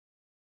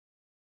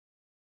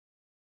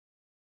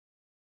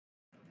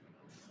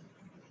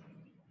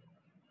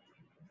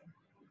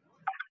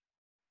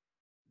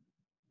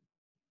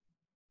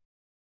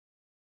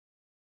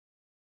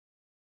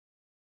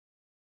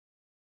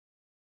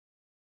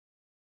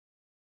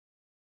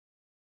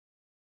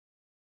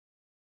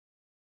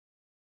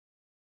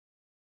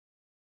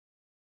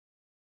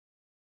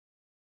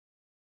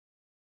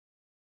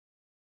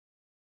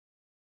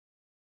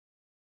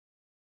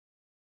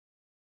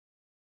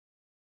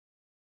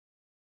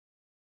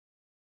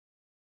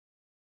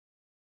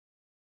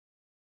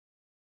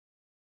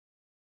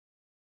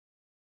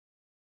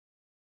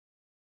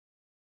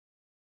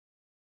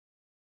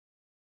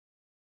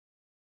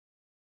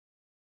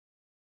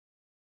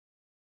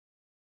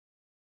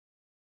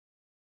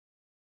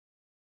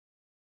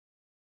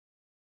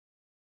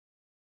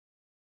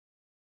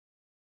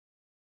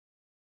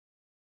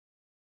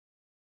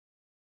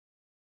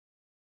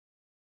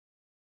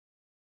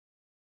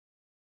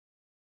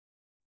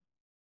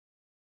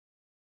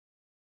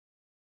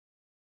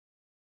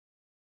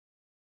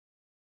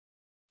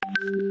In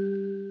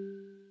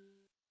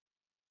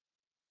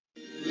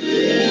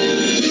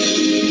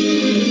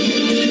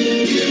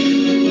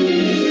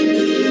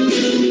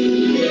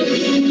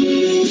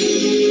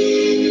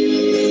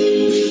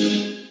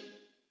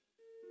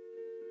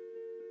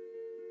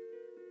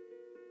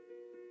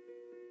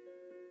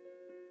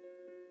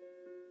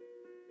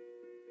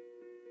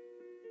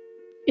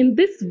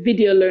this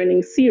video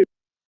learning series,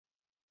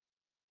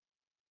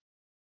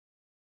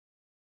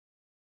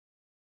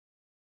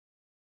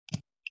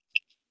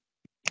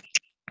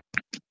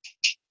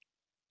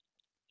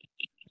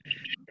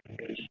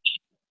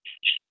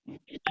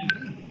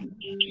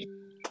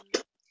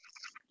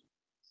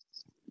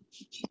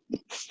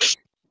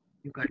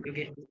 you get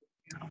the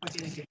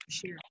opportunity to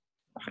share.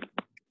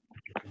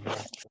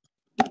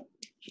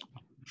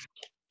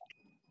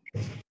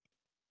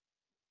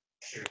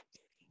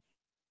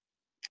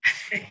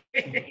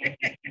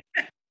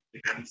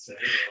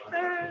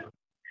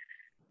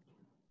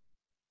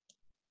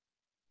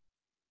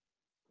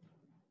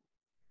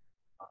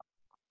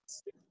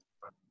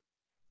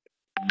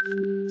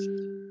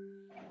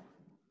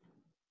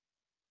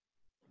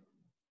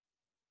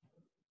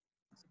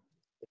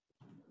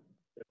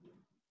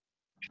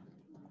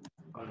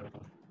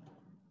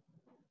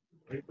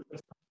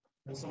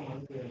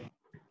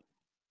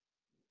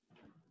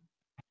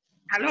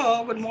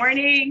 Hello, good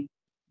morning.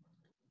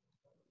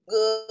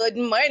 Good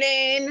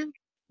morning.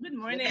 Good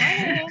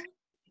morning.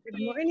 Good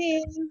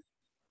morning.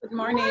 Good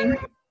morning.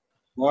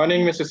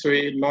 Morning, Mrs.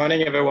 Reid.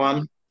 Morning,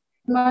 everyone.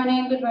 Good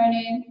morning. Good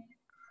morning.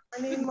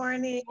 Morning,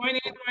 morning.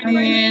 Morning.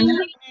 Morning.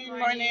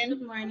 Morning.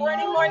 Good morning.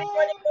 Morning, morning,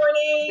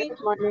 morning. Good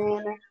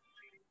morning.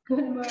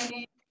 Good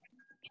morning.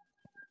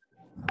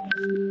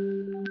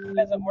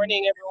 Pleasant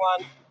morning,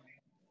 everyone.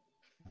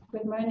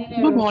 Good morning, Good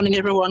everyone. morning,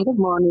 everyone. Good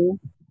morning.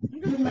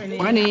 Good morning.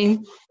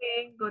 Morning.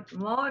 Good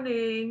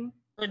morning.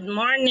 Good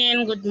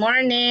morning. Good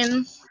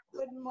morning.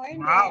 Good morning.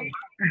 Wow.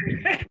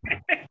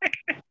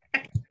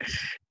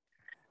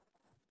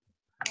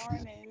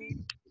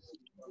 Morning.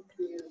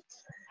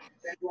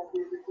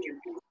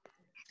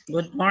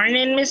 Good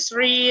morning, Miss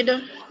Reid.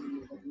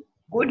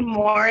 Good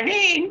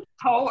morning.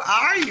 How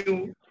are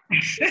you?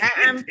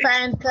 I'm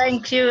fine,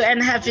 thank you,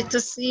 and happy to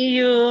see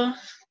you.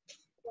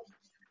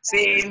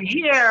 Same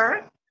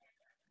here.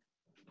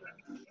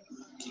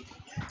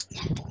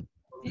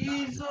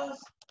 Jesus.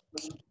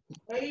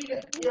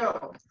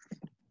 Yo.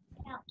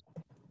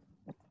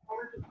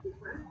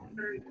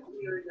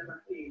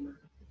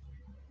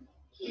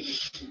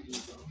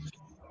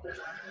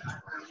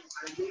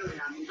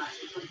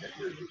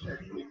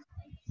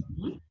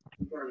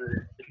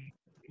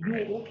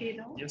 You okay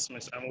now? Yes,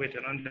 miss. I'm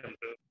waiting on them.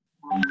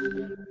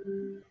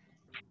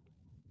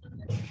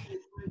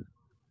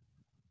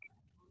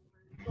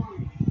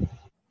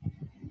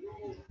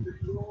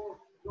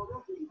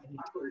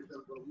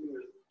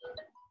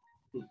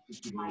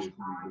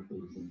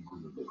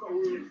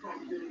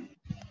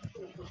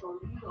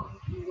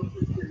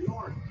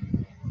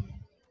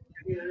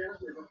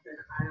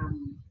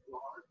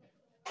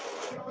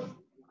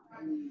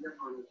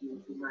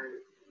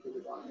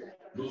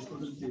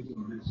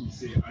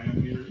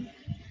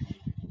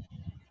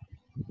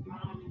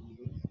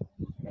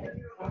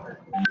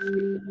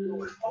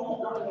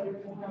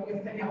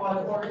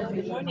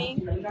 Good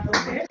morning.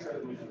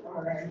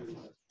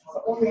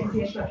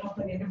 Orientation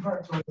happened in the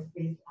virtual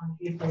space on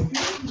April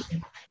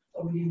 15th.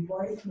 So we did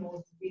voice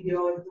notes,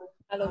 videos,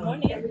 Hello,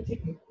 morning.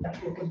 everything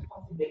that we could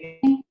possibly.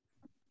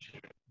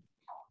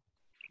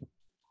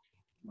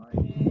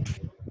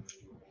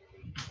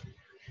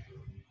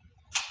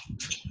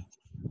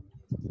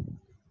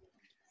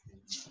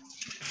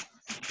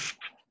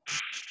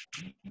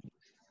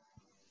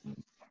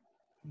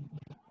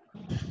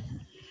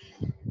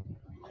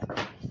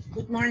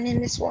 Good morning,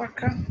 Miss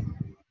Walker.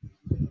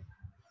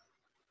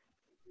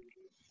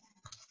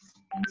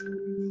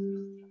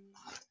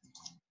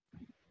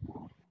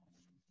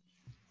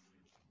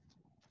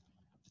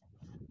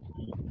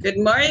 Good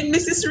morning,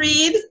 Mrs.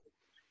 Reid.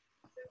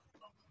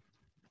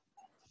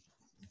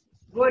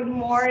 Good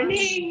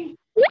morning.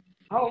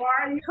 How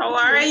are you? How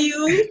are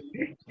you?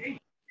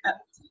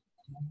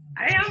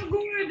 I am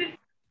good.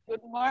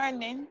 Good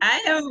morning.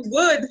 I am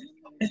good.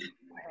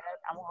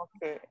 I'm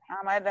okay.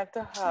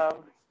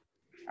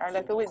 I'd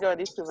like to withdraw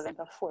the equivalent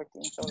of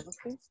 14,000,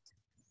 please.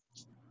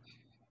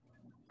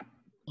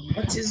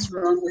 What is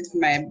wrong with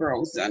my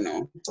browser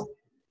now?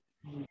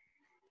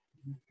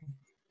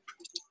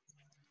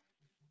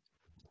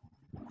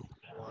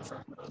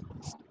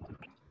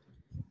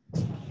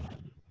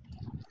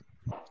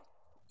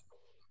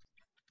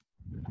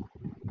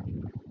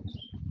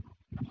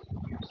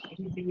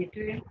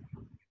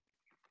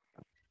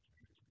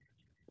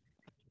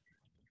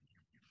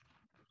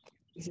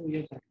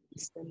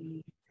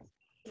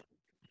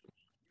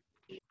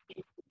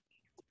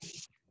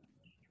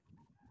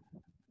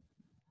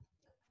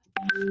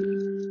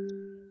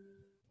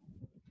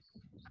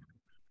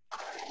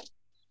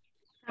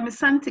 Miss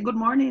Santi, good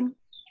morning.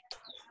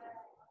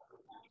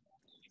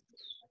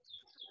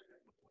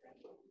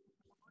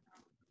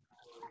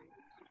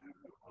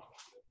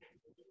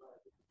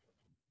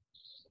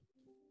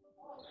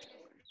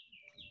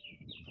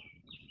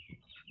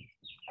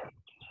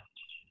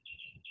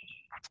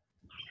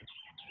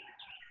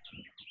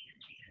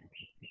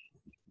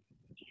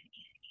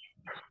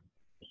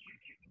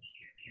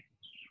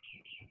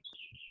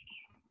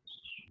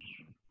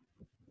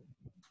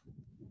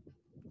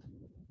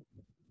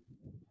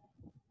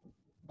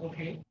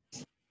 Okay.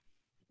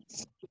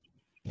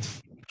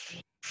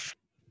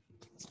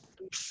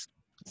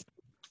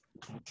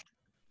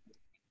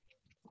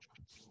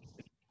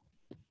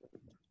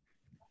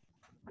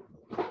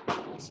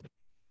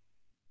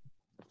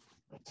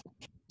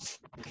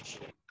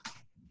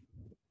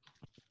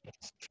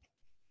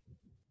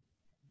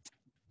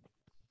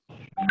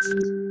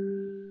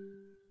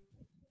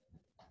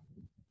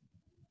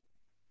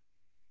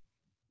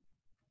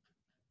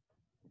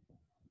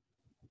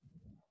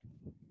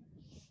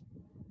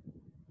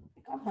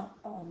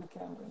 Oh, my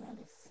camera on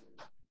this.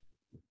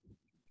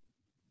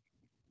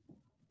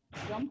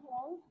 Jump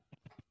hole.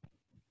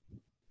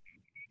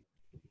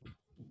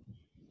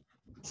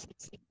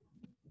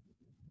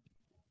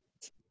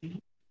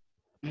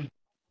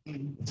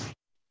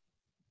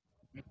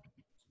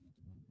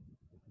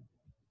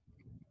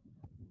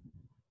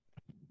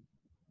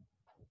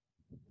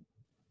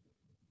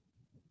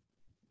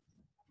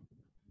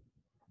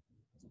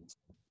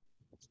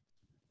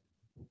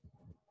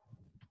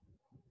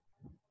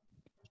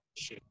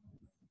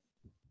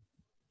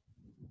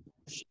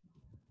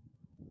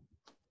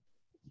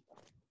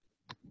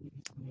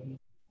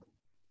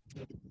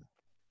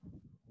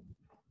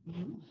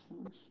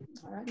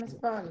 All right, Miss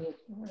Pauleen.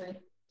 All right.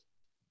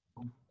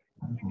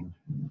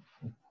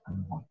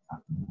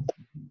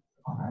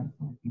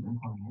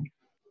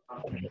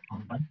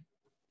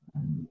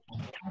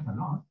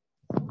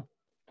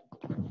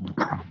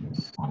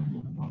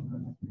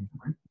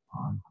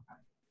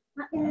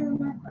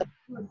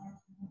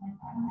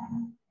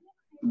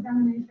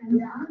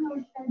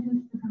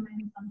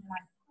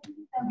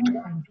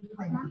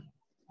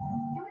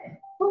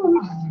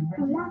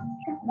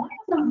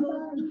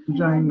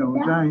 Jane, no,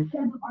 Jane.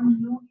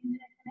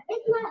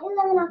 It's not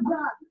 11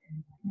 o'clock.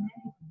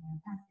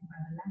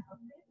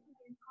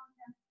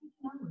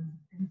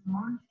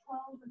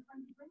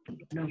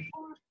 No.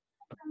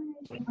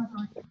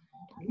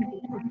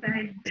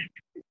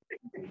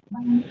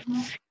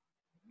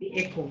 The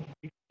echo.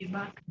 Is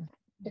back.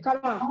 Come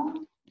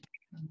on.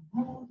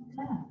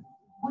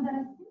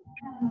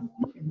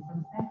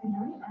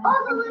 Oh,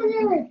 the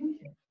wizard!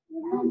 The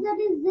wizard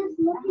is just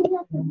looking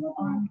at the book.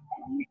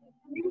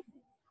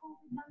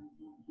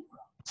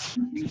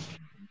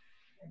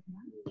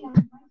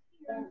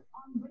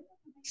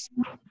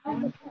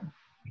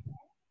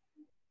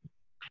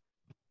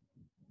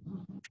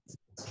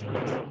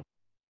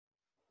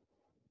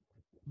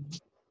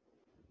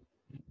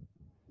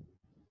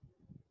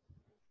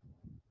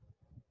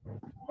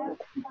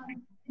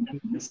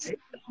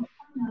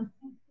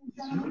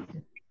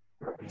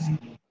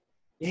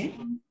 Yeah.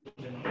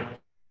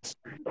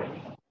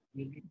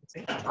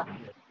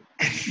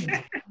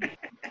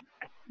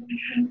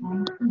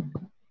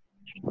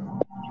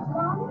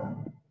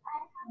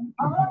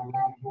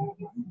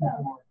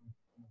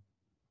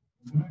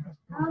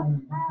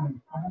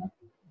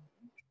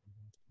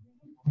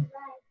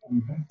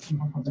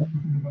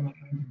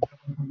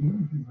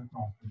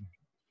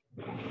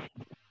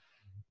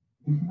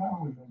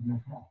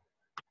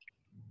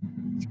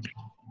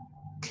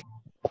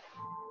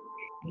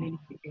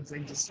 It's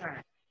like just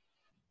try.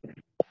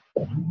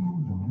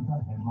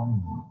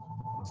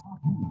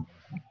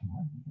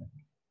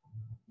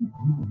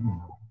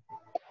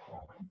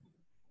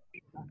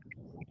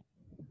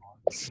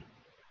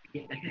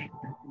 Get the heck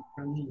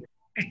from here.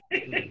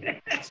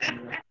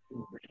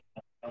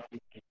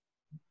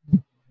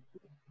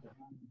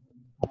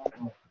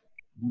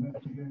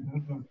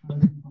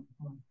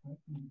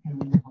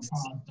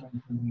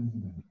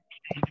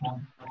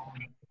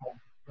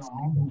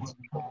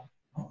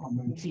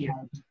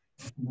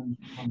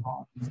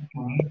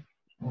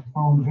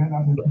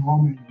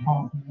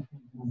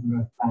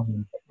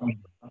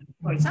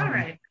 Oh, it's all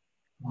right.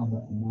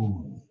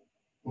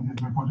 It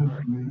is reported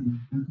to be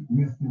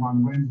missing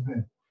on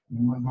Wednesday. It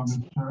was on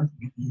the church,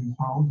 his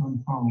house,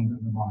 and found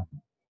at the body.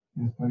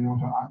 His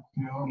Toyota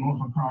Axial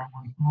motor car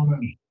was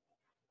stolen.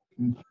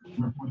 It's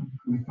reported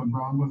that Mr.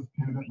 Brown was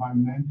killed by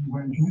men who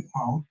went to his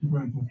house to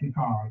purchase the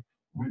car,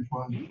 which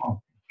was off.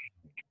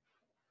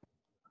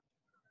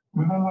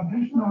 With an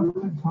additional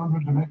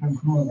 600 Jamaican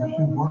crews, the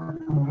ship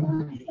worked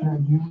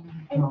scheduled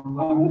to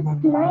arrive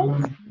at the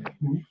island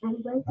next week.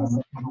 The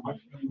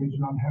Western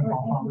Regional Health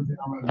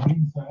Authority,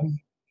 Reid, says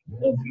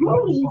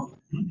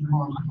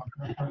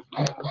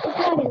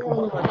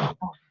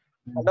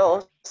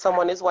Hello,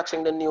 someone is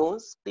watching the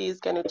news. Please,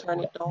 can you turn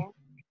it down?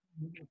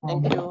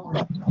 Thank you.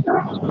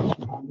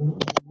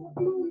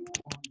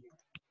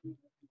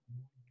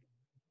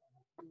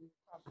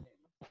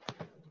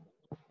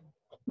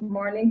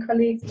 Morning,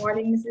 colleagues.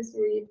 Morning, Mrs.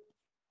 Reid.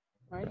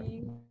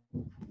 Morning.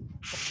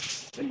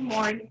 Good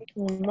morning.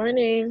 Good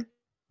morning.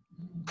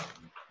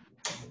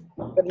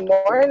 Good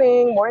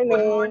morning.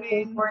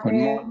 Morning.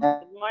 Morning.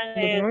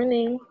 Good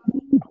morning.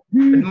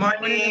 Good Morning,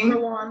 morning.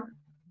 everyone.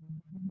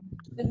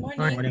 Good morning.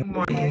 Morning,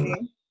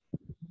 morning.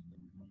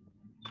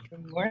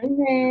 Good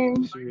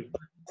morning.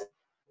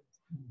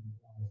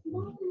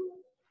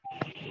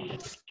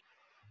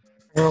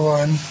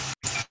 Everyone.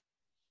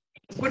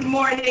 Good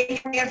morning,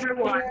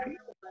 everyone.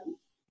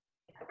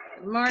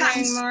 Good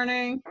morning,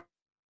 morning.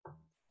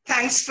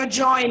 Thanks for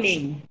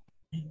joining.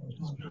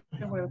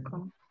 You're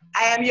welcome.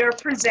 I am your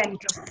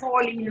presenter,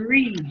 Pauleen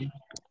Reid.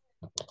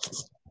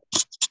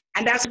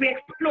 And as we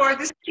explore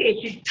the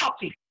stated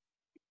topic,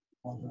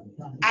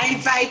 I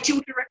invite you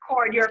to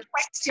record your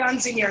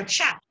questions in your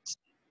chat,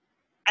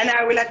 and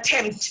I will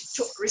attempt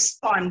to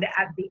respond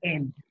at the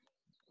end.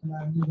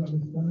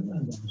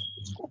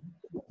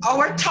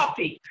 Our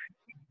topic,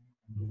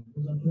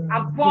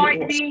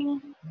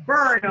 avoiding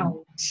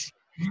burnout,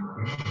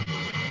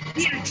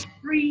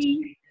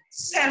 guilt-free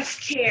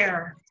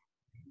self-care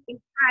in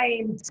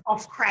times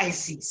of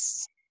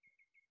crisis.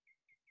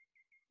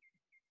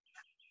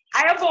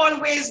 I have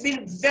always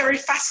been very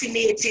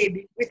fascinated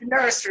with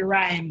nursery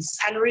rhymes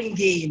and ring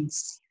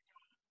games,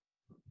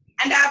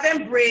 and I've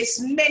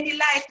embraced many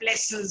life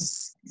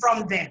lessons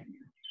from them.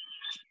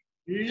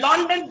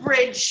 London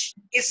Bridge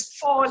is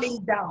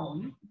falling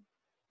down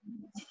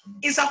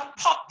is a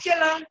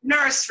popular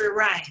nursery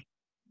rhyme.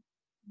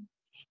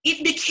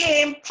 It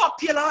became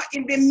popular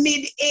in the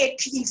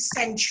mid-18th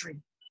century,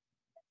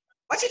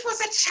 but it was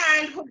a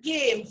childhood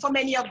game for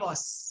many of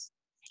us.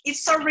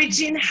 Its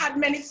origin had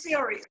many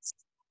theories,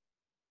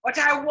 but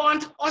I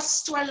want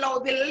us to allow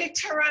the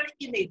literal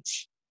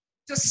image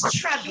to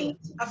straddle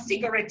a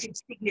figurative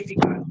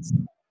significance.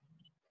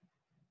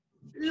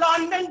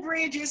 London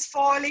Bridge is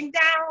falling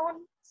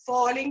down,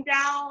 falling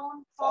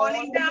down,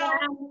 falling down.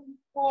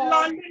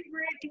 London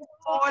Bridge is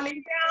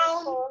falling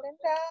down.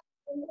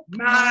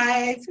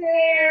 My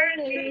fair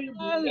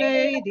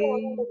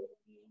lady.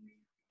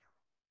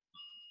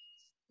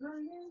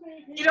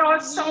 It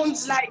all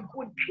sounds like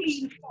good,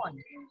 clean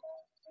fun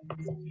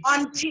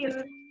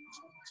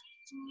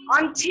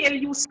until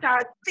you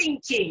start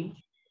thinking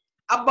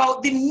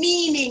about the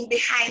meaning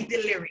behind the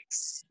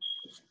lyrics.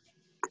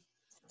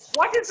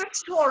 What is the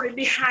story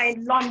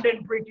behind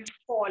London Bridge is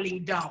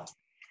falling down?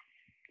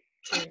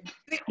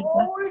 The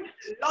old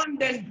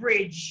London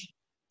Bridge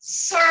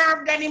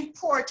served an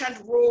important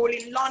role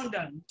in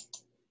London,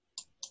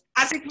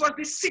 as it was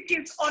the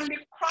city's only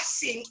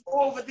crossing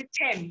over the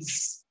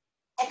Thames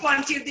up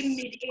until the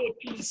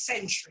mid-18th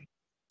century.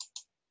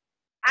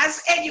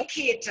 As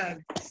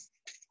educators,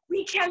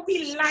 we can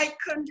be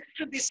likened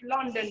to this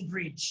London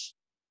Bridge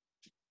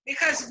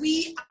because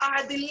we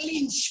are the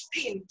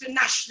linchpin to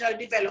national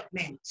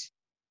development,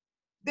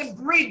 the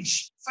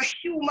bridge for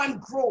human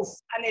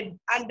growth and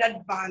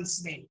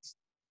advancement.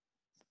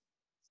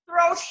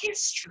 Throughout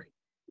history,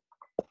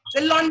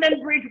 the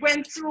London Bridge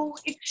went through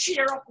its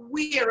share of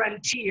wear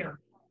and tear,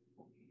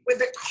 with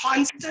the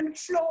constant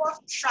flow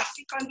of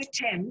traffic on the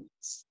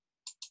Thames,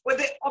 with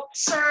the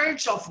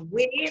upsurge of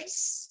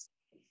waves,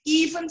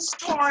 even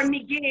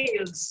stormy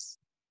gales,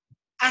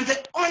 and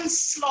the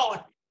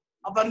onslaught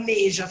of a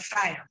major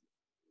fire.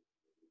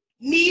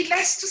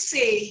 Needless to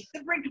say,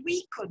 the bridge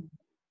weakened,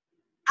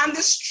 and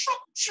the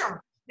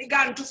structure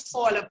began to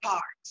fall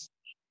apart.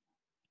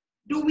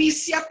 Do we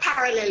see a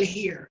parallel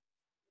here?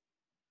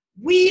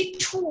 We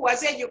too,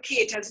 as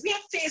educators, we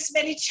have faced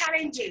many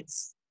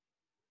challenges.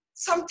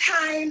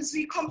 Sometimes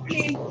we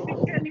complain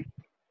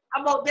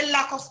about the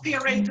lack of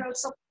parental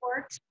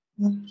support.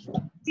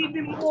 We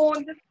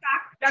bemoan the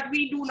fact that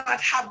we do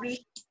not have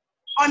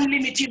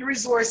unlimited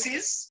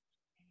resources.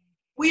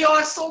 We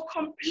also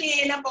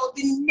complain about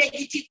the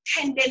negative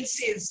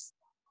tendencies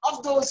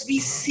of those we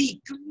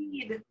seek to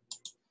lead.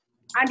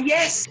 And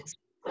yes,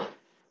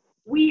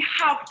 we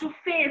have to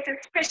face,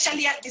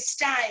 especially at this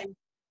time,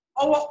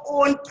 our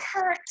own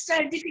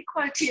personal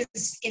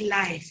difficulties in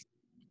life.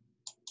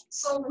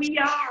 So we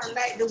are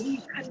like the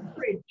weakened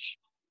bridge.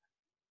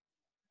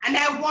 And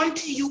I want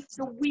to use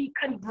the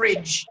weakened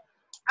bridge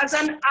as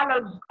an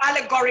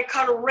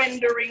allegorical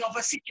rendering of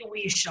a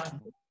situation,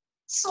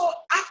 so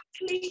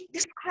aptly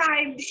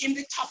described in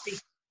the topic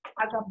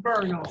as a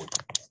burnout.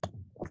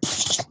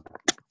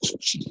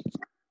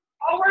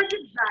 Our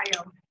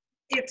desire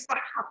is for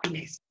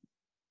happiness.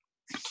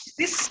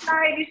 This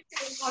slide is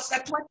telling us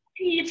that to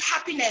achieve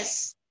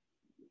happiness,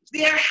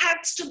 there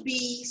has to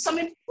be some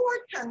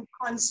important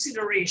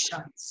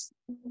considerations.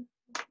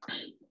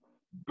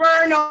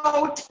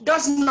 Burnout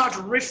does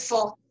not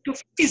refer to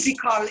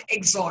physical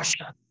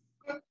exhaustion,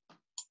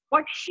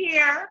 but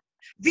here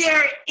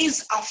there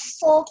is a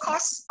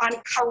focus on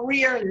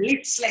career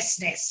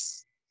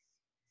listlessness,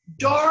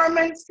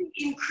 dormancy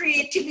in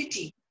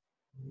creativity,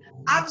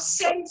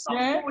 absence of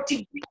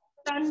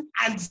motivation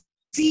and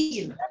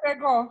zeal,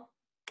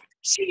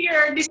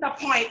 sheer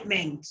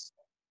disappointment,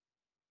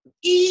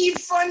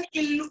 even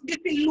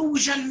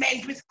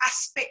disillusionment with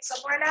aspects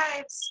of our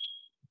lives.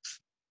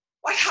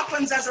 What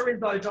happens as a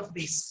result of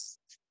this?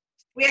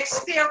 We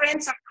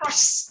experience a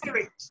crushed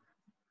spirit,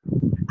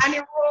 an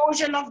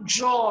erosion of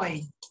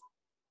joy,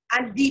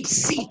 and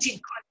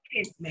deep-seated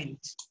contentment.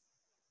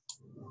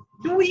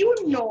 Do you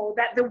know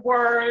that the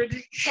World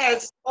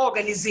Health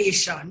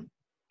Organization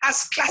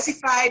has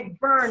classified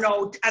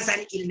burnout as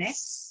an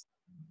illness?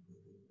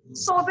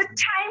 So the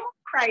time of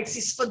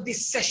crisis for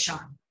this session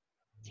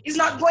is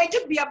not going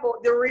to be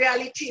about the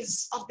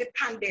realities of the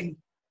pandemic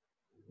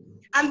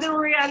and the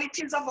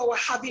realities of our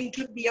having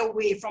to be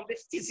away from the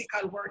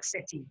physical work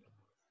setting.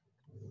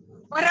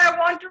 But I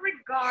want to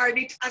regard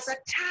it as a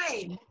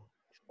time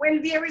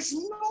when there is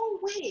no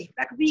way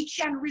that we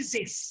can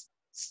resist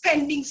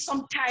spending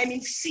some time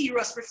in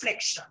serious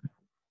reflection,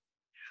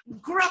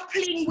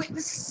 grappling with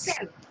the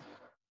self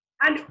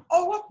and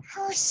our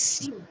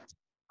pursuit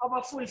of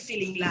a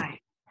fulfilling life.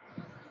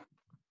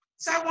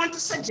 So I want to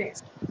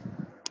suggest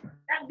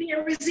that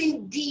there is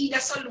indeed a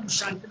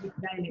solution to this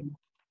dilemma.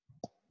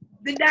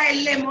 The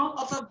dilemma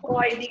of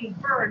avoiding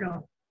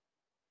burnout.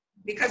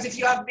 Because if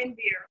you have been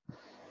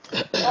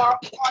there or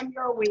on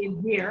your way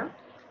there,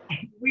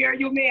 where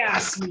you may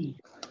ask me,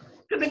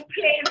 to the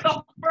place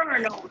of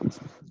burnout,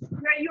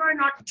 where you are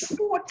not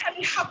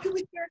totally happy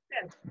with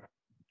yourself,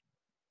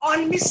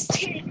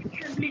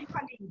 unmistakably,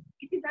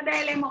 it is a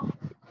dilemma,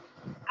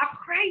 a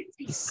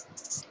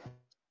crisis.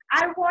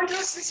 I want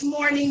us this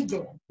morning,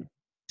 though,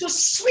 to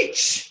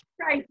switch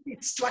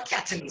crisis to a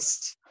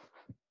catalyst.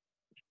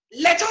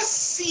 Let us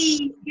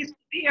see this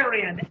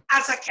period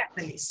as a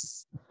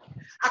catalyst.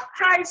 A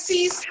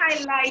crisis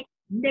highlights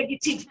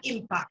negative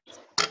impact,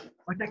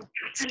 but a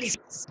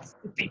catalyst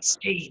affects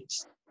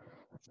change.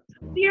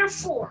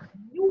 Therefore,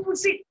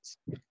 use it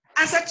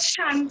as a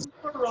chance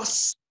for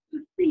us to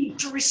seek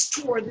to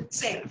restore the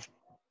self.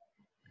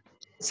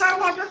 So I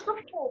want us to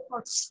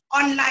focus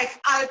on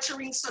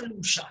life-altering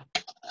solution,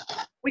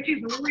 which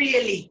is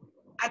really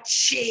a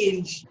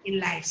change in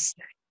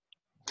lifestyle.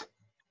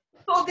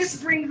 So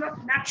this brings us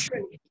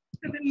naturally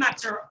to the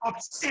matter of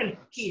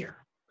self-care.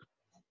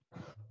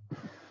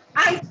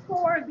 And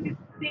for this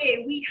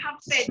day, we have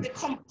fed the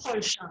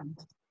compulsion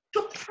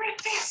to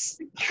preface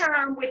the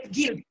term with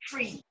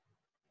guilt-free.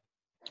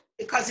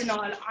 Because in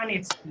all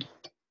honesty,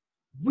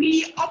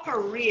 we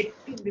operate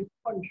in this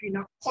country in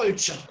a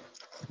culture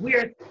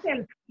where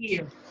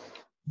self-care,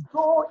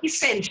 though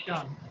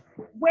essential,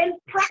 when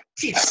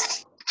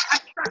practiced,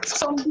 attracts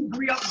some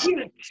degree of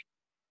guilt.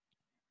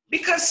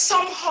 Because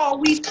somehow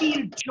we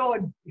feel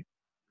judged,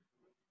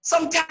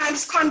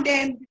 sometimes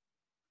condemned,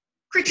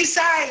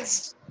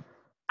 criticized,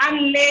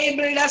 and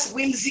labeled as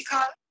whimsical,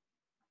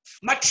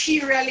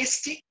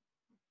 materialistic,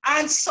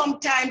 and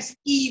sometimes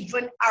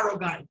even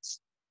arrogant.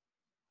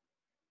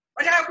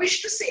 But I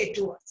wish to say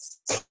to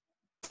us,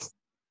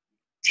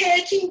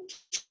 taking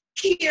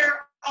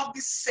care of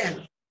the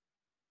self,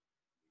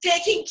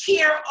 taking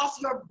care of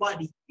your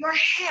body, your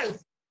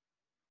health,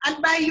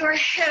 and by your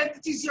health,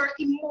 it is your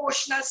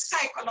emotional,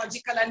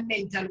 psychological, and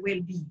mental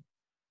well-being.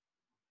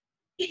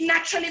 It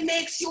naturally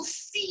makes you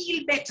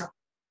feel better,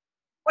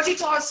 but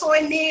it also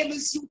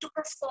enables you to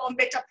perform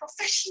better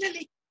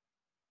professionally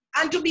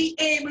and to be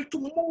able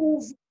to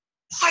move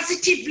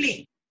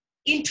positively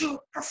into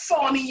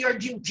performing your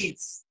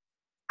duties.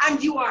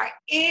 And you are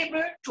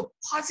able to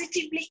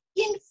positively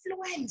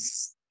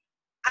influence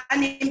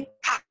and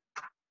impact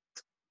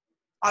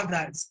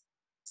others.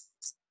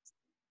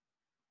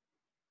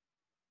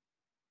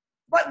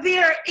 But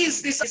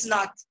this is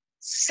not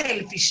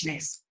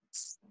selfishness.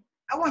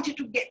 I want you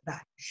to get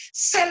that.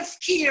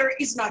 Self-care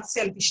is not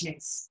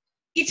selfishness.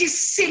 It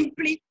is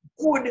simply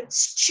good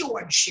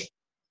stewardship.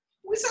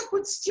 Who is a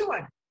good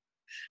steward?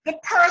 The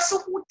person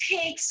who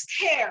takes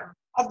care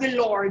of the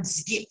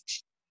Lord's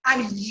gift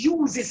and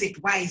uses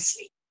it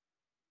wisely.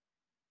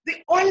 The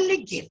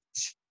only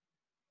gift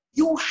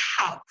you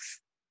have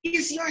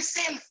is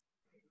yourself.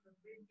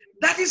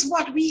 That is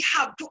what we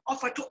have to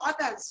offer to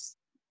others.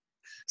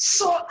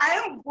 So I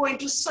am going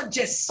to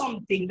suggest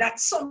something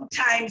that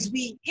sometimes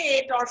we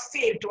hate or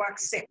fail to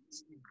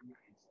accept.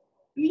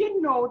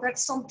 You know that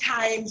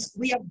sometimes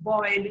we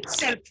avoid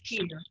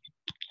self-care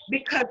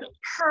because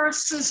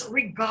persons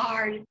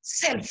regard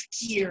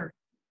self-care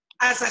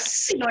as a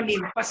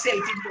synonym for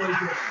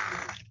self-indulgence.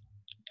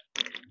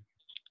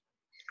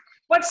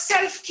 But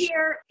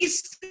self-care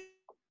is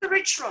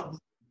spiritual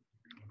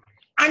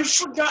and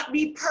should not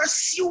be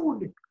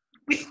pursued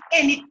with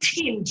any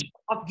tinge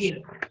of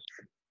guilt.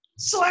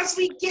 So as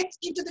we get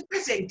into the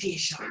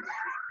presentation,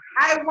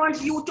 I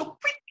want you to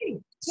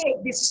quickly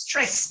take this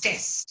stress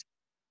test.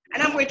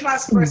 And I'm going to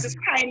ask persons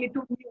kindly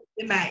to mute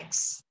the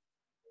mics.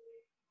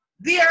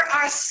 There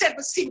are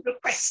 7 simple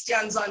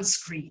questions on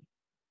screen.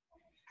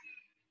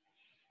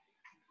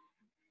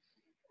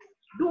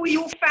 Do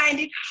you find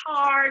it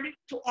hard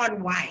to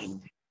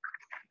unwind?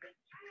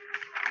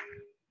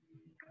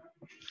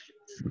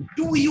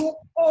 Do you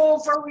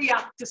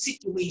overreact to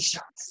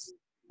situations?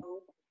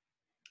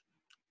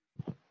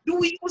 Do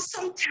you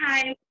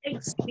sometimes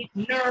exhibit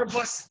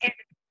nervous energy?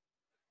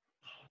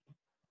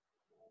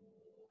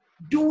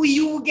 Do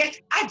you get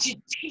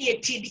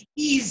agitated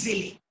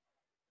easily?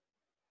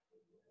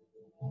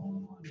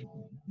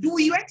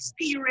 Do you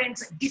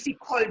experience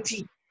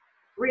difficulty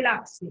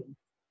relaxing?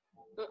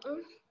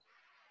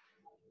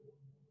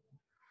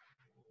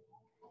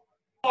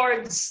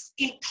 towards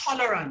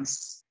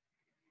intolerance.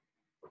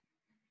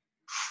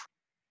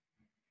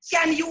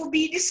 Can you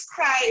be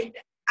described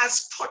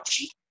as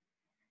touchy?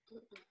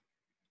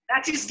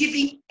 That is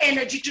giving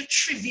energy to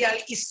trivial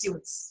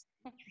issues.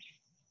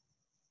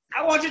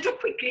 I want you to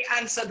quickly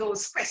answer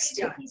those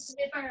questions.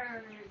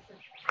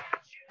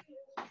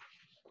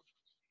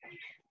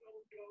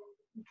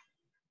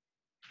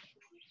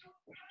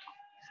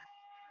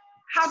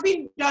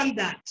 Having done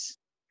that,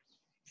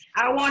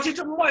 I want you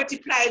to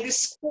multiply the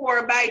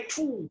score by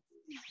 2.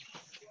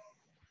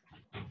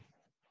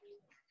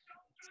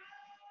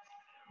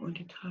 And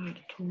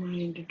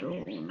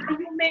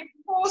you may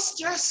post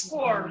your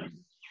score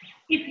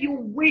if you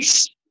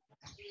wish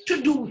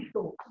to do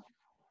so.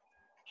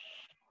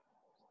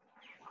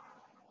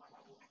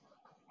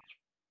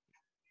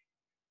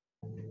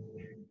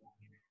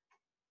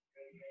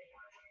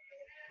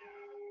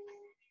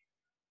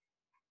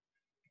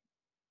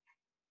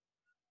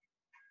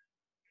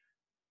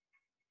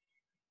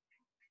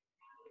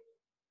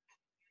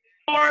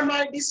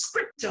 Normal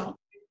descriptor,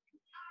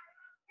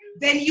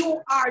 then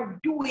you are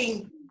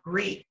doing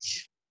great.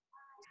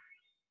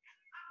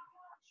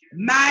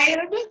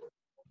 Mild,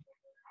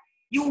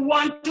 you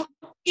want to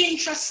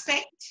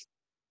introspect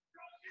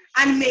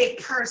and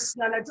make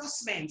personal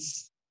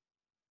adjustments.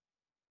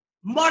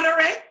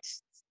 Moderate,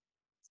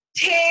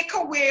 take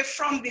away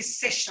from this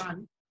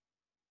session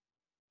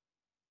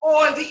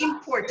all the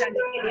important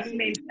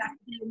elements that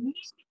you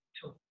need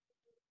to,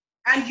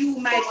 and you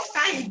might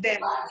find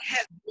them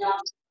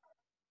helpful.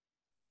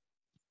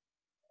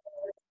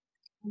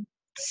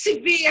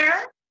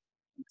 Severe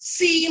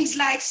seems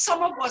like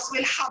some of us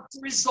will have to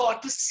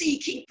resort to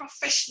seeking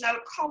professional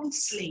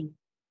counseling.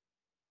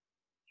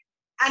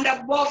 And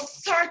above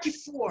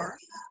 34,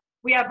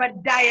 we have a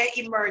dire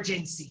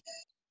emergency.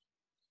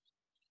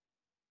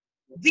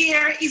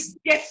 There is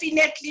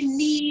definitely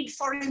need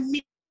for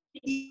immediate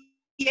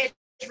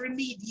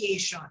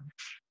remediation.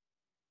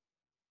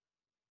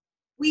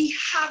 We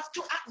have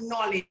to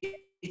acknowledge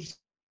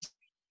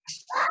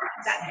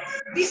that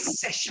this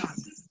session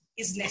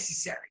is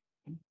necessary.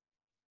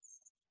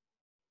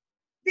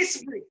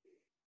 This brief,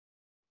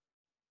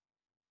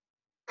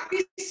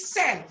 this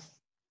self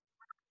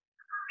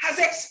has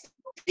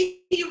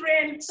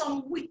experienced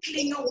some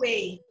whittling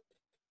away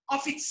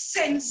of its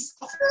sense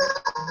of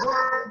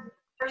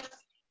worth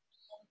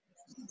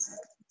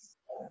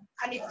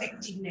and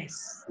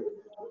effectiveness.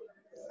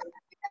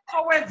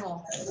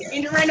 However,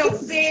 in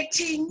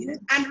renovating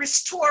and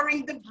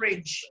restoring the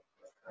bridge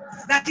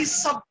that is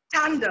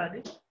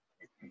substandard,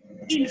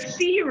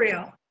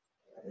 inferior,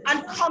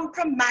 and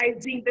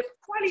compromising the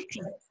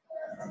quality,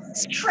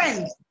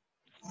 strength,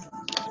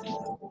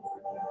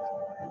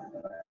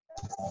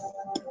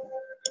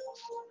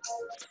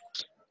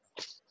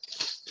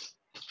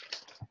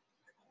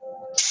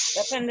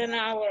 depending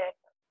on work.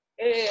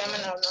 I'm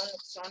an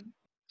next one.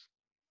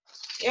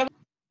 Yeah.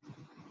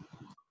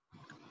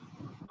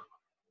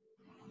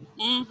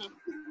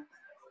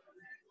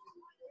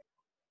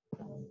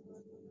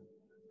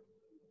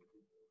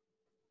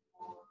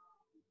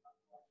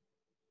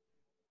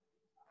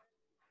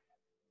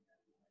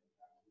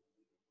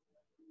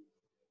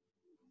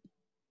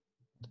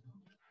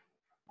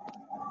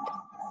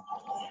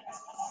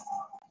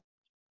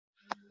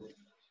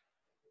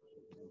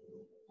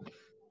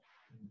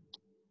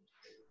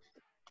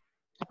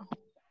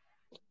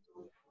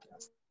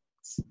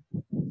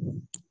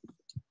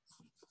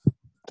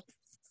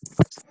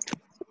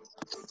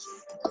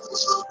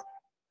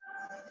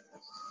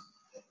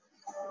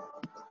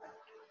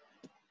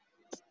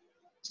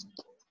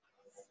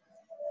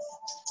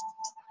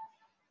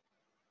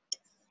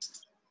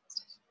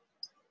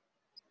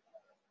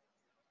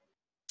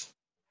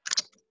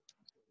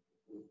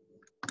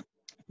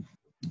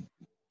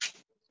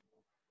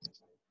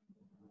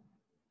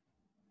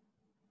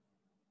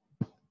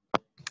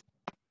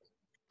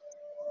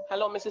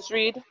 Hello, Mrs.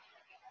 Reid.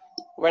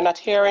 We're not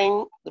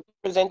hearing the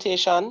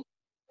presentation.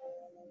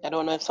 I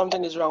don't know if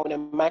something is wrong with the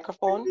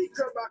microphone.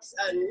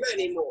 And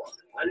many more.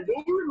 And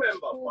do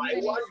remember, buy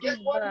one, get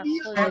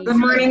one. Good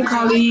morning,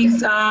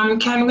 colleagues.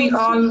 Can we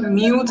all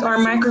mute our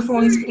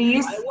microphones,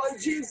 please?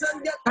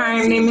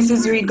 Apparently,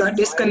 Mrs. Reid got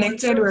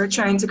disconnected. We're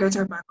trying to get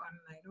her back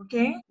online,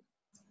 okay?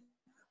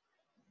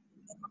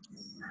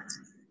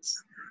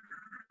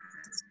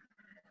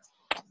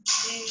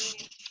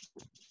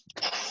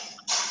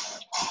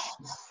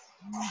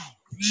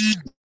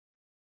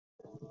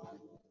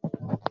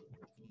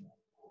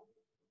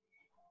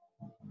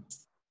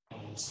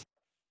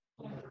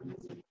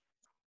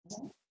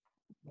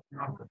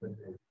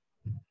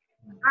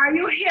 Are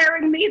you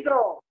hearing me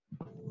though?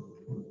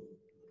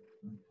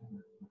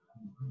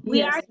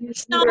 Yes,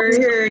 we're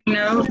hearing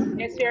now.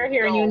 Yes, we're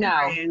hearing you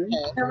now.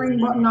 Hearing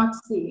but not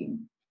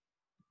seeing.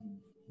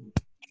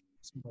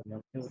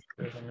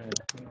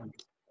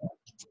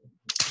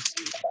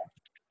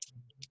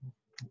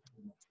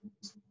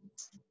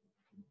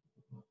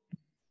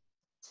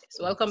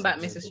 So welcome back,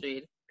 Mrs.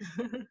 Reid.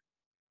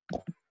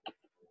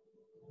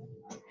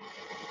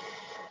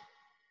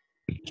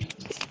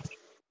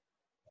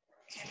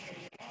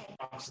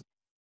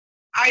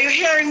 Are you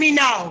hearing me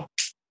now?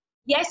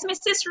 Yes,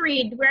 Mrs.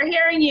 Reid, we're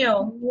hearing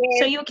you.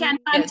 So you can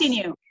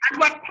continue. At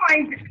what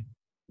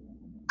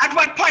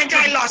point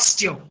I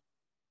lost you?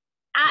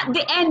 At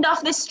the end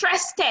of the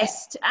stress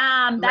test,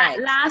 that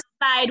last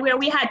slide where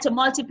we had to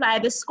multiply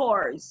the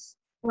scores.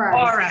 Right.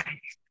 All right.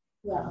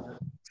 Yeah.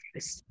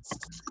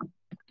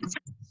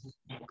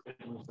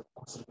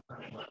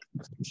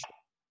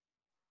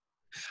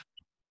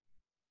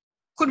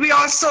 Could we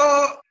also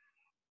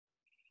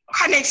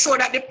connect so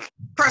that the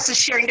person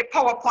sharing the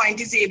PowerPoint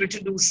is able to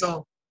do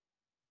so?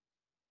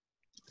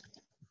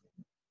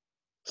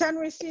 Can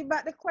we see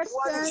back the question?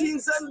 1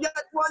 jeans and get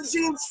 1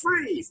 jeans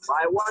free.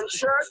 Buy 1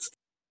 shirt.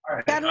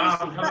 Can we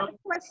see back the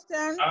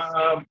question?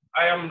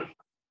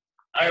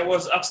 I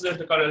was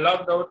accidentally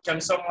logged out.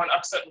 Can someone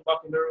accept me back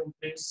in the room,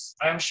 please?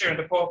 I am sharing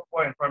the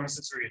PowerPoint for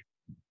Mrs. Reid.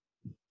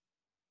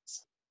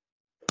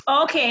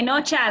 Okay,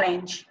 no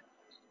challenge.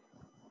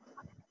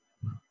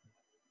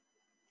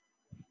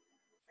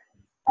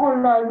 Oh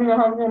Lord, we don't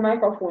have no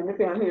microphone. You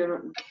can't hear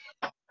nothing.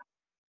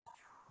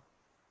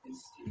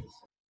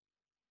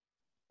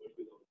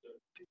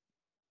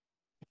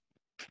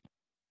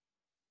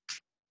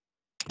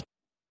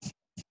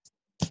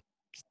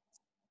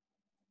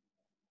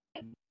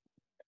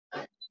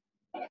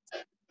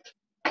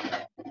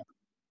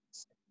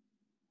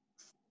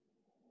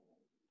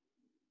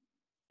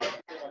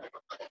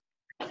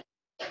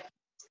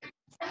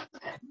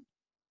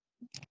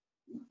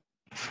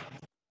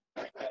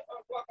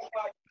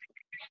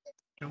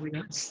 You're with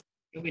us?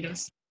 You're with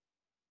us?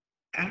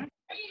 Huh?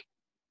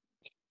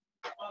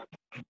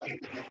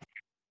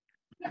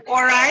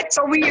 All right,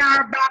 so we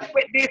are back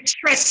with the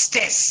stress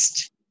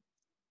test.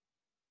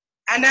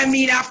 And I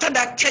mean, after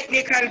that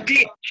technical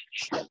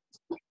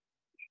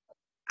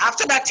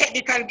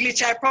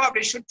glitch, I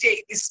probably should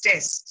take this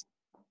test.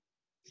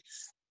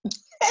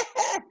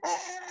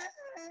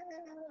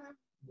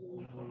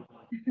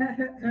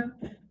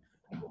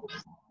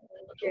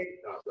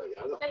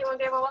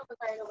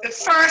 The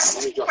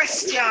first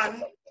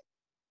question,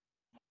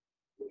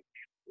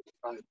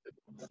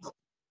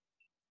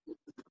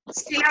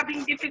 still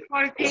having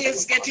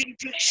difficulties getting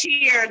to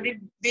share the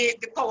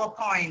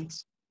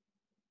PowerPoint.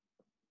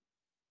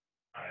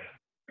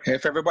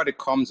 If everybody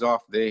comes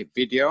off the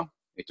video,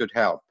 it would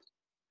help.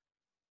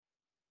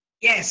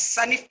 Yes,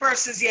 and if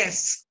persons,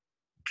 yes,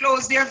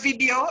 close their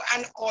video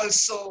and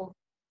also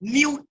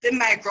mute the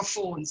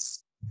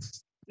microphones.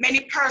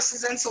 Many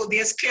persons, and so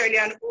there's clearly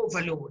an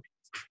overload.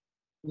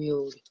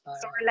 Mute.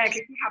 So we're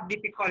likely to have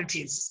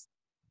difficulties.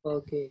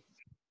 Okay.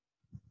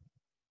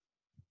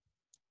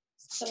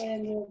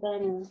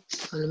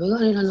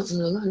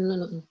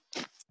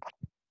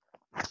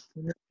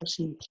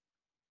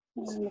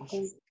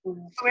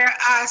 We're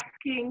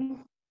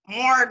asking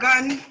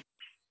Morgan,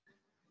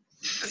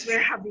 as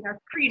we're having a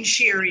screen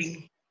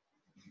sharing.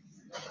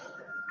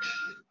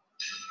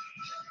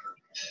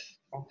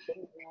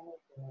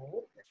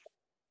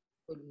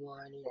 Good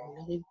morning.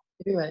 Let me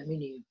write my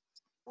name.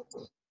 How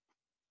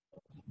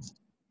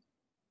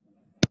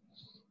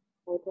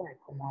do I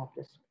come off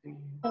the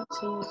screen?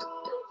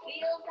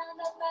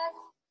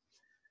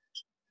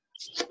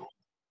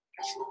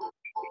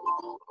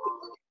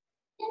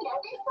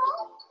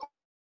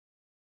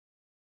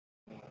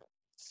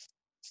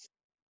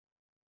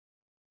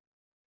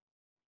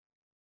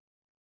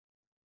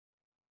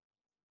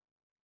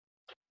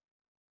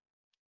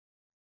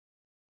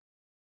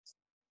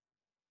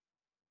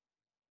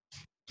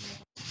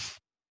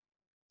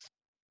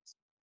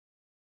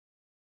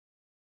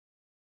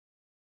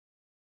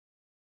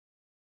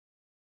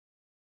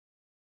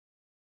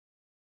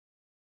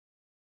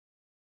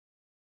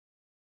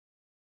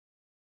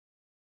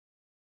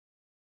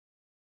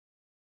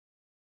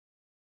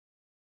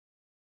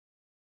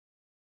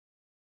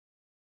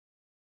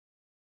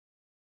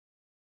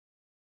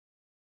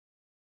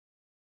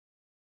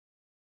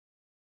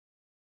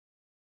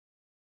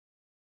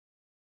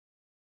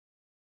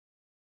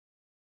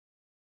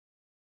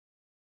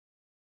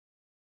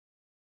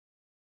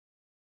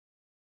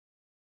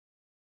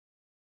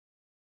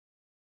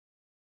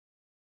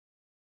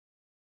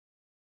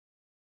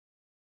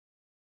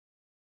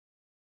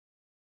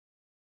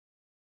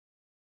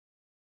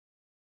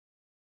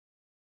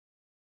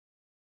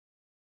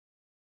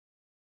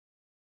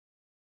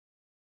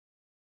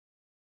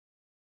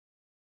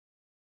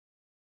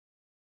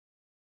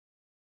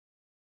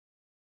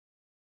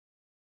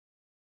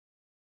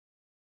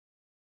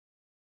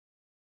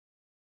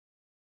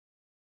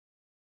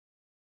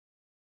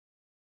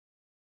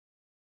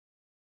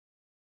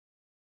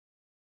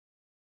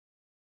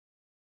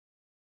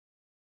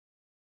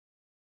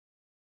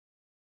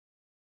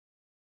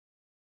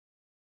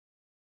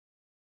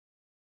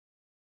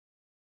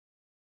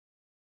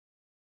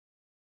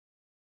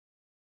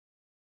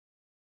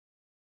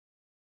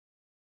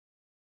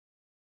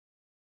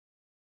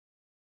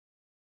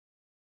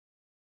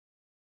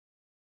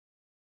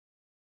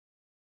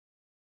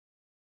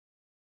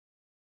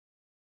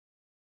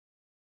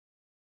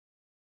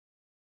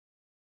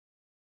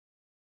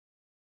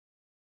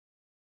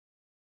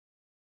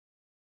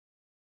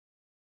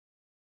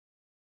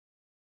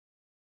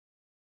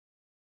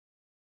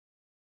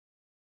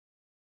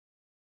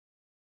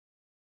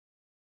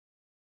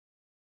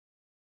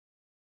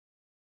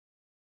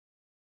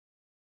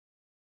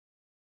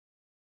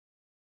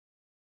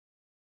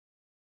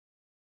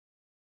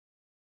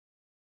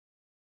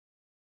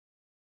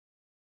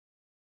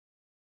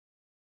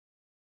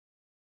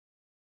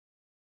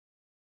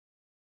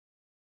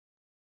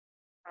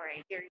 All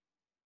right, here.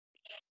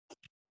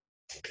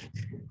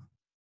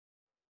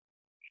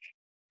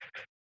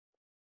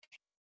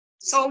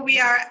 So we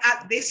are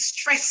at this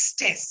stress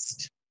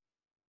test.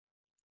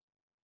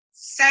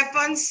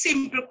 7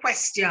 simple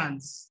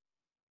questions.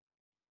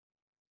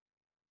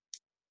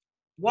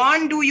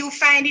 1, do you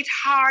find it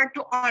hard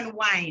to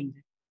unwind?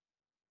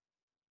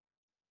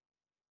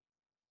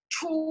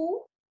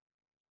 2,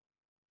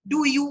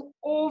 do you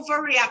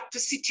overreact to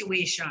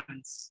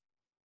situations?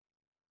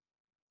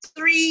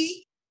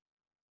 3,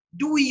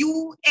 do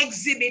you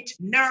exhibit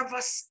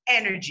nervous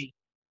energy?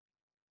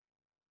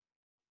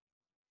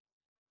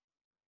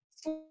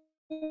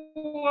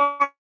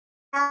 4,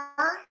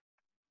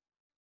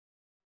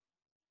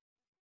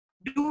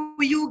 do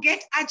you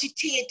get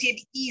agitated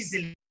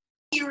easily?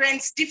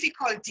 Experience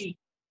difficulty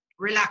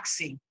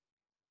relaxing?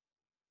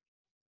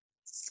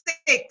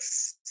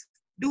 6,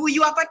 do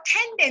you have a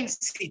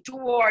tendency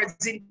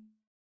towards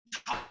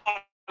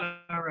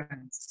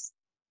intolerance?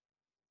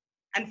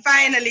 And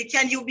finally,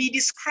 can you be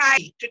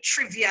described to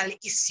trivial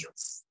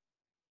issues?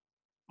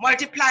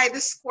 Multiply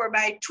the score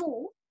by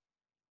 2,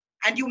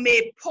 and you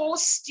may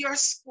post your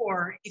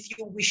score if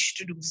you wish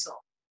to do so.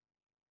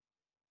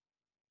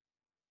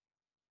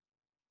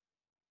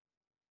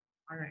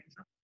 All right.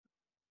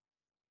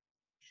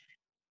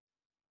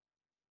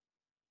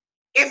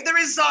 If the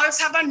results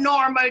have a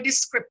normal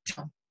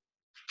descriptor,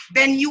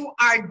 then you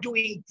are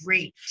doing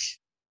great.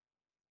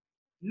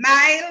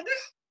 Mild,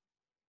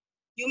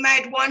 you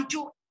might want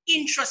to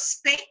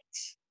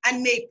introspect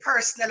and make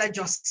personal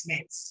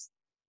adjustments.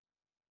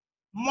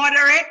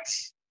 Moderate,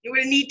 you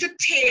will need to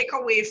take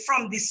away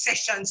from this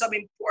session some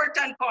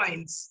important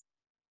points.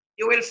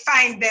 You will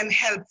find them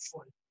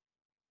helpful.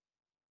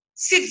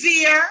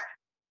 Severe,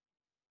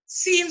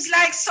 seems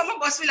like some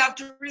of us will have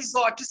to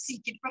resort to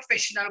seeking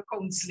professional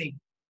counseling.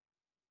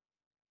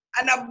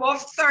 And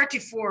above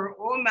 34,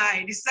 oh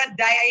my, this is a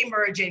dire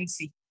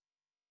emergency.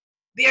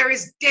 There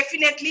is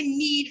definitely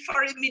need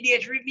for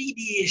immediate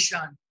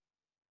remediation.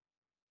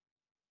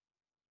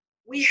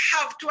 We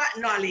have to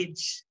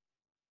acknowledge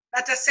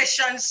that a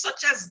session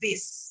such as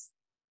this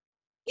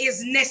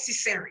is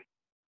necessary.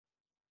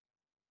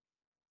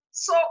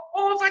 So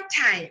over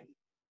time,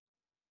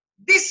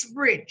 this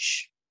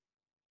bridge,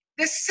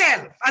 the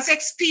self, has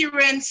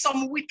experienced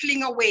some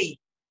whittling away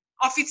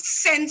of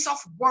its sense of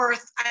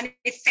worth and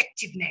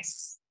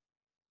effectiveness.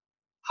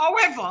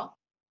 However,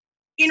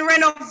 in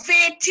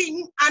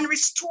renovating and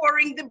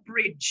restoring the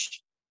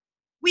bridge,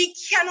 we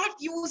cannot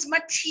use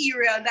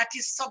material that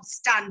is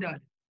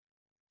substandard,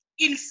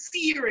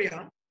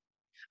 inferior,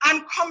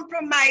 and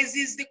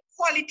compromises the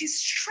quality,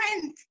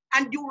 strength,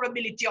 and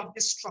durability of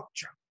the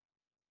structure.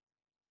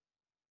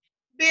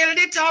 Build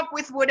it up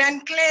with wood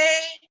and clay,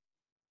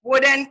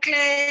 wood and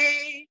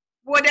clay,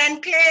 wood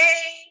and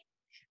clay.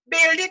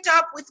 Build it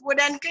up with wood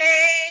and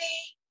clay,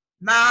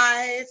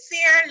 my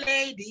fair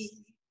lady.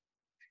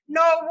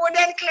 No wood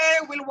and clay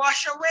will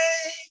wash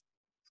away,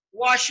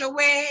 wash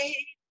away,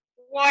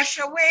 wash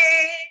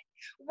away.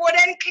 Wood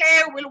and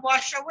clay will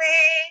wash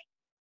away,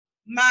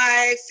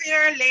 my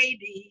fair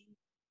lady.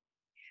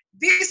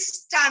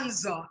 This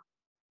stanza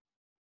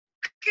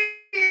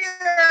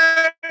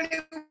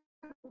clearly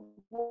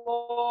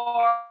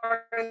warns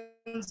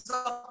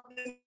of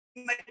the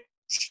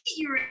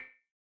material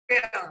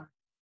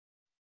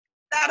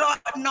that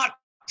ought not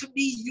to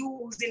be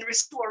used in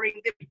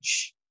restoring the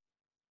bridge,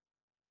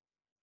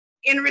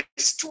 in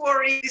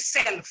restoring the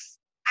self,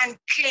 and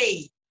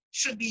clay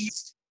should be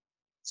used.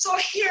 So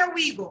here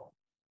we go.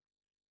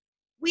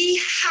 We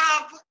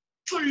have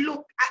to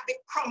look at the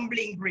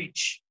crumbling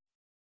bridge.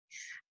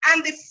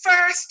 And the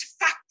first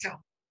factor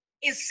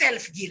is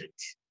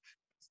self-guilt.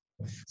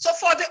 So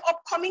for the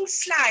upcoming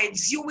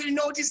slides, you will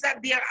notice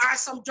that there are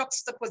some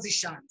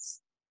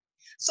juxtapositions.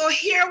 So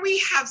here we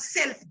have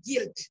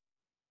self-guilt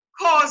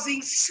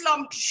causing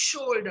slumped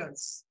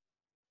shoulders.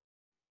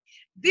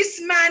 This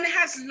man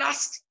has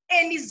lost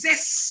any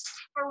zest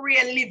for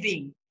real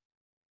living,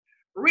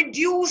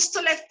 reduced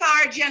to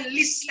lethargy and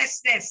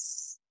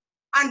listlessness,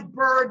 and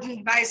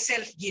burdened by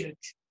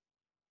self-guilt,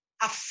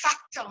 a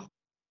factor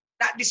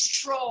that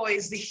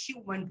destroys the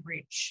human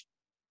bridge.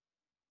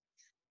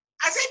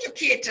 As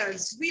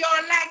educators, we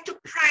all like to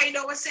pride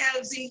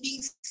ourselves in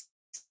being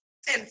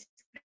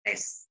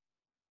selfless,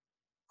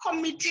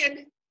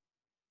 committed,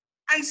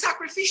 and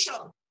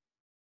sacrificial.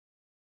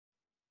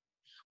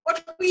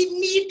 But we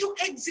need to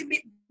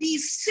exhibit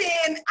these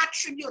same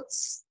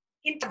attributes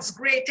in God's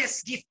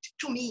greatest gift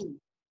to me.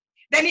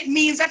 Then it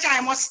means that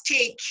I must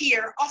take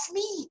care of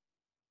me.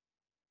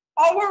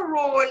 Our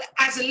role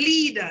as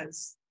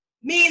leaders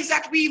means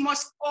that we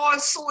must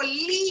also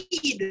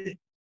lead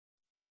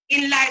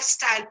in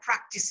lifestyle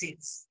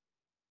practices.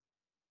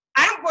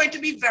 I'm going to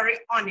be very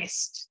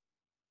honest,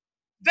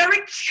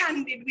 very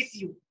candid with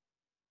you.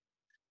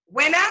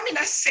 When I'm in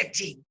a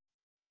setting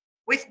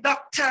with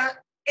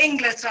Dr.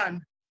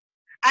 Ingleton,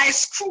 I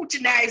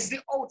scrutinize the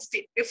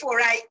outfit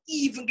before I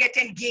even get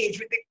engaged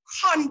with the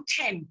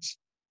content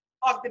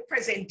of the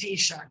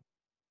presentation.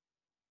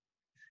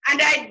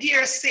 And I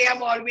dare say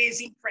I'm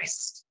always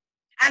impressed.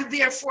 and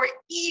therefore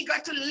eager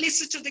to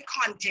listen to the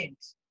content.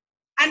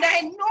 And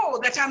I know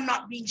that I'm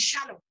not being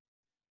shallow.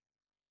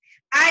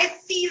 I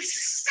feel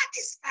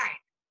satisfied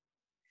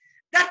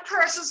that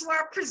persons who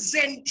are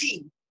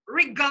presenting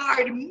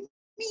regard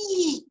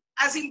me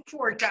as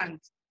important,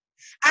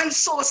 and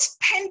so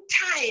spend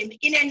time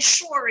in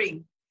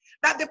ensuring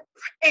that the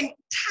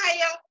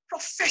entire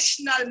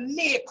professional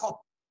makeup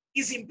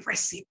is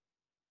impressive.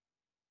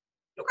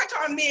 Look at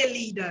our male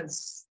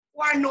leaders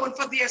who are known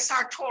for their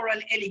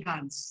sartorial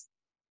elegance.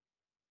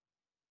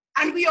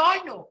 And we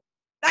all know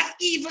that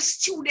even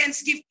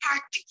students give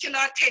particular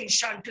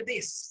attention to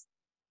this.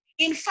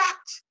 In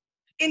fact,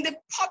 in the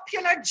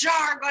popular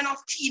jargon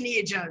of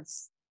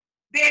teenagers,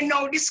 they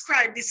now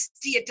describe this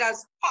state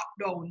as pop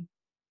down.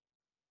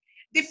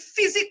 The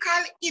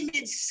physical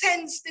image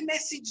sends the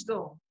message,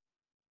 though,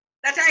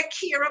 that I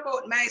care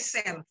about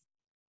myself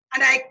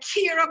and I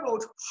care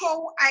about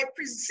how I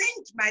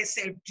present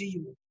myself to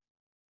you.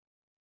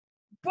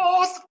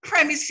 Both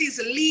premises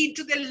lead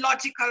to the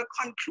logical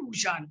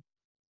conclusion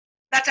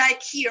that I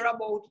care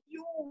about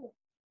you,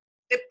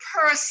 the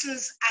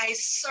persons I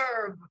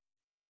serve.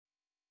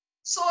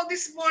 So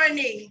this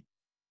morning,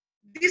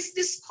 this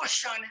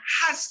discussion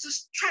has to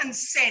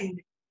transcend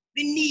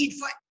the need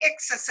for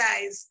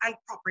exercise and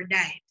proper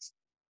diet.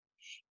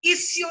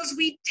 Issues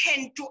we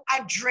tend to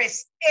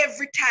address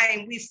every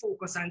time we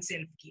focus on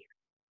self-care.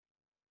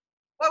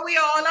 But we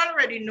all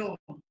already know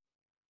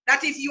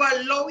that if you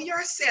allow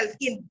yourself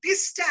in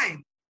this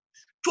time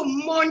to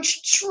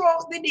munch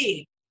throughout the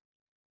day,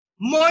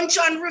 munch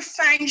on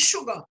refined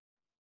sugar,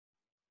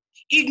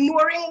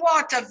 ignoring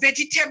water,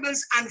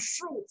 vegetables, and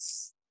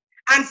fruits,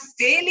 and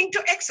failing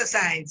to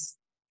exercise,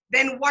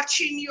 then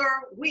watching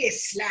your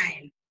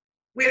waistline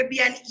will be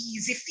an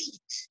easy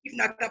feat, if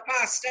not a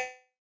pastime,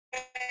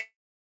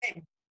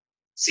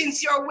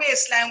 since your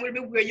waistline will be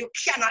where you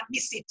cannot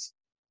miss it,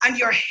 and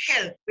your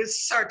health will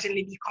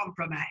certainly be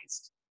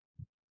compromised.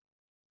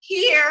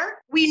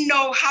 Here, we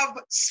now have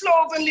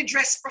slovenly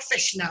dressed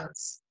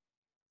professionals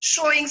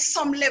showing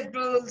some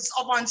levels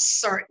of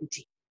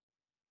uncertainty.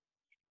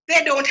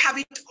 They don't have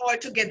it all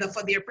together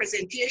for their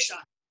presentation.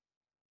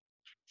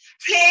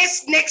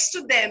 Placed next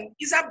to them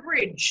is a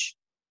bridge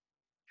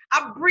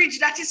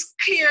that is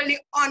clearly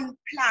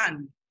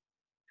unplanned,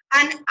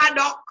 an ad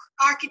hoc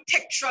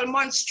architectural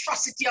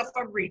monstrosity of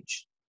a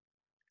bridge,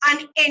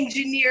 an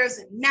engineer's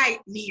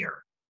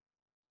nightmare.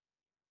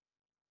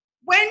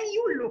 When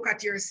you look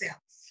at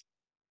yourself,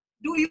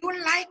 do you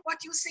like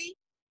what you see?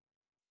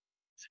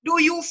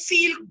 Do you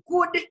feel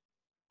good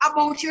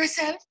about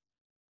yourself?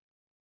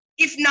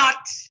 If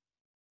not,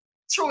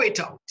 throw it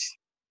out.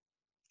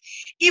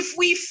 If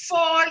we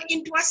fall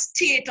into a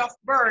state of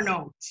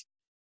burnout,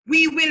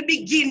 we will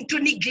begin to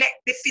neglect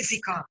the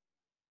physical.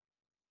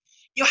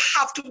 You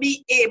have to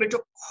be able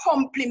to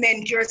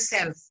compliment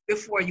yourself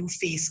before you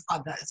face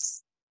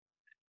others.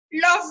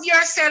 Love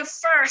yourself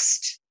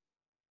first,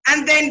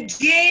 and then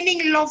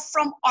gaining love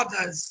from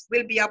others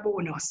will be a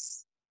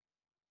bonus.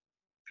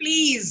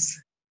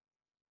 Please,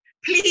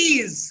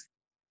 please,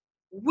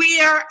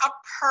 wear a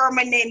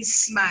permanent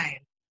smile.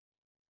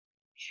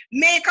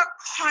 Make a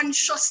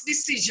conscious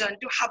decision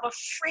to have a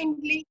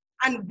friendly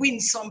and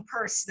winsome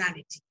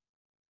personality.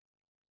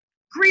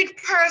 Greet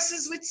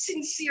persons with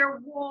sincere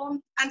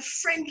warmth and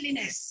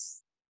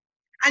friendliness,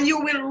 and you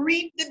will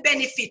reap the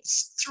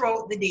benefits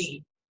throughout the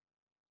day.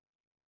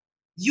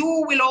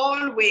 You will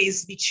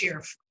always be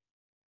cheerful.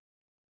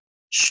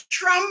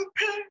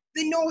 Trample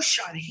the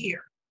notion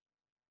here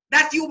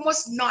that you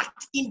must not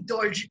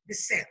indulge the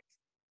self.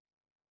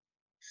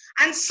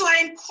 And so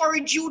I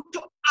encourage you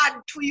to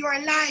add to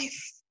your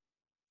life.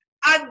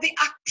 Add the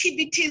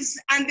activities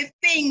and the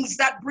things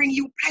that bring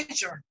you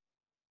pleasure.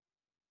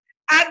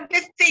 Add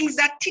the things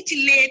that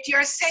titillate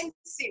your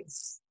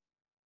senses.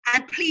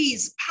 And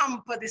please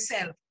pamper the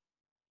self.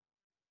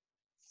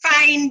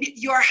 Find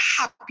your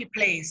happy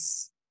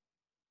place.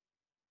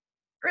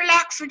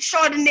 Relax with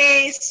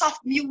Chardonnay,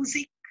 soft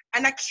music,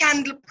 and a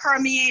candle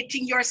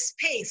permeating your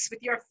space with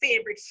your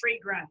favorite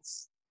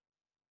fragrance.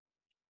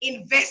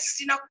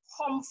 Invest in a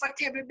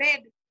comfortable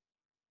bed,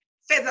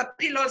 feather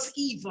pillows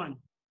even,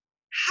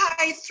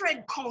 high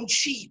thread count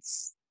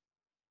sheets,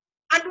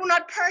 and do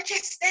not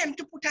purchase them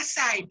to put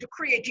aside to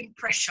create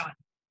impression.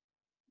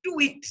 Do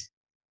it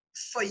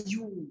for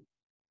you.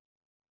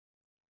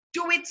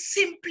 Do it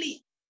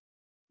simply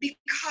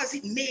because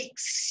it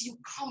makes you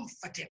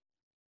comfortable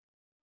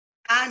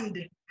and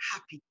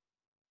happy.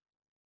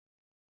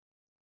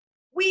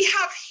 We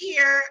have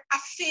here a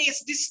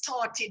face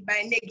distorted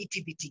by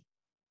negativity,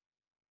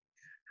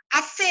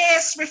 a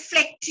face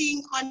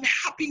reflecting on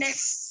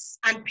happiness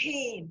and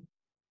pain,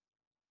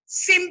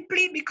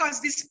 simply because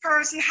this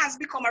person has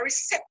become a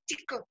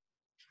receptacle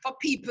for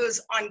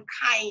people's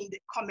unkind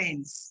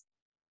comments.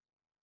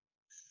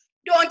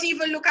 Don't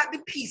even look at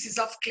the pieces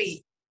of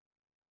clay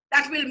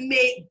that will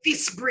make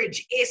this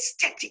bridge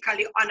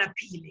aesthetically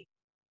unappealing.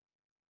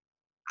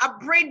 A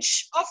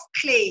bridge of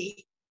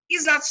clay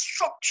is not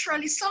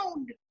structurally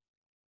sound.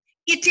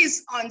 It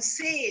is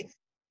unsafe.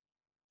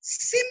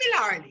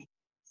 Similarly,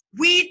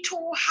 We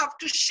too have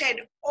to shed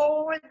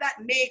all that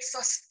makes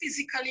us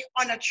physically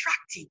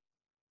unattractive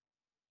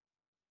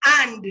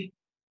and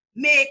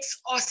makes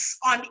us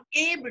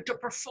unable to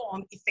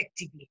perform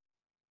effectively.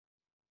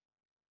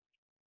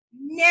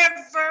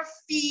 Never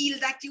feel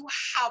that you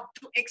have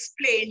to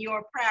explain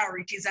your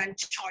priorities and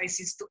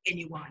choices to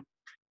anyone.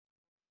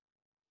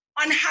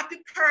 Unhappy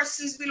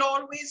persons will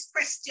always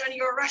question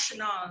your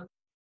rationale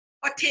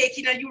for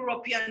taking a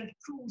European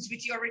cruise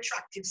with your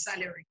attractive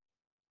salary.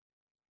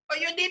 But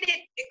you did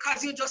it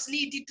because you just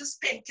needed to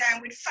spend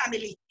time with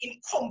family in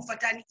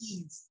comfort and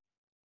ease.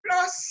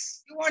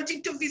 Plus, you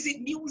wanted to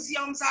visit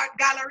museums, art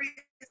galleries,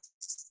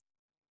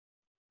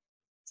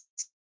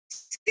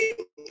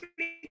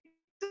 simply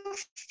to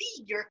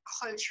feed your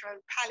cultural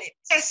palate.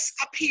 Yes,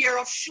 a pair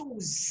of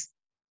shoes.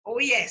 Oh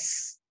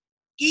yes,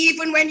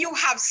 even when you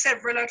have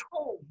several at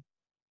home.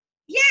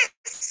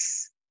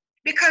 Yes,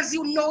 because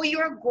you know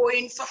you're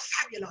going for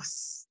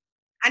fabulous.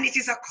 And it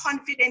is a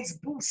confidence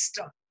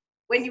booster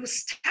when you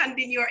stand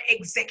in your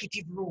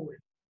executive role.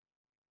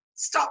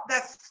 Stop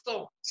that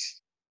thought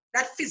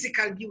that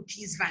physical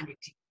beauty is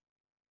vanity.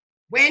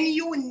 When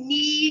you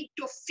need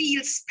to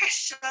feel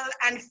special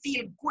and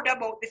feel good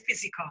about the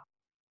physical,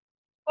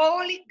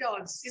 all it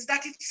does is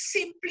that it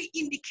simply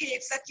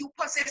indicates that you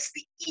possess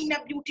the inner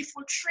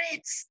beautiful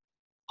traits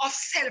of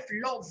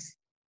self-love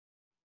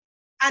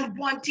and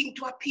wanting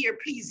to appear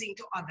pleasing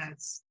to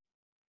others.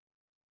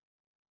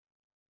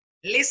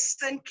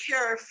 Listen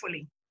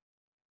carefully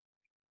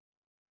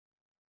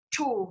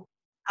to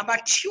a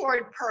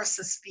matured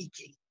person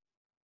speaking.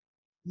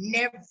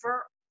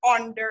 Never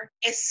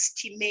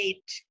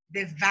underestimate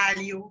the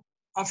value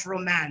of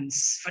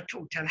romance for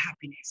total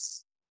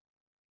happiness.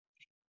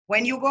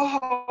 When you go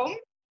home,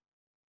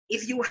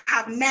 if you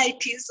have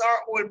nighties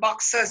or old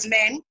boxers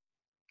men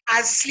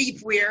as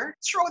sleepwear,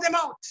 throw them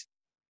out.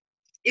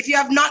 If you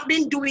have not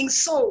been doing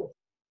so,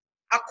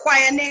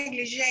 acquire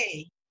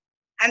negligee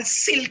and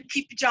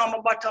silky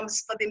pajama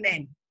bottoms for the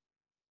men.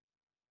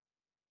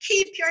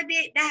 Keep your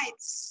date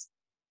nights.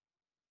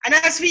 And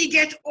as we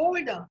get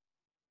older,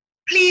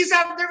 please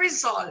have the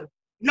resolve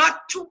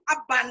not to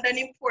abandon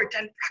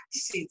important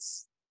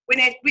practices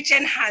which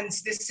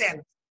enhance the self.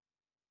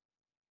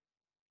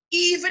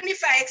 Even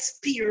if I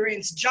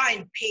experience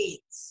joint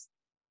pains,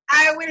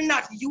 I will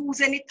not use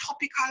any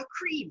topical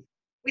cream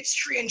with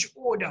strange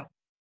odor.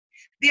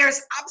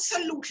 There's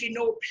absolutely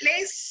no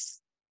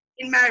place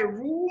in my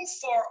room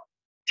for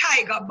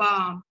Tiger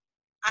Balm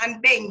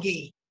and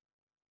Bengay.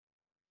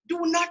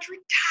 Do not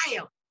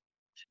retire.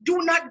 Do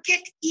not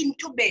get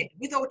into bed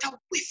without a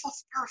whiff of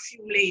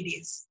perfume,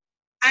 ladies.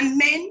 And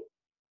men,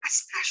 a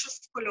splash of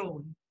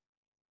cologne.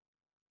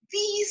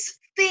 These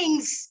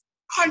things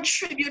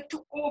contribute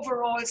to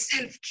overall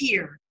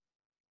self-care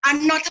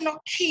and not an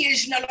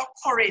occasional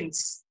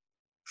occurrence.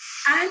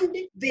 And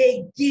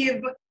they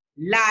give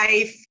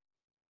life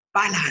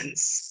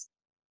balance.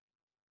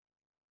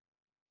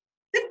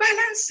 The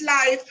balanced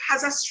life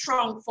has a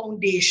strong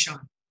foundation.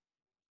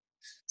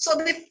 So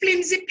the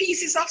flimsy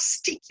pieces of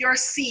stick you're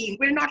seeing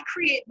will not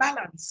create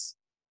balance.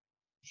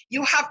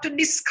 You have to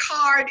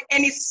discard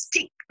any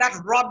stick that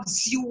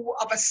robs you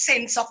of a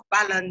sense of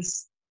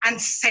balance and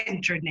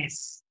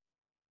centeredness.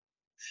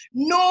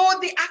 Know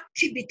the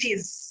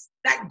activities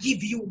that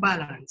give you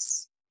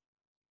balance.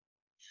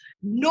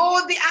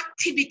 Know the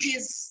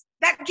activities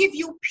that give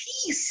you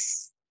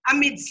peace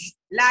amidst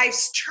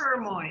life's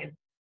turmoil,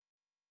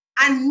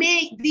 and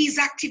make these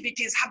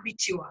activities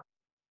habitual.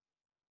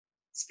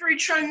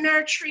 Spiritual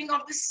nurturing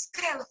of the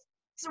self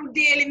through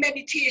daily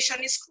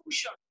meditation is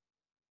crucial.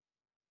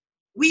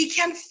 We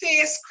can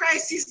face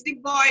crises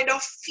devoid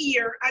of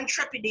fear and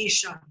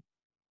trepidation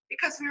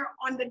because we are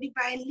under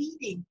divine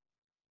leading.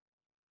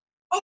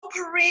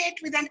 Operate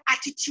with an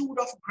attitude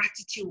of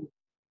gratitude,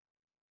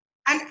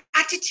 an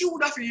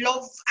attitude of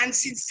love and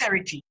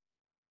sincerity.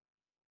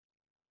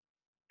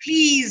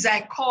 Please,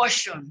 I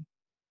caution,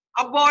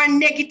 avoid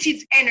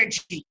negative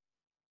energy.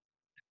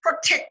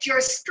 Protect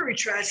your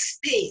spiritual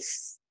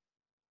space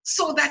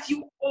so that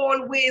you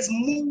always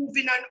move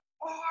in an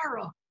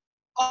aura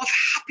of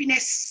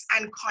happiness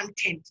and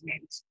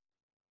contentment.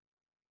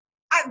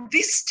 At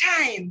this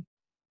time,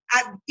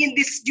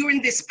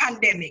 during this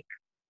pandemic,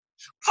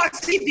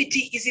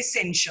 positivity is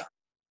essential.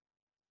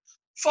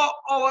 For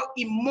our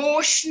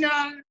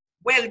emotional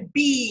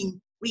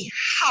well-being, we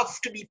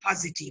have to be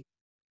positive.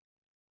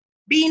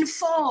 Be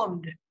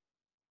informed.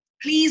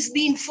 Please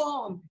be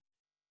informed.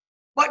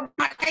 But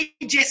not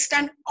digest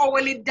an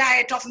hourly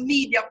diet of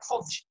media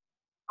coverage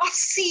of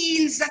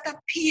scenes that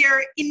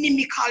appear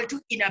inimical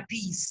to inner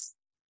peace.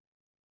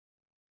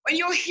 When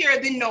you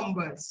hear the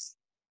numbers,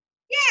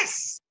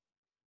 yes,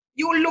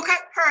 you look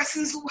at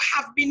persons who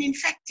have been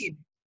infected,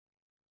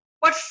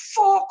 but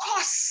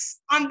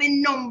focus on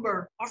the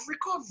number of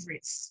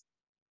recoveries.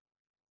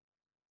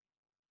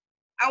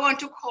 I want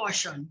to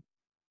caution,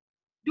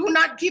 do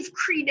not give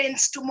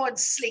credence to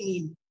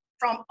mudslinging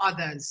from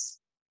others.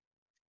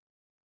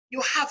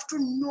 You have to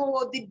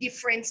know the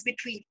difference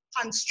between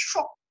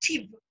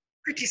constructive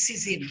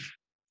criticism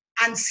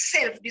and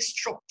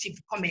self-destructive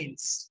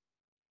comments.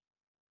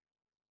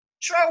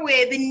 Throw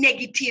away the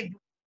negative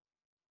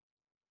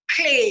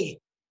clay.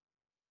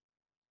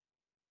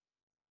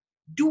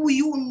 Do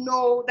you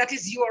know that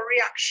is your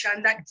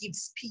reaction that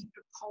gives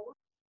people power?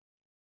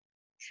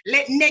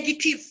 Let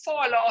negative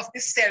fall off the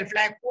self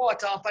like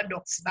water off a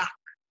duck's back.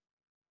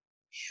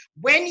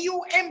 When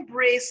you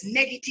embrace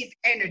negative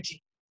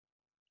energy,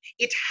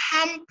 it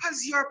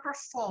hampers your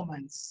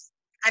performance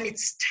and it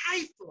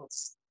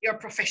stifles your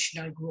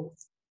professional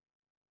growth.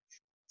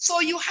 So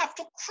you have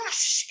to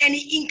crush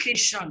any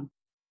inclination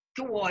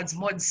towards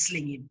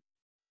mudslinging,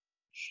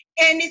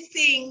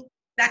 anything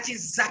that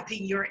is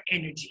zapping your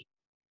energy.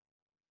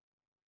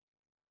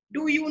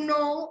 Do you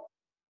know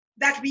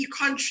that we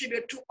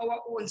contribute to our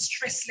own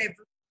stress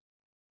level?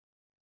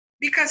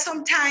 Because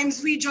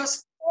sometimes we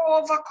just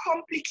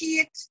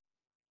overcomplicate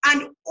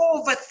and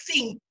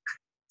overthink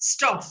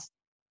stuff.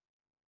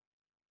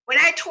 When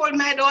I told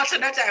my daughter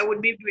that I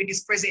would be doing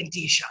this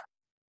presentation,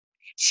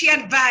 she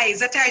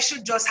advised that I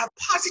should just have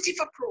positive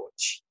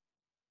approach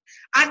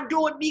and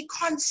don't be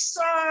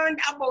concerned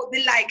about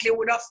the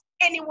likelihood of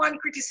anyone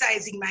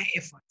criticizing my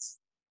efforts.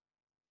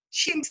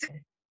 She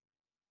said,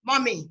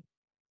 Mommy,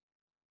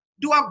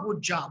 do a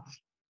good job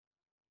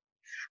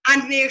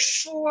and make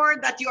sure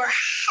that you're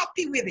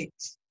happy with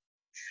it.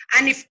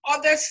 And if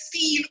others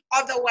feel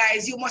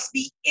otherwise, you must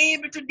be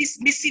able to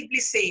dismissively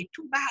say,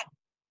 too bad.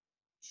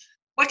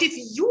 But if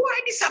you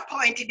are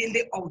disappointed in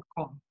the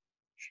outcome,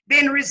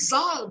 then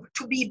resolve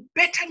to be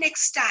better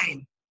next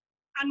time.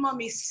 And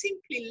Mommy,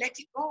 simply let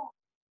it go.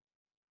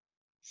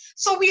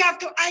 So we have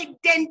to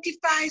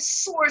identify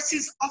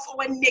sources of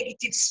our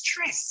negative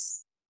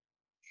stress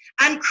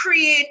and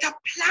create a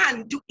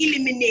plan to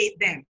eliminate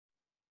them.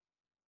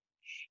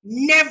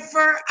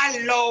 Never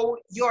allow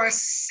your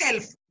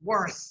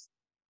self-worth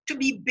to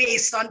be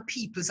based on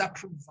people's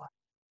approval.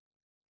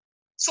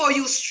 So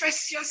you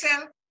stress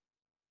yourself,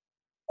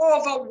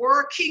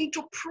 overworking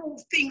to prove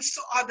things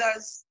to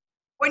others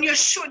when you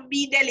should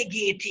be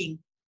delegating,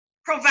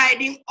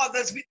 providing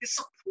others with the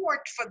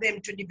support for them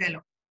to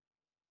develop.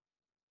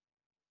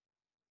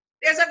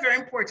 There's a very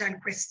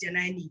important question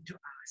I need to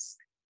ask.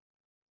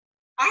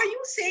 Are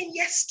you saying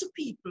yes to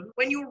people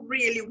when you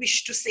really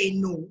wish to say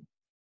no?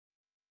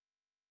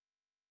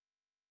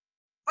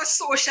 For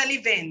social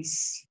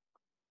events,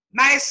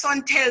 my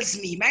son tells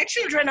me, my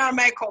children are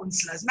my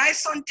counselors, my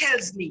son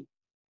tells me,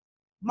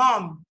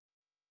 Mom,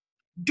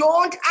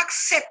 don't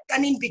accept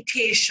an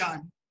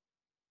invitation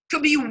to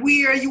be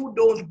where you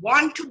don't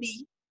want to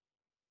be,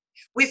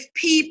 with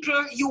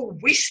people you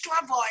wish to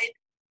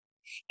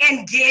avoid,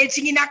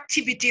 engaging in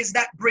activities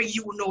that bring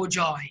you no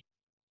joy.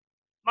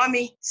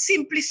 Mommy,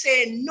 simply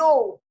say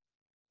no.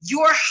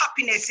 Your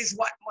happiness is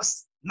what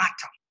must matter.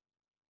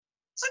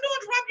 So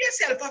don't rob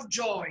yourself of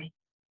joy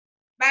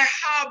by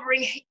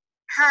harboring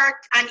hurt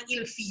and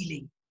ill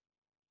feeling.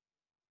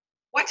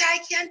 What I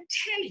can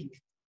tell you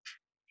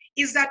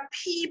is that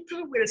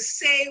people will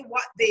say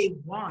what they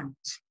want,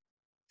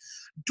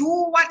 do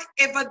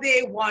whatever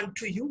they want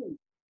to you,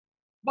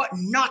 but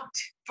not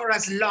for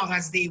as long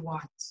as they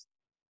want.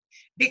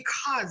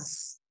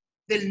 Because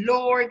the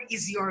Lord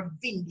is your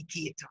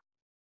vindicator.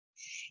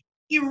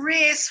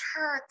 Erase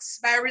hurts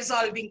by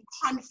resolving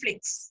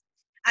conflicts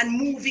and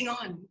moving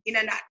on in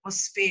an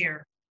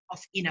atmosphere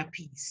of inner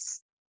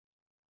peace.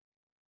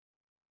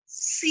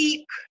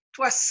 Seek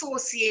to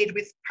associate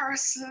with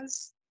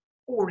persons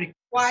who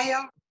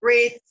require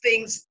great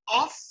things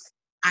of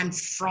and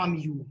from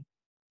you.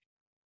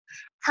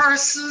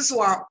 Persons who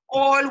are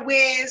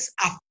always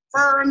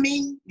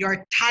affirming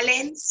your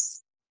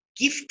talents,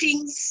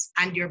 giftings,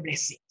 and your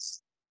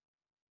blessings.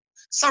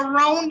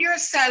 Surround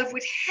yourself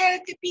with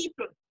healthy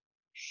people,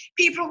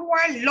 people who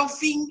are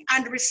loving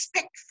and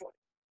respectful.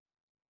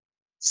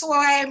 So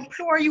I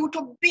implore you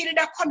to build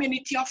a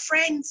community of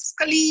friends,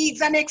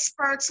 colleagues, and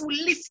experts who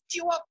lift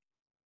you up.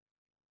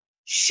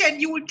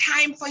 Schedule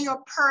time for your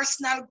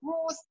personal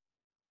growth.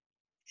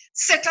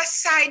 Set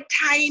aside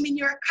time in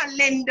your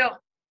calendar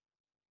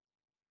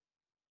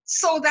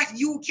so that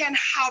you can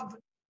have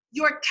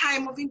your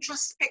time of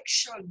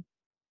introspection,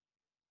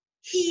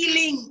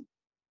 healing,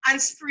 and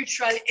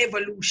spiritual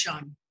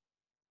evolution.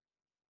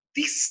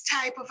 This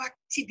type of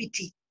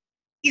activity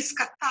is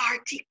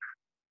cathartic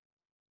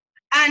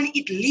and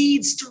it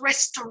leads to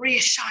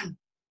restoration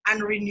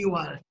and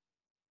renewal.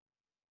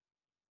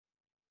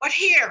 But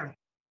here,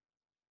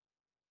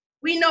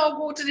 we now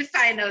go to the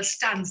final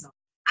stanza.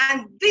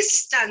 And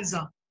this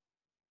stanza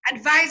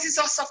advises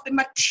us of the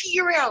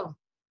material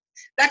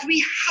that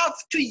we have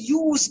to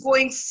use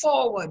going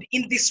forward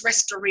in this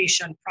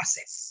restoration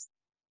process.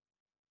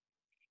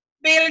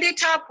 Build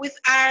it up with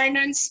iron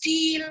and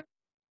steel,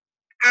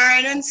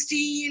 iron and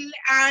steel,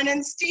 iron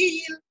and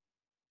steel.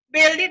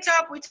 Build it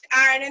up with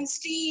iron and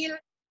steel,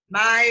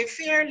 my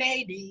fair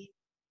lady.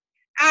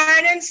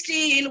 Iron and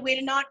steel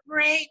will not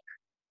break,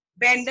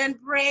 bend and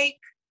break,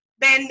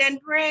 bend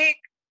and break.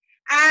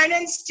 Iron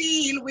and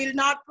steel will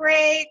not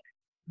break,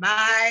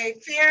 my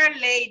fair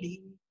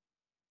lady.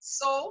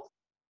 So,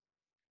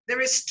 the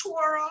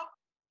restorer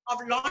of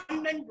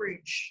London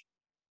Bridge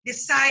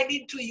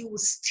decided to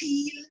use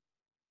steel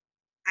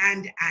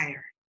and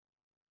iron.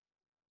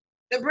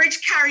 The bridge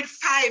carried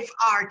 5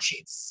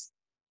 arches.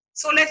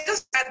 So let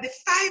us look at the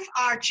 5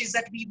 arches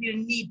that we will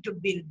need to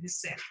build the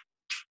cell.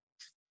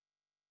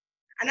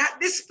 And at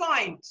this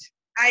point,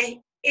 I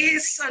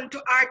hasten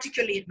to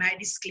articulate my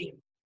disclaimer.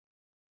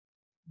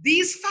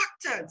 These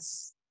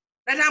factors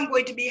that I'm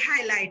going to be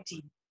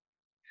highlighting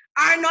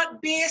are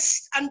not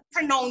based on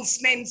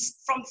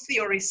pronouncements from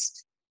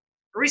theorists,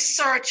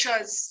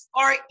 researchers,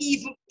 or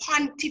even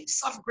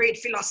pontiffs of great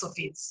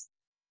philosophies.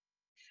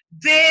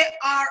 They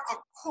are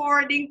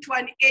according to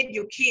an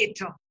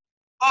educator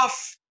of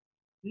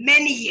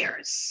many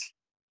years.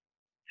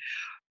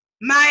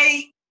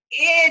 My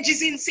age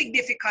is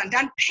insignificant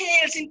and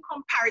pales in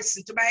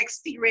comparison to my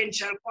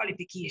experiential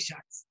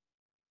qualifications.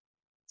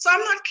 So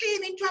I'm not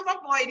claiming to have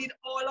avoided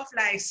all of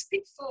life's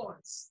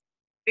pitfalls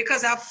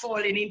because I've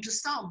fallen into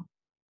some.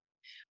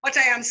 But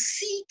I am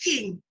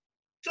seeking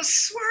to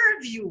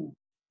swerve you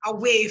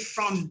away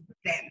from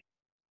them.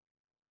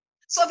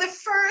 So the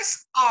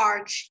first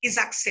arch is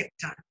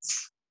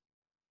acceptance.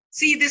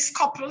 See this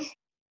couple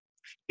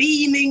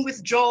beaming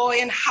with joy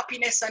and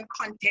happiness and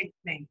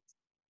contentment.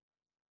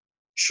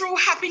 True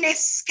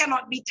happiness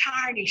cannot be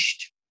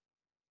tarnished.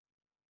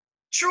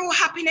 True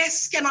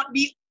happiness cannot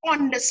be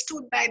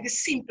understood by the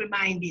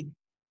simple-minded.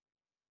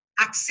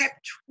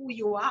 Accept who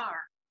you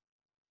are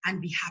and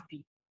be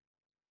happy.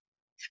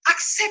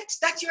 Accept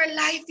that your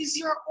life is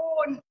your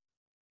own.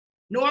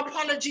 No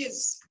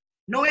apologies,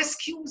 no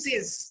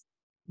excuses,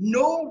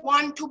 no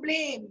one to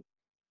blame.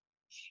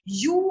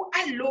 You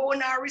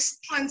alone are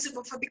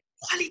responsible for the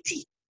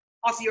quality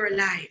of your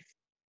life.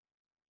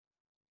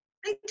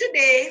 And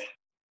today,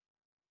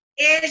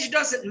 age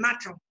doesn't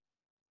matter.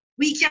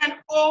 We can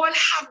all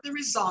have the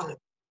resolve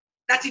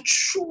that it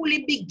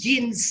truly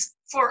begins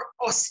for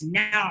us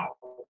now,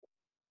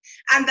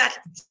 and that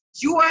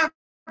you are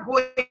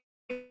going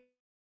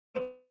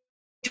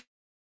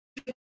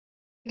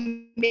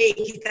to make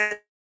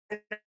it an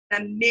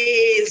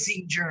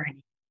amazing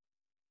journey.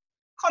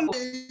 Come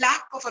a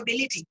lack of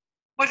ability,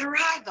 but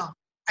rather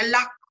a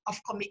lack of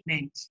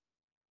commitment.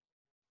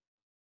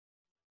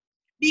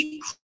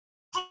 Be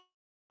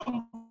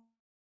comfortable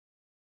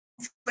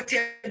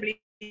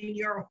in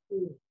your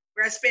home.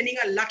 We're spending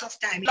a lot of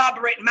time in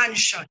elaborate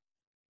mansion.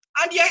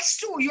 And yes,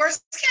 too,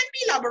 yours can be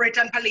elaborate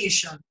and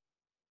palatial,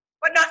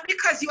 but not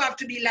because you have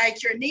to be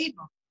like your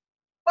neighbor,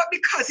 but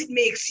because it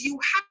makes you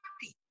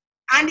happy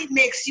and it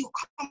makes you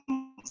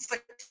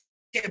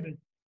comfortable.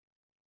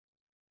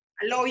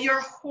 Allow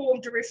your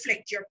home to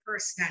reflect your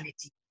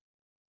personality.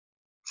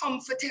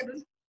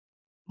 Comfortable,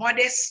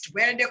 modest,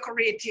 well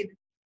decorated.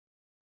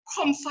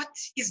 Comfort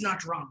is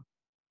not wrong.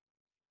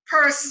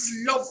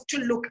 Persons love to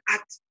look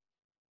at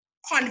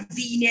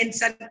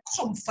convenience and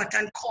comfort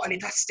and call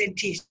it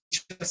ostentatious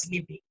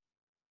living.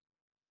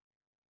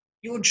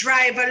 You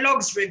drive a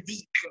luxury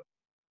vehicle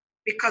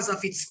because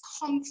of its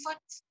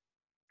comfort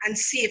and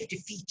safety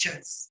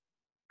features.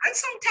 And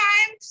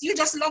sometimes you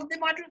just love the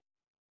model.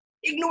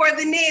 Ignore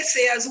the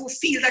naysayers who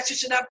feel that you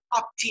should have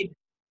opted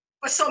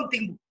for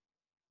something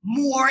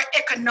more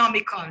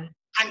economical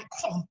and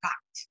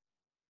compact.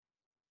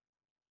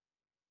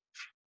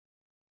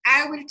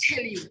 I will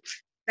tell you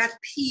that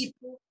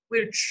people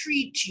will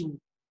treat you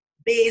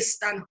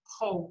based on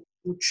how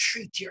you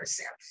treat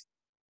yourself.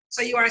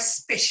 So you are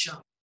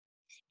special.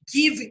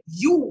 Give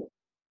you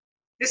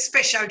the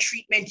special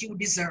treatment you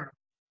deserve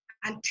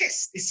and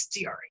test this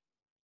theory.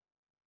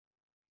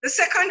 The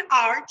second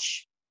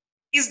arch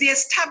is the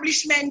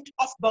establishment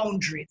of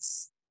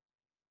boundaries.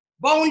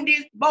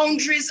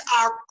 Boundaries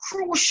are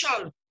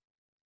crucial,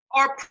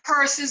 or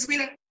persons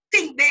will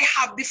think they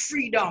have the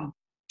freedom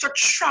to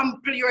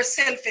trample your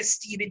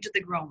self-esteem into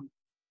the ground.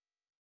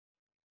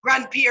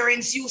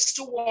 Grandparents used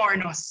to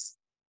warn us,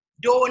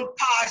 don't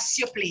pass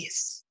your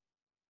place.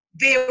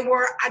 They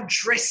were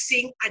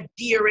addressing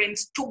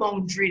adherence to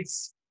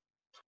boundaries.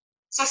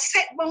 So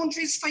set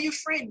boundaries for your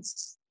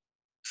friends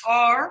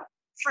or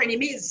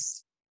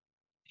frenemies.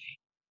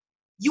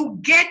 You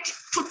get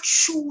to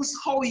choose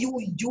how you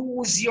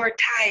use your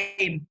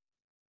time.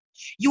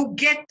 You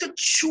get to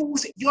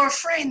choose your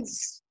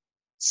friends.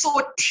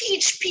 So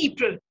teach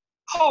people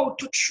how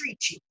to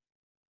treat you.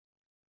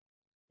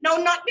 Now,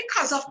 not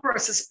because of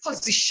person's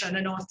position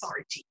and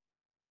authority.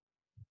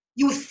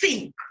 You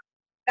think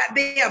that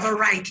they have a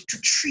right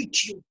to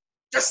treat you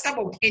just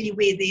about any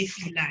way they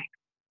feel like.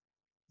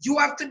 You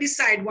have to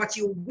decide what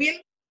you will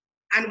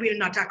and will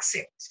not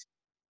accept.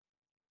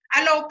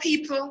 Allow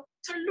people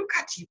to look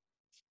at you,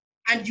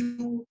 and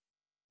you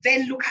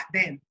then look at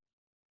them.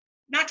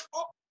 Not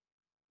up,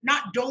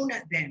 not down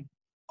at them.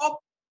 Up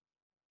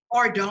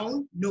or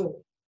down,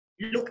 no.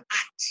 Look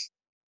at.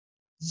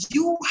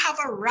 You have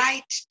a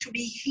right to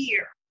be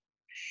here.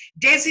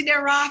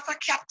 Desiderata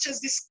captures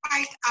this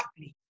quite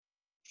aptly.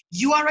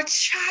 You are a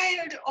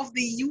child of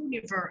the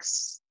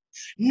universe,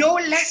 no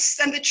less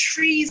than the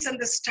trees and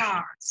the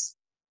stars.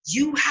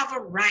 You have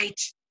a right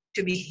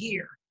to be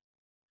here.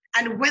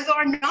 And whether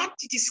or not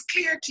it is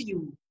clear to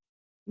you,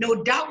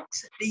 no doubt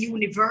the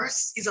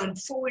universe is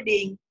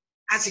unfolding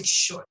as it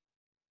should.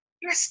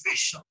 You're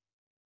special.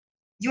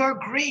 You're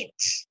great.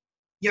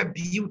 You're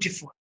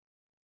beautiful.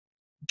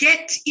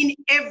 Get in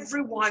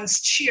everyone's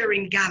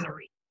cheering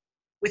gallery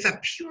with a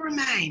pure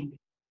mind,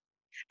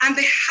 and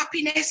the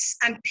happiness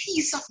and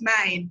peace of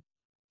mind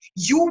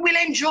you will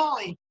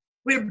enjoy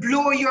will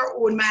blow your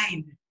own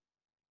mind,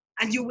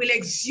 and you will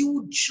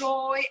exude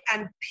joy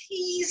and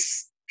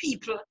peace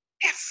people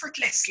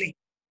effortlessly.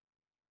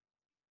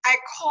 I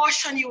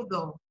caution you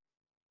though,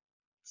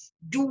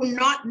 do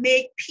not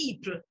make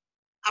people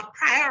a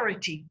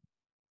priority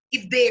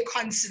if they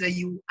consider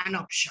you an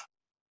option.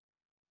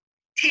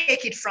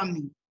 Take it from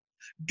me.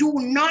 Do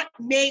not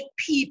make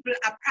people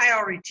a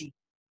priority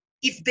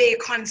if they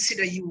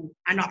consider you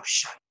an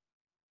option.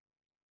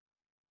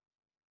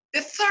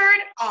 The third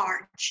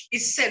arch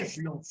is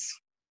self-love.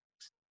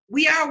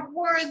 We are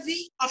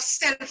worthy of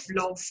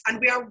self-love and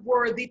we are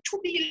worthy to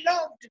be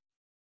loved.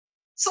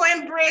 So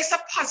embrace a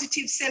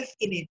positive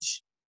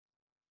self-image.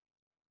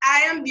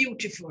 I am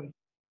beautiful.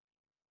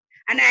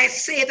 And I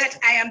say that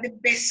I am the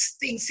best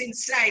thing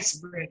since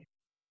sliced bread.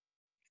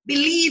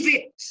 Believe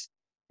it,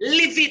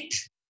 live it.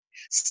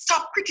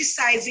 Stop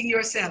criticizing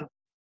yourself.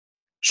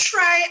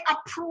 Try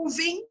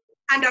approving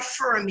and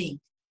affirming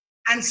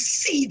and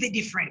see the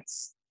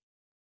difference.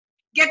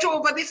 Get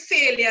over the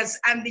failures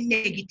and the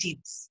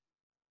negatives.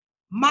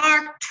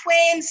 Mark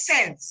Twain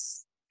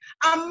says,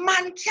 a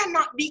man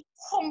cannot be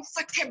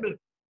comfortable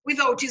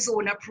without his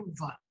own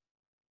approval.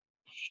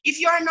 If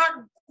you are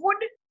not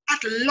good at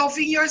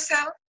loving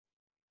yourself,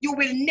 you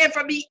will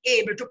never be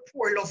able to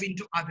pour love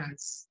into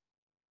others.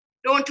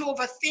 Don't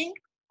overthink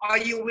or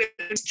you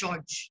will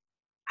misjudge.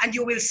 And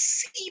you will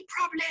see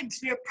problems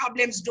where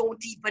problems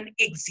don't even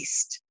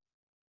exist.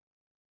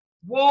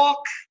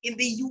 Walk in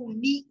the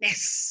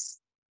uniqueness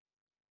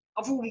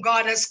of whom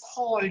God has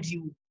called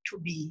you to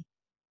be.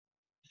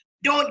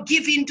 Don't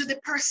give in to the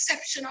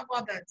perception of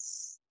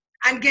others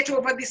and get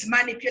over this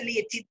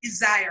manipulated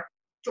desire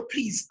to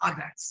please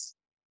others.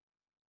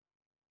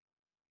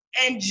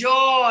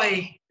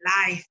 Enjoy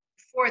life.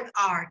 Fourth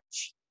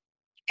arch.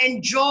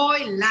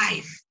 Enjoy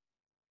life.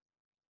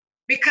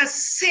 Because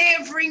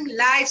savoring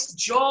life's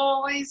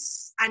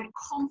joys and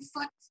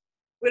comfort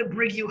will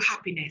bring you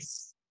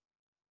happiness.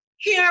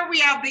 Here we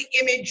have the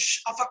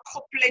image of a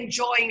couple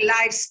enjoying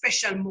life's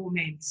special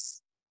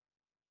moments.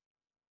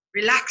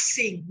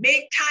 Relaxing,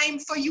 make time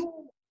for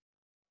you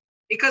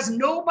because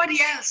nobody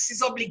else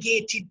is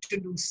obligated to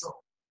do so.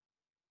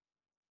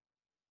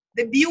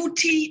 The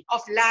beauty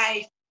of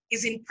life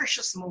is in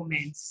precious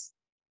moments.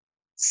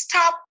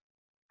 Stop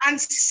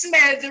and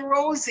smell the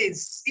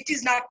roses. It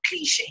is not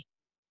cliche.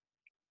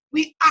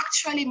 We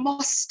actually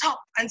must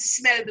stop and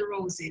smell the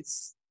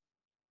roses.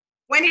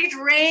 When it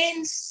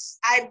rains,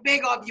 I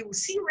beg of you,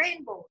 see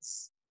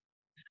rainbows.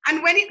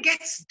 And when it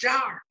gets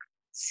dark,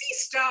 see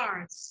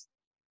stars.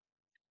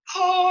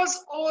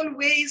 Pause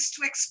always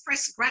to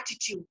express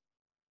gratitude.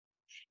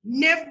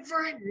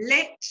 Never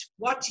let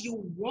what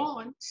you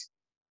want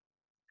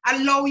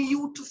allow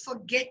you to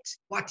forget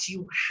what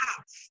you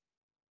have.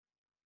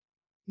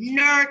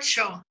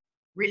 Nurture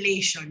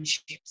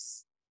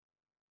relationships.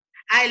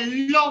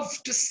 I love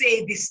to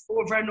say this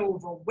over and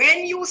over.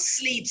 When you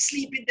sleep,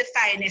 sleep in the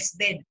finest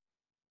bed.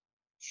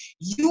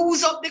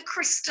 Use up the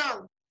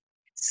crystal,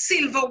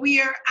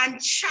 silverware, and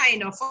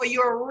china for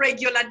your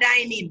regular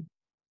dining.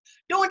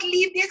 Don't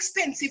leave the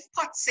expensive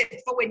pot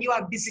set for when you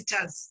have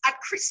visitors at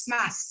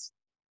Christmas.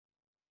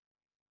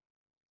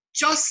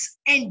 Just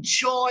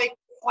enjoy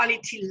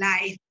quality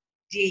life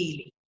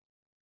daily.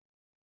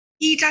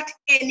 Eat at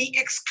any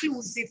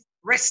exclusive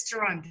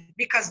restaurant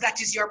because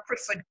that is your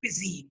preferred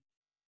cuisine.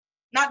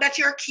 Not that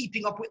you're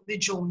keeping up with the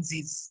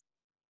Joneses.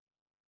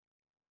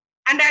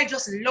 And I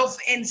just love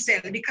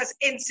NCEL because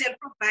NCEL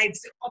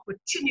provides the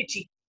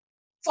opportunity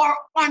for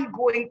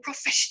ongoing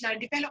professional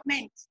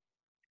development.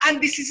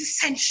 And this is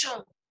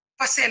essential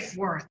for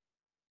self-worth.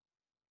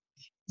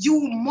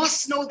 You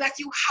must know that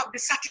you have the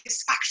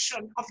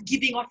satisfaction of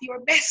giving of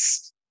your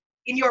best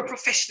in your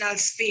professional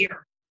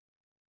sphere.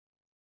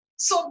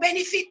 So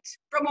benefit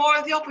from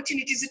all the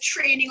opportunities, the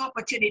training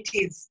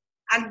opportunities,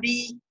 and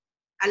be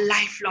a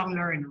lifelong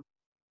learner.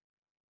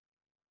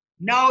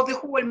 Now the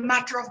whole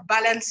matter of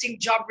balancing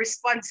job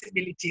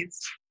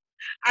responsibilities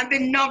and the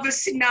novel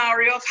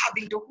scenario of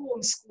having to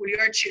homeschool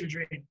your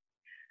children.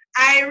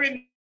 I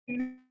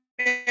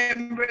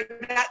remember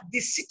that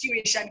this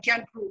situation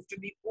can prove to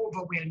be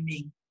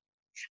overwhelming.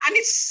 And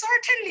it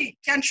certainly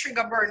can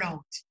trigger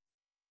burnout.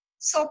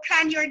 So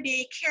plan your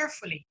day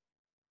carefully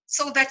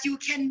so that you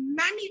can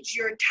manage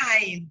your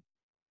time,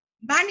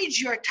 manage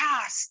your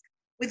task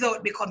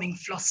without becoming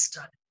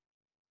flustered.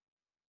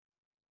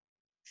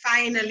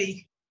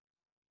 Finally,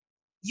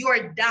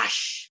 your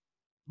dash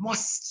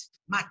must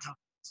matter.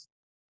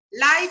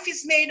 Life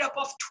is made up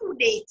of 2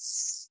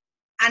 dates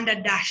and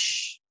a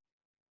dash.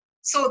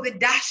 So the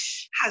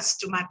dash has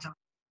to matter.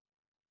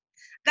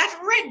 That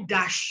red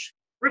dash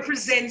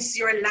represents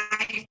your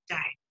lifetime.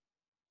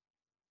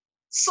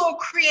 So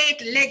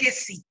create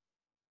legacy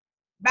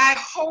by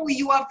how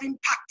you have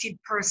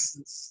impacted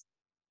persons.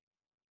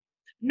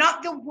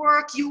 Not the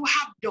work you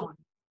have done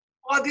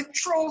or the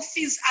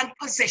trophies and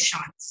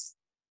possessions.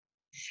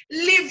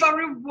 Live a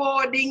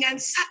rewarding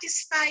and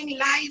satisfying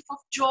life of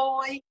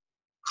joy,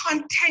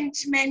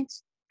 contentment,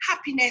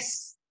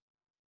 happiness,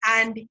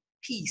 and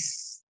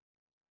peace.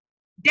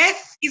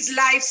 Death is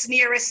life's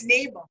nearest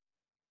neighbor,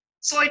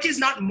 so it is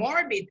not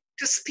morbid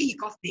to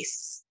speak of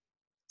this.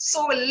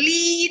 So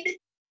lead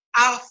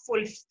a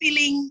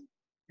fulfilling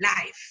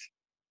life.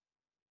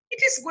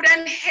 It is good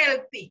and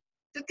healthy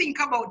to think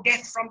about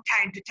death from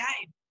time to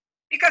time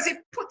because it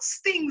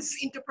puts things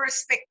into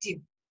perspective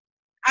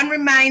and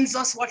reminds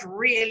us what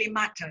really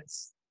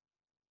matters.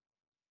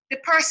 The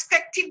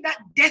perspective that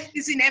death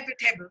is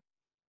inevitable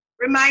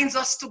reminds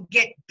us to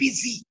get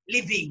busy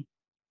living.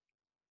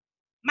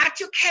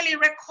 Matthew Kelly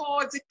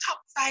records the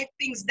top 5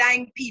 things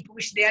dying people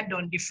wish they had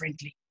done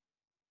differently.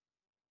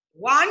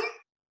 1,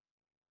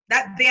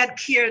 that they had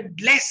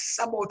cared less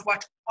about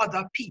what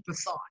other people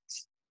thought.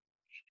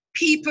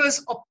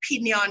 People's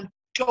opinion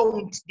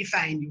don't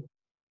define you.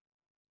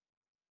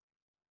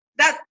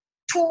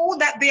 2,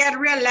 that they had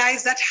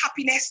realized that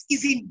happiness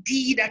is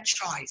indeed a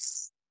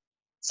choice.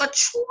 So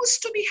choose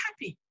to be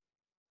happy.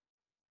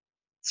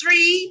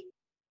 3,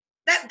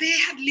 that they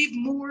had lived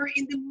more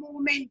in the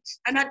moment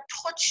and had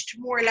touched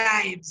more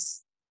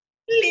lives.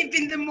 Live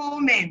in the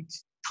moment.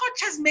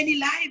 Touch as many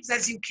lives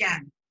as you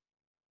can.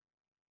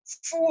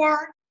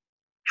 4,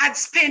 had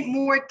spent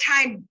more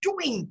time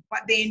doing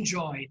what they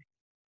enjoyed.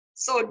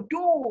 So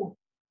do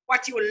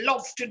what you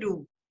love to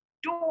do.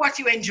 Do what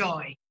you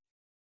enjoy.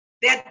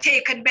 They had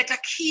taken better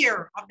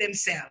care of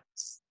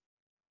themselves.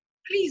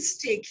 Please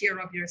take care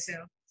of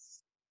yourselves.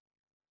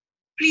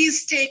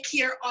 Please take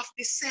care of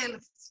the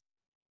self.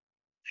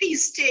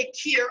 Please take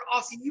care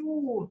of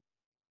you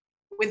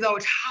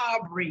without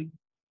harboring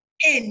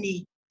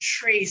any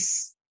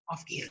trace of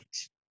guilt.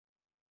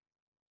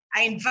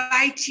 I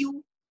invite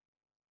you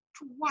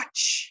to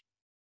watch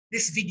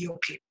this video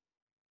clip.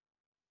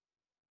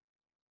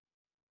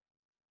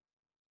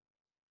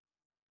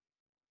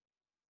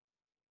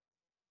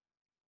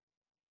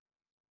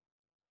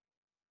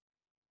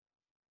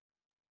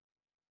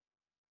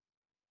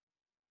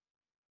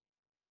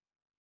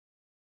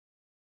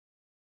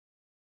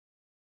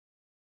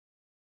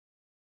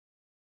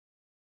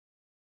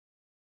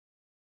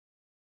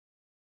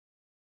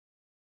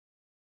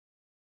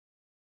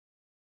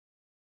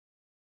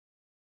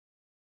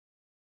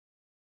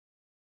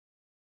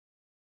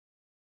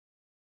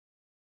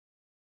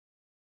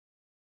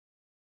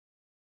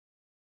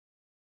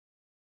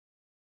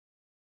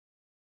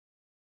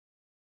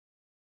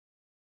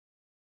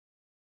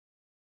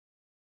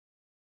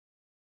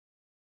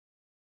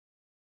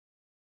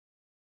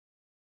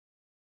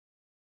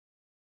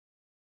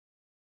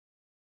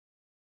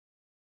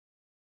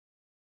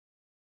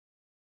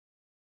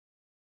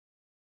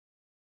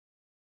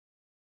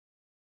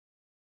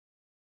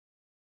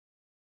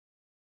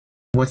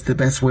 What's the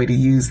best way to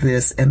use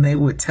this? And they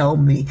would tell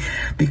me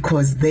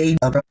because they...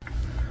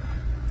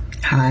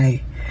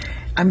 Hi,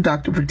 I'm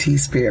Dr.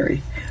 Bertice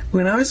Berry.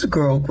 When I was a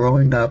girl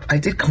growing up, I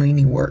did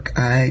cleaning work.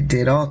 I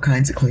did all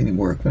kinds of cleaning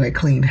work, but I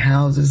cleaned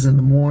houses in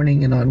the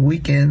morning and on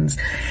weekends.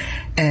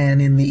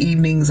 And in the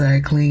evenings, I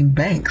cleaned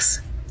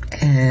banks.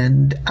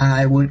 And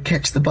I would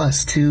catch the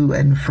bus to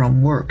and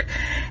from work.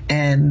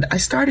 And I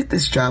started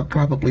this job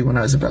probably when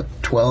I was about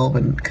 12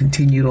 and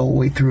continued all the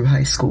way through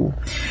high school.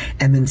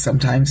 And then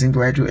sometimes in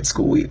graduate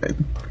school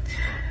even.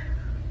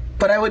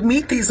 But I would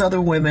meet these other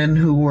women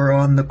who were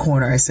on the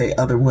corner. I say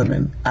other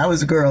women. I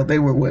was a girl, they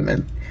were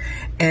women.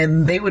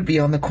 And they would be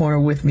on the corner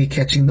with me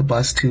catching the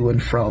bus to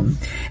and from.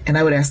 And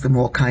I would ask them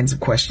all kinds of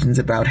questions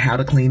about how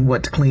to clean,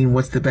 what's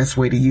the best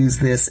way to use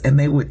this. And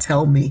they would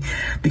tell me,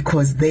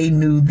 because they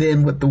knew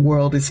then what the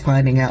world is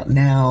finding out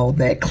now,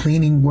 that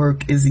cleaning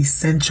work is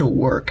essential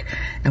work.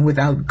 And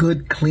without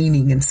good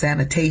cleaning and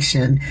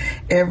sanitation,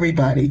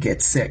 everybody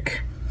gets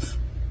sick.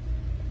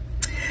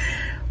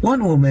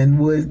 One woman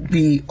would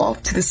be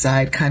off to the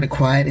side, kind of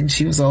quiet, and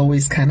she was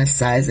always kind of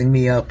sizing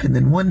me up. And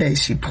then one day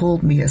she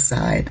pulled me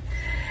aside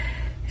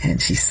and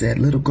she said,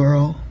 "Little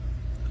girl,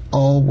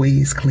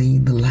 always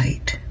clean the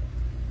light."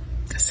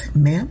 I said,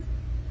 "Ma'am?"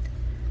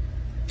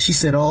 She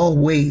said,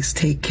 "Always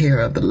take care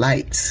of the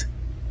lights."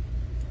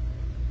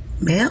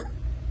 "Ma'am?"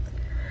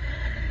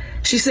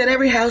 She said,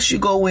 "Every house you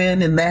go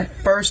in that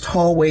first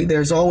hallway,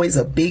 there's always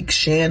a big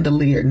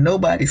chandelier.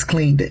 Nobody's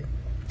cleaned it.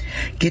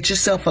 Get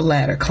yourself a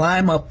ladder,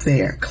 climb up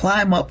there,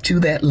 climb up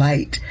to that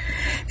light,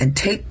 and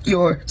take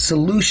your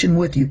solution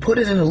with you. Put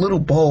it in a little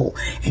bowl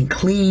and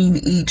clean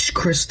each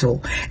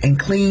crystal and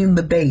clean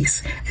the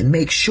base and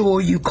make sure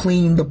you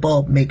clean the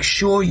bulb. Make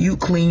sure you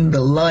clean the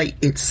light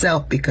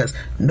itself, because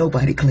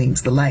nobody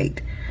cleans the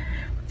light.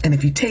 And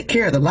if you take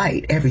care of the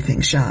light, everything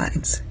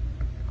shines."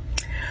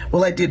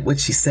 Well, I did what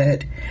she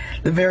said.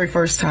 The very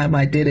first time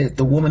I did it,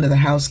 the woman of the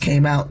house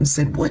came out and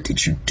said, "What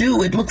did you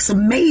do? It looks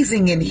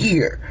amazing in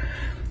here."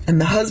 And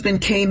the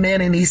husband came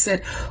in and he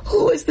said,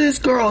 "Who is this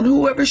girl? And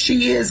whoever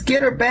she is,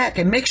 get her back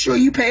and make sure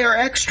you pay her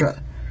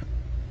extra."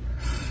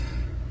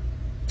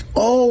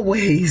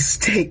 Always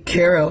take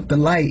care of the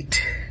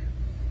light.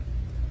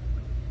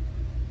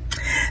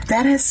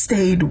 that has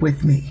stayed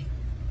with me.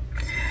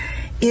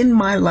 In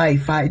my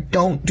life, I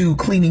don't do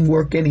cleaning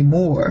work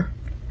anymore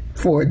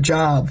for a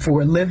job,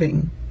 for a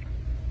living,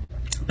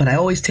 but I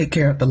always take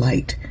care of the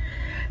light.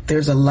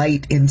 There's a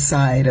light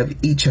inside of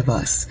each of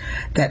us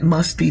that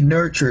must be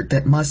nurtured,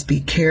 that must be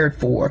cared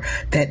for,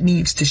 that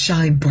needs to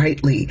shine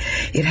brightly.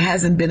 It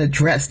hasn't been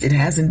addressed. It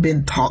hasn't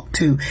been talked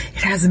to.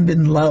 It hasn't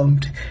been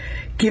loved.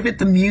 Give it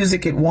the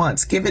music it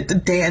wants. Give it the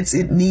dance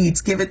it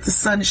needs. Give it the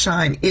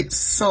sunshine it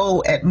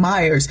so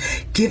admires.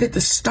 Give it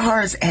the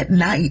stars at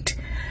night.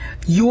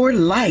 Your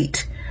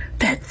light,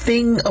 that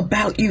thing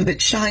about you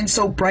that shines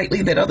so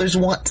brightly that others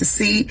want to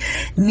see,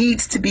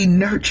 needs to be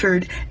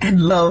nurtured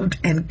and loved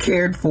and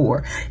cared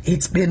for.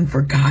 It's been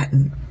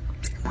forgotten.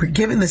 We're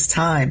given this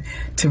time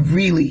to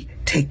really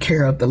take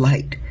care of the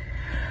light.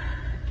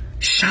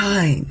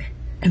 Shine.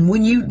 And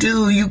when you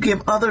do, you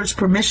give others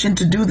permission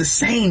to do the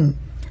same.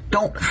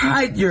 Don't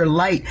hide your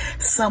light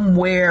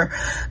somewhere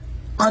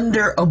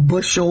under a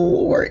bushel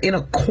or in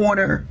a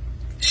corner.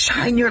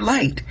 Shine your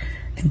light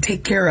and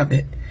take care of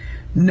it.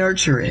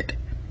 Nurture it.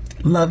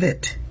 Love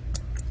it.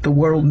 The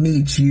world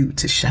needs you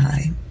to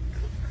shine.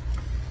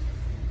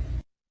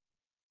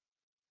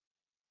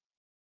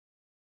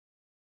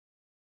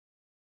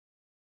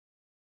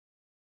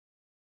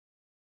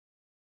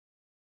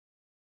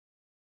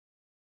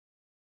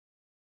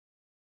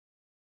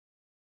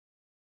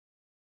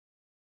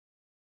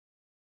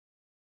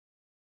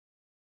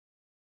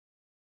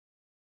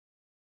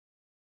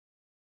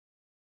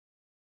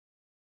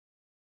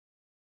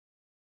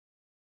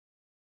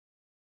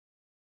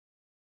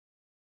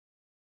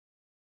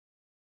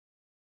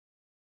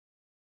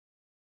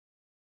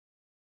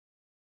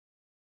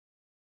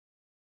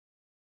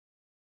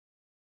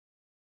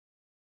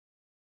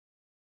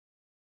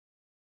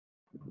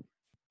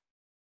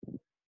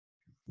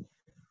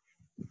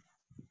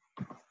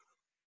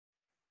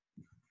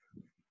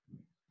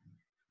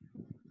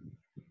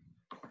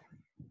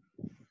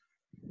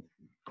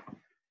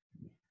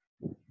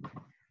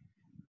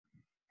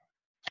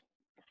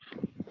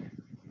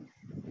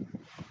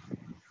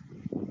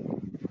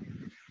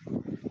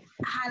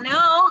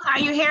 Hello, are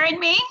you hearing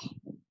me?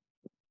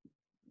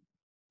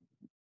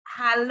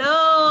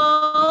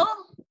 Hello?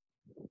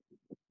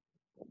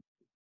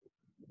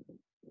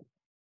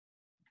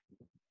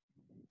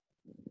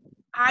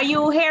 Are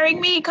you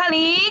hearing me,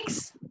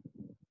 colleagues?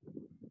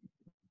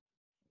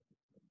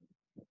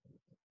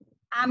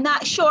 I'm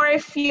not sure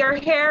if you're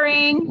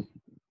hearing.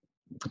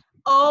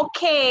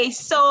 Okay,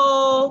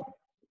 so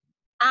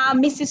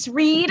Mrs.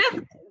 Reid,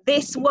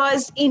 this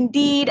was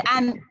indeed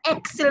an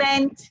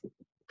excellent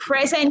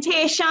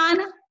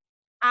presentation.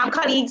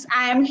 Colleagues,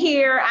 I am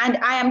here and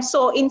I am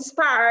so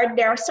inspired.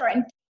 There are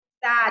certain things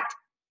that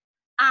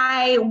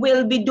I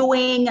will be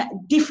doing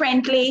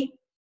differently,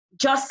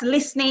 just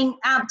listening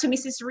to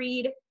Mrs.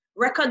 Reid,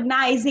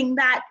 recognizing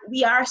that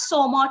we are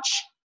so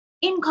much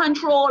in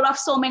control of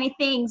so many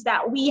things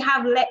that we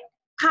have let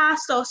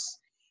pass us,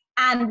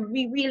 and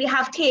we really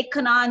have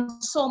taken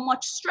on so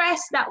much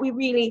stress that we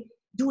really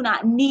do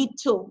not need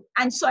to.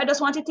 And so I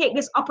just want to take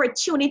this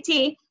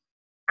opportunity.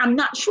 I'm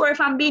not sure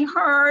if I'm being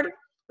heard,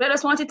 but I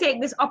just want to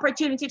take this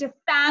opportunity to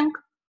thank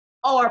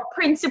our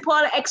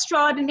principal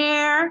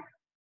extraordinaire,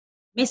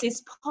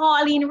 Mrs.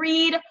 Pauleen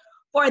Reid,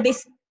 for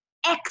this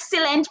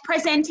excellent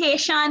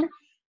presentation.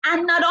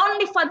 And not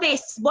only for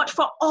this, but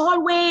for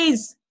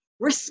always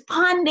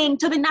responding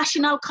to the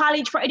National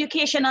College for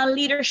Educational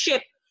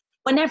Leadership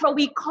whenever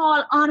we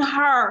call on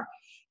her.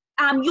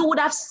 You would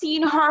have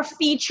seen her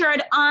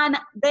featured on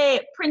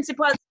the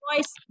Principal's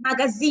Voice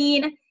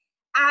magazine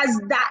as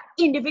that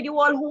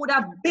individual who would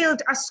have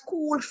built a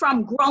school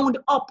from ground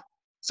up.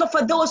 So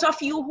for those of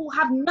you who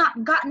have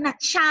not gotten a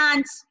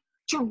chance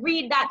to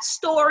read that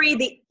story,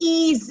 the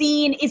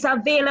e-zine is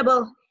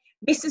available.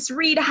 Mrs.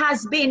 Reid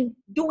has been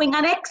doing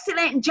an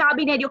excellent job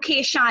in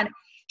education.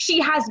 She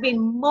has been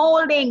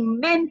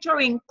molding,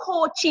 mentoring,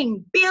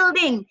 coaching,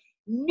 building,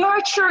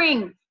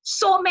 nurturing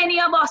so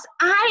many of us.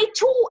 I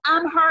too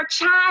am her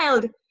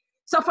child.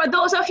 So for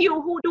those of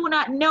you who do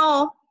not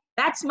know,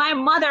 that's my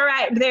mother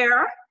right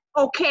there,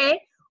 okay,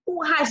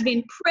 who has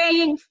been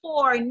praying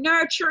for,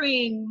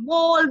 nurturing,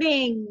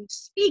 molding,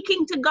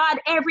 speaking to God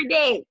every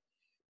day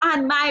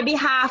on my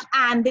behalf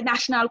and the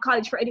National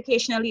College for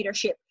Educational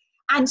Leadership.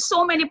 And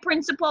so many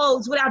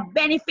principals would have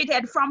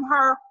benefited from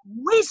her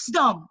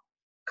wisdom,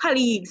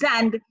 colleagues.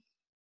 And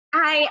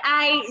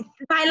my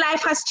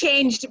life has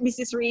changed,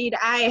 Mrs. Reid.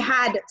 I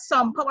had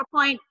some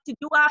PowerPoint to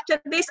do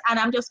after this, and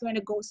I'm just going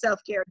to go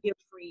self-care,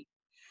 guilt-free.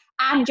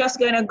 I'm just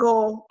going to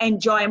go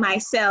enjoy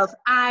myself.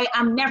 I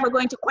am never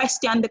going to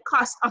question the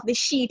cost of the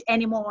sheet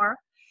anymore.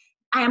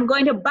 I am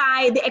going to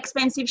buy the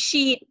expensive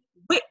sheet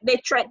with the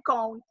thread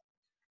count.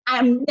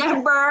 I'm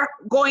never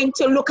going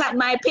to look at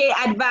my pay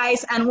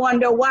advice and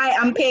wonder why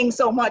I'm paying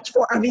so much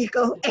for a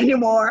vehicle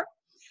anymore.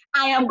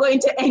 I am going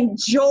to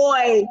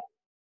enjoy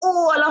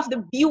all of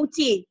the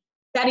beauty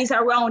that is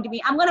around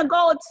me. I'm going to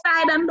go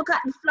outside and look at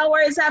the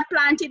flowers I've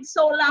planted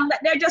so long that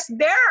they're just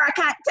there. I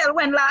can't tell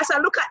when last I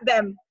look at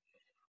them.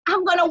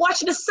 I'm going to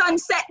watch the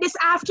sunset this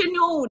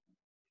afternoon.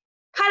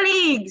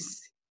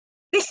 Colleagues,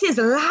 this is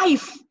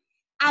life,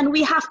 and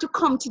we have to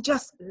come to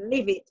just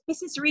live it.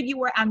 Mrs. Reid, you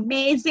were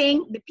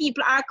amazing. The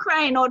people are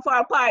crying out for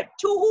a part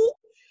 2.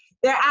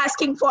 They're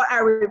asking for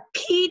a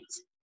repeat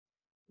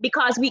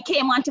because we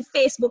came onto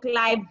Facebook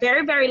Live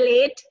very, very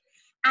late.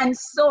 And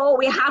so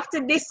we have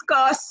to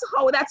discuss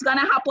how that's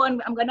gonna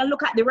happen. I'm gonna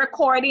look at the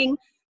recording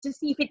to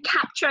see if it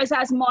captures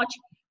as much,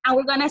 and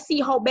we're gonna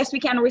see how best we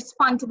can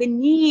respond to the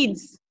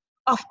needs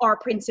of our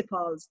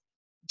principals.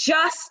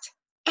 Just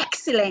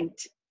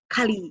excellent,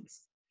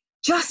 colleagues.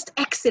 Just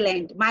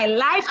excellent. My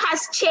life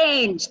has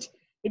changed.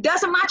 It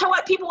doesn't matter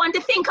what people want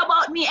to think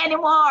about me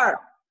anymore,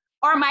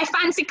 or my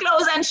fancy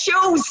clothes and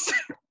shoes.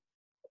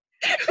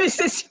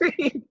 Mrs.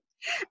 Reid,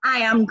 I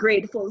am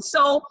grateful.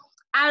 So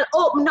I'll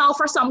open now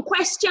for some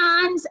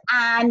questions,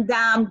 and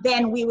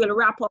then we will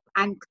wrap up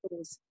and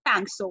close.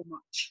 Thanks so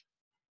much.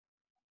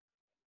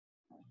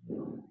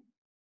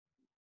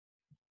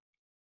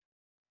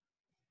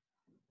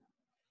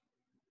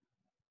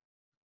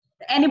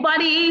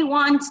 Anybody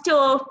wants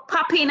to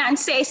pop in and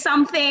say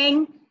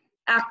something?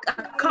 A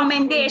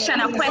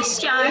commendation, a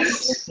question?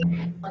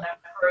 Thank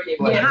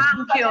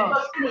you.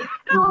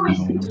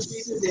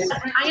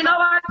 And you know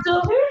what,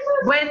 too?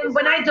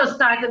 When I just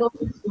started up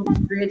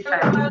grade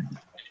 5,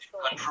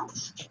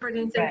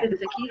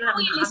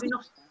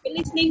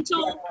 listening to?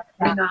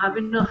 We don't have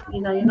enough,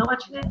 you know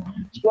what she did?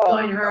 She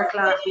joined her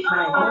class with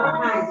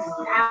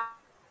my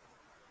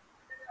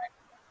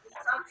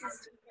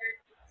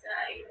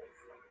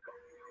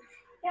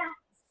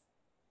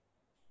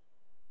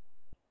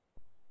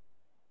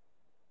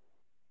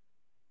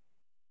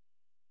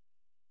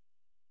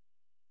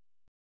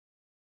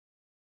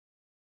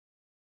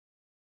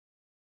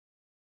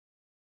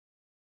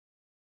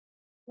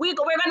We're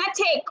gonna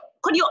take,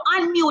 could you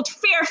unmute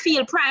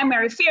Fairfield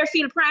Primary?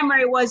 Fairfield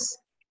Primary was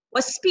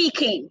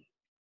speaking.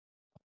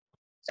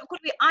 So could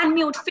we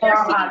unmute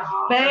Fairfield? For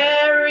a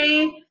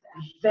very,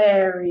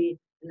 very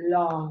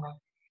long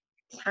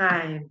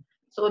time.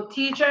 So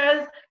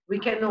teachers, we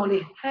can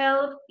only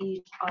help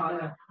each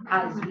other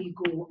as we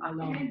go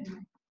along.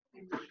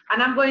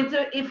 And I'm going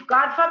to, if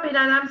God forbid,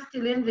 and I'm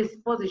still in this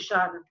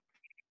position,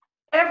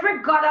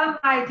 every God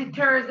Almighty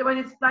Thursday when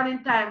it's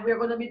planning time, we're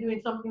going to be doing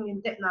something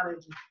in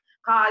technology.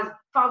 Because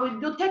for we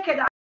do take it.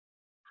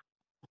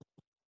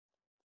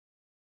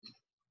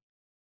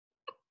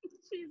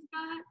 She's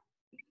back.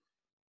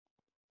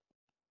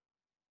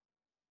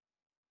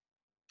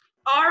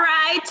 All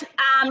right,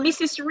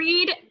 Mrs.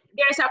 Reid,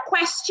 there's a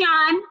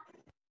question.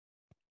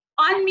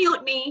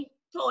 Unmute me,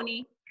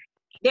 Tony.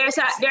 There's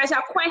a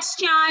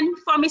question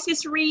for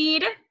Mrs.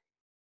 Reid.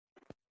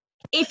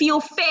 If you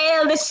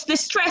fail the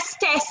stress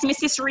test,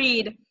 Mrs.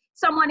 Reid,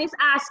 someone is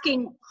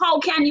asking, how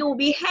can you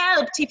be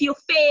helped if you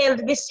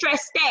failed the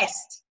stress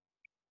test?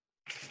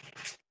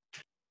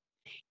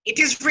 It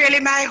is really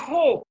my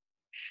hope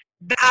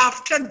that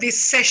after this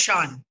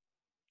session,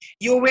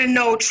 you will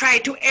now try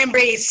to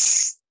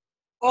embrace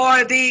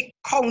all the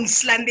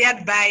counsel and the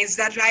advice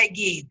that I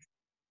gave,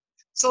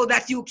 so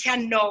that you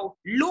can now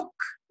look,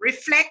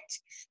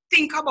 reflect,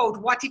 think about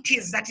what it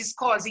is that is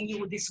causing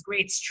you this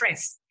great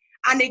stress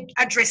and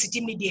address it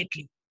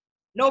immediately.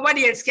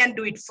 Nobody else can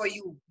do it for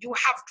you. You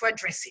have to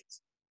address it.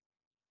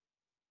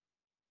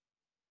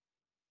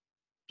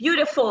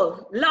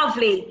 Beautiful,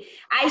 lovely.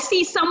 I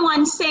see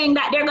someone saying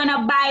that they're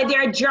gonna buy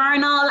their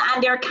journal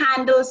and their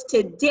candles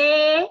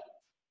today.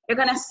 They're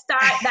gonna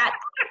start that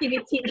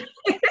activity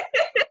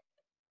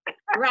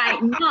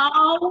right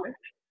now.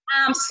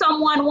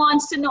 Someone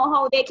wants to know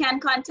how they can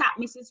contact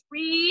Mrs.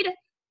 Reid.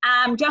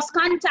 Just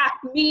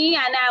contact me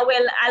and I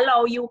will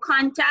allow you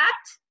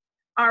contact.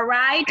 All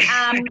right.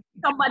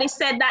 Somebody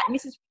said that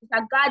Mrs. Reid is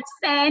a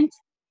godsend,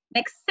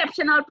 an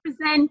exceptional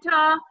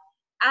presenter.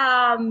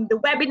 The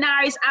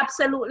webinar is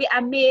absolutely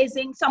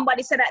amazing.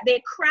 Somebody said that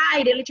they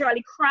cried, they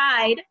literally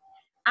cried.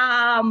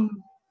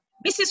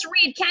 Mrs.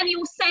 Reid, can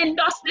you send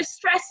us the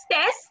stress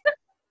test?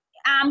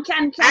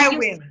 I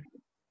will.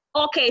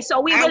 Okay, so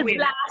we will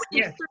blast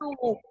it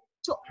through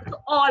to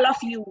all of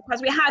you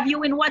because we have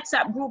you in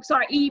WhatsApp groups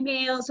or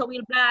emails, so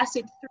we'll blast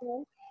it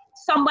through.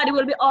 Somebody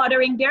will be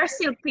ordering their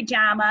silk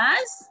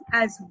pajamas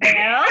as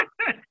well.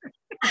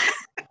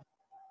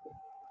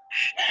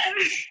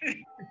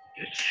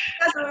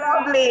 That's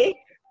lovely.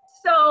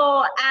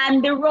 So,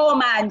 and the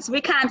romance, we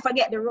can't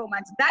forget the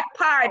romance. That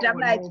part, I'm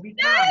like,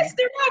 yes,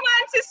 the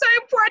romance is so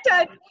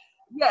important.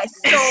 Yes,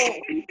 so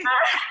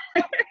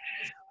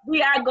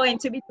we are going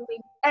to be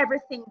doing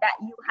everything that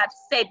you have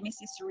said,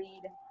 Mrs.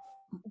 Reid.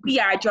 We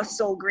are just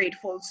so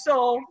grateful.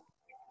 So,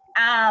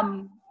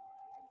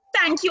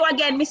 thank you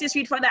again, Mrs.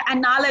 Reid, for the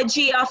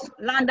analogy of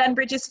London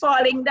bridges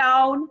falling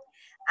down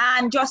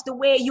and just the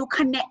way you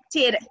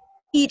connected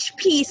each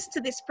piece to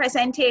this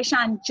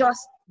presentation,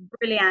 just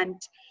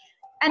brilliant.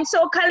 And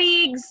so,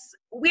 colleagues,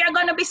 we are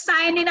going to be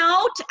signing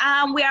out.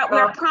 We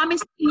are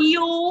promising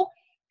you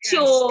to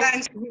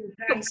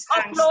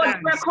upload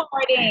the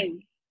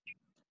recording.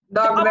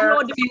 Doc, there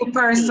are upload a few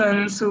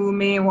persons who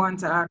may want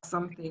to ask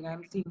something.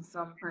 I'm seeing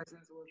some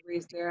persons who have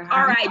raised their hand.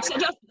 All right, so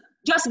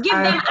just give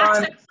them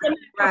access to the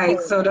Right,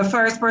 microphone. so the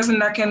first person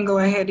that can go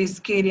ahead is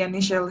Katie and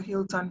Nichelle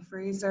Hilton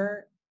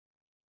Fraser.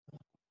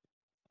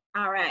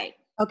 All right.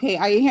 Okay,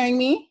 are you hearing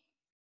me?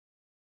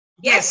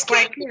 Yes,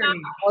 quite clearly.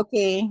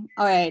 Okay,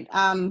 all right.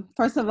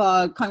 First of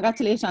all,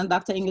 congratulations,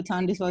 Dr.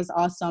 Ingleton. This was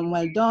awesome.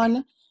 Well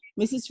done.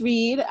 Mrs.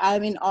 Reid,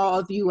 I'm in awe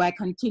of you. I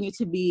continue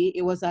to be.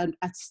 It was a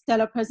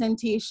stellar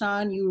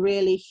presentation. You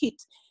really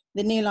hit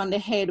the nail on the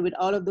head with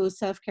all of those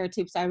self-care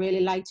tips. I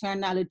really liked your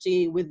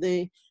analogy with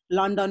the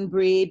London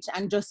Bridge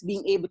and just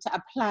being able to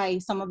apply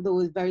some of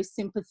those very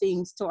simple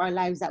things to our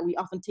lives that we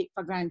often take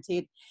for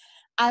granted.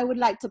 I would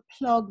like to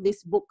plug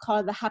this book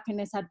called The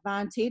Happiness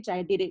Advantage.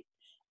 I did it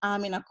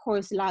in a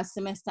course last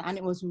semester, and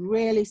it was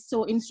really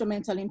so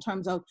instrumental in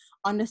terms of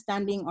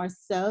understanding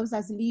ourselves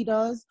as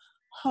leaders,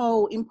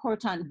 how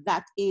important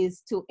that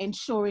is to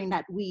ensuring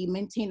that we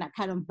maintain that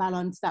kind of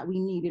balance that we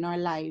need in our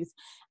lives.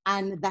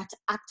 And that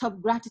act of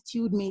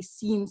gratitude may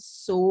seem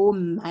so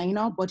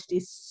minor, but it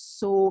is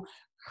so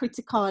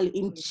critical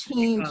in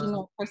changing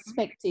our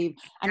perspective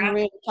and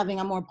really having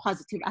a more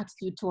positive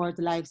attitude towards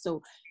life.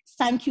 So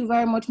thank you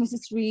very much,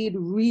 Mrs. Reid.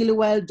 Really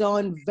well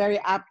done, very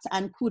apt,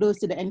 and kudos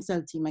to the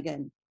NCEL team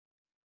again.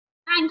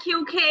 Thank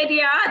you,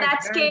 Kadia.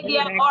 That's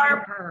Kadia,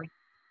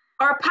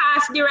 our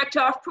past director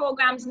of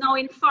programs now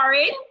in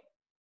foreign.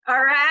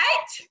 All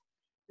right.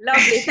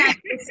 Lovely. Thank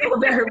you so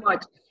very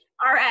much.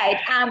 All right.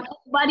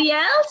 Anybody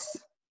else?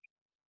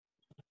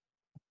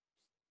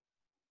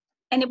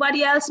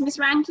 Anybody else, Miss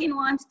Rankin,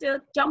 wants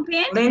to jump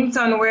in?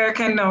 Linton Ware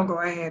can now go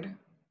ahead.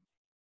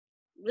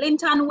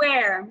 Linton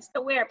Ware,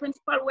 Mr. Ware,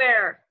 Principal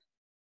Ware.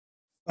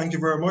 Thank you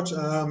very much.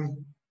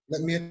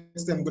 Let me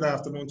extend good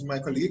afternoon to my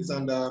colleagues,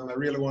 and I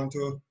really want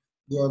to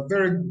do a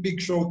very big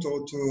shout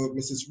out to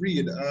Mrs.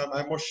 Reid.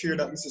 I must share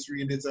that Mrs.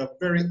 Reid is a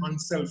very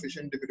unselfish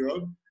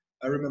individual.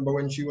 I remember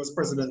when she was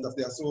president of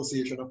the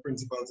Association of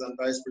Principals and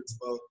Vice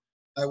Principal,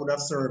 I would have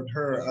served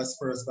her as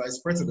first vice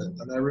president.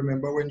 And I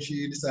remember when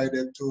she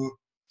decided to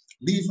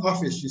leave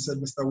office, she said,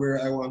 Mr. Ware,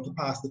 I want to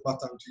pass the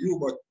baton to you,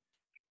 but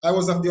I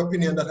was of the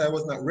opinion that I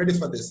was not ready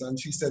for this. And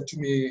she said to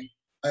me,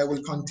 I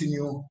will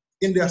continue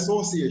in the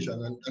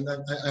association. And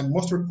I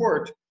must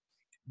report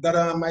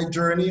that my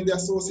journey in the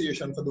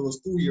association for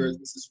those 2 years,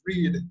 Mrs.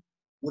 Reid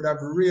would have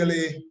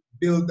really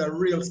built a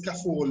real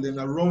scaffolding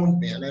around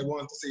me. And I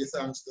want to say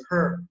thanks to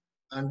her.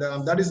 And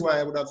that is why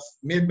I would have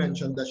made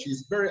mention that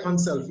she's very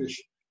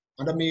unselfish.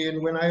 And I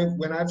mean, when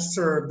I've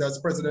served as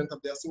president of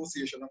the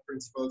Association of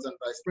Principals and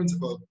Vice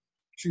Principal,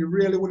 she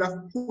really would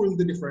have pulled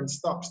the different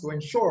stops to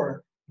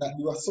ensure that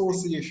the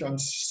association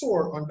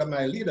soared under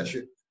my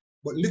leadership.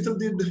 But little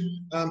did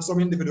some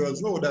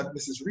individuals know that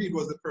Mrs. Reid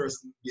was the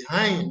person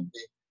behind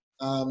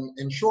me,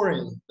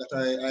 ensuring that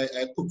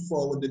I put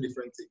forward the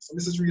different things. So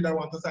Mrs. Reid, I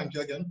want to thank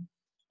you again.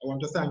 I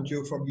want to thank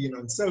you for being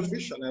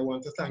unselfish, and I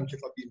want to thank you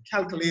for being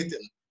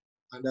calculating.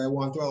 And I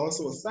want to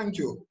also thank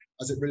you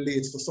as it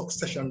relates to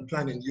succession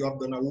planning. You have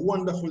done a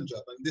wonderful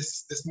job. And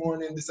this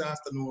morning, this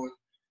afternoon,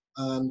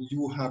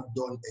 you have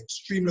done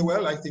extremely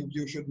well. I think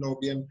you should now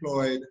be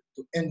employed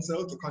to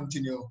NCEL to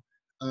continue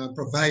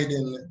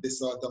providing this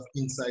sort of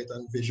insight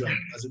and vision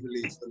as it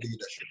relates to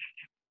leadership.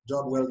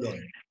 Job well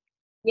done.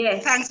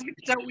 Yes. Thanks,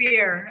 Mr.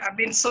 Weir. I've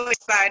been so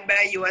inspired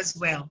by you as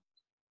well.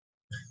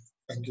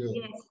 Thank you.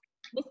 Yes.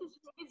 Mrs.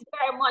 Reid is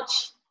very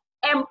much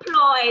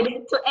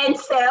employed to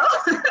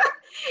NCEL.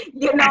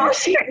 You know,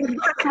 she is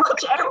very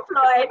much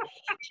employed.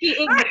 She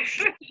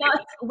is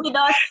with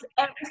us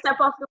every step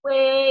of the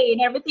way in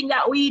everything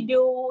that we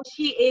do.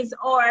 She is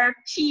our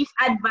chief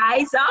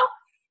advisor,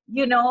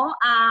 you know,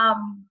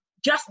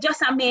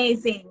 just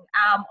amazing,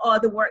 all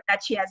the work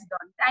that she has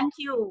done. Thank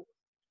you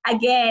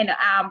again,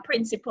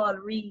 Principal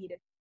Reid,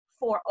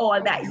 for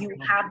all that you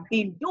have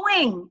been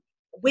doing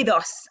with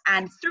us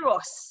and through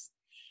us.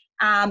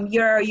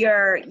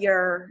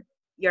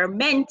 Your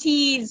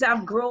mentees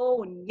have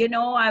grown, you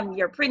know, I'm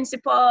your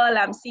principal.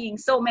 I'm seeing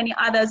so many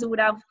others who would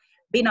have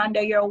been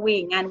under your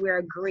wing, and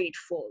we're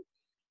grateful.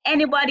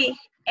 Anybody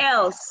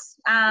else?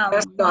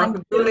 Yes,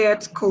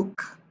 Juliet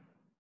Cook.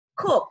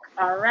 Cook,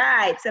 all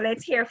right. So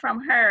let's hear from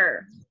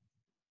her.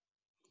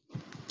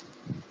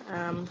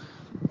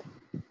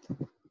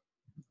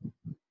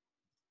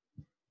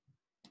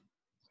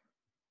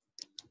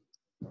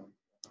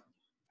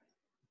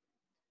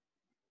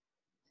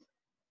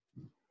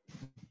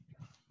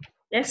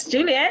 Yes,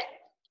 Juliet.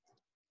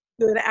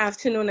 Good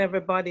afternoon,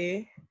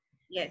 everybody.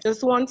 Yes.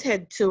 Just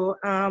wanted to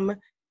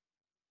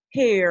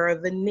hear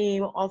the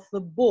name of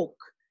the book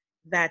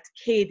that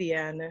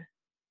Kadian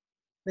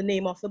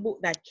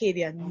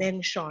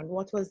mentioned.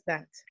 What was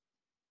that?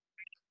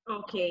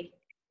 Okay.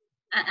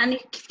 And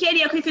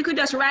Kadia, if you could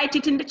just write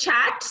it in the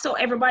chat so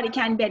everybody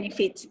can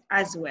benefit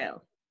as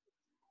well.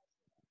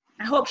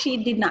 I hope she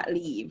did not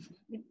leave.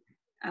 If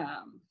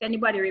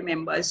anybody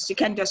remembers, you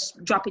can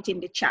just drop it in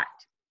the chat.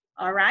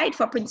 All right,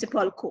 for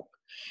Principal Cook.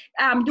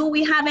 Do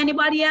we have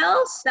anybody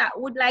else that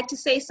would like to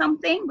say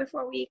something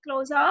before we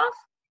close off?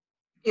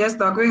 Yes,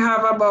 Doc, we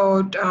have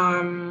about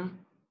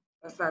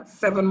That's that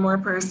 7 more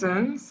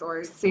persons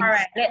or 6. All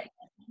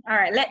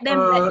right, let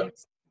them.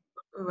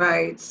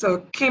 Right, so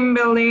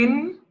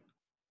Kimberlyn,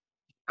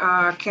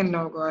 can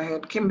now go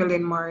ahead.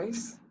 Kimberlyn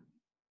Morris.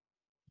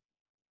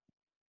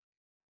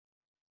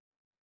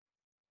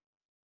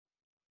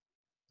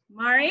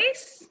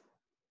 Morris?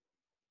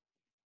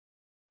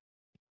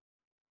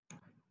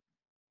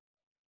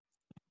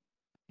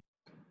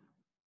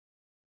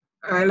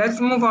 All right, let's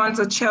move on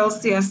to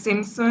Chelsea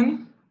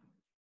Simpson.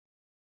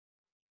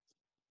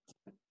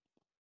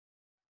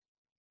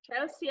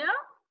 Chelsea?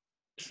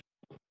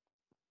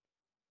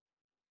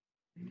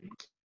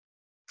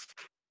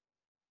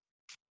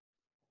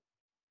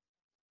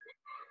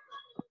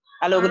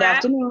 Hello, good right.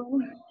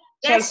 afternoon.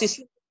 Yes.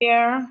 Chelsea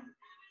here.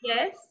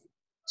 Yes.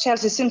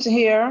 Chelsea Simpson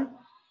here.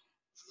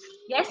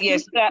 Yes.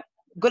 Yes.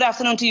 Good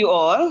afternoon to you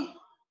all.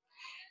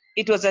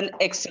 It was an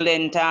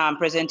excellent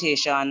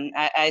presentation.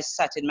 I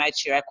sat in my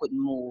chair. I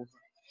couldn't move.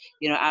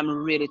 You know, I'm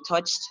really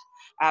touched.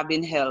 I've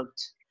been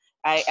helped.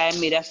 I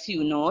made a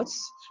few notes.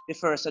 The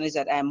first one is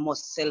that I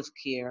must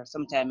self-care.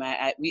 Sometimes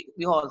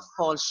we all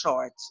fall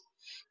short,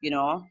 you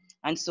know.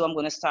 And so I'm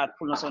going to start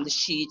pulling us on the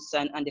sheets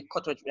and the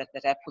cutout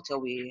that I put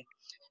away.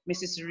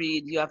 Mrs.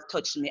 Reid, you have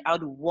touched me. I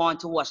would want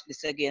to watch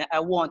this again. I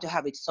want to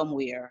have it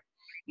somewhere.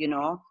 You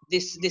know,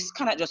 this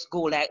cannot just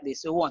go like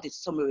this. We want it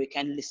somewhere we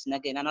can listen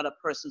again. And other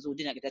persons who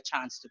didn't get a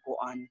chance to go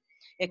on.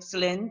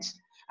 Excellent.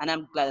 And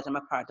I'm glad that I'm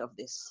a part of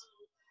this.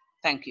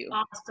 Thank you.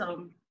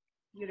 Awesome.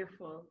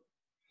 Beautiful.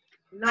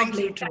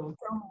 Lovely Thank too. you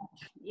so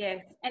much.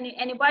 Yes.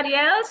 Anybody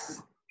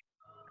else?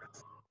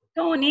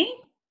 Tony?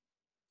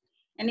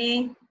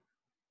 Any?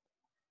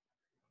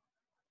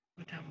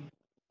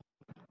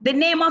 The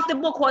name of the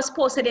book was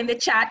posted in the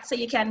chat, so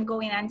you can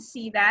go in and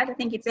see that. I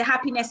think it's The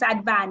Happiness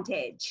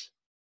Advantage.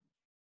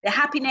 The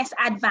Happiness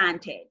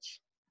Advantage.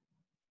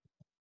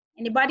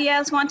 Anybody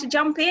else want to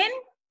jump in?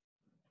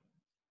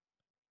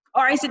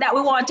 Or is it that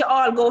we want to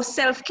all go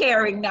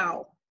self-caring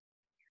now?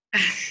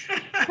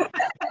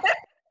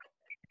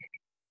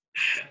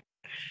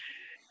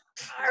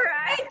 All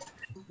right.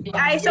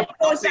 I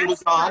suppose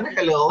that's...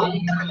 Hello.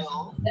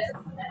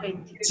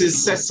 This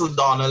is Cecil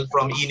Donald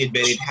from Enid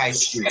Bennett High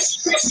School.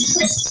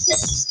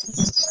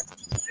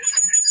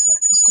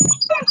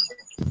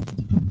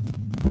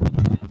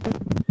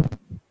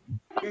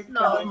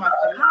 No, how long?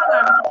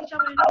 Teacher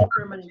will know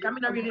permanent. I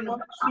mean, I really know.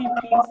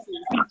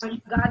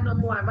 God no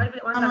more. But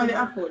if one time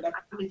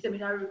I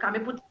seminar, can I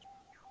put?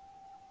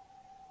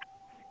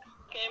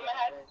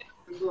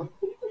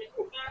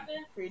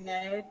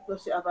 Renee,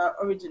 plus you have an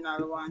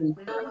original one.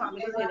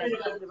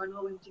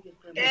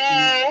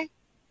 Hey.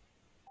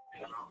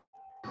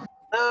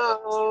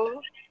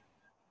 Oh.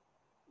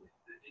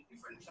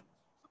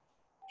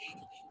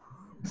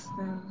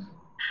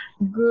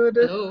 Good.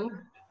 Hello.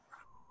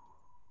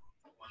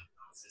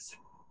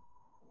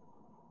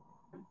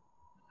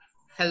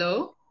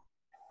 Hello.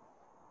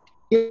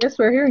 Yes,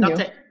 we're hearing you.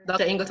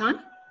 Dr. Ingleton?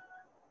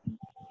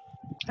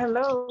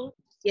 Hello.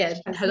 Yeah,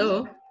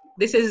 hello.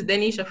 This is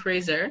Denisha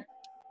Fraser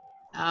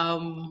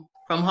from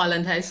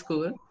Holland High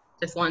School.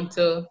 Just want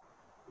to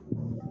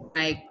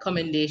my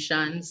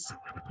commendations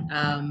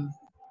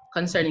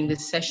concerning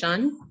this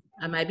session.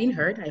 Am I being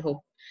heard? I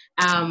hope.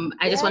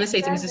 I just want to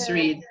say to Mrs.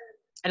 Reid,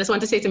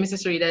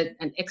 that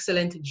an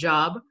excellent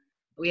job.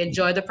 We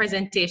enjoyed the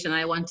presentation.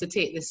 I want to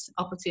take this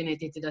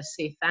opportunity to just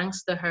say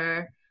thanks to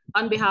her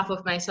on behalf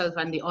of myself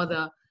and the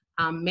other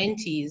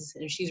mentees.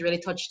 She's really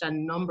touched a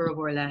number of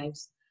our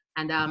lives.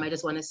 And I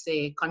just want to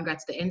say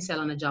congrats to NCEL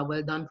on a job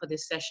well done for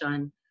this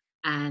session.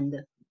 And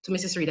to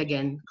Mrs. Reid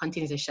again,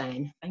 continue to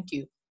shine. Thank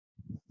you.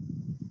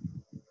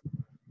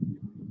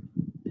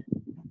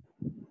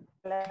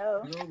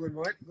 Hello. Hello, good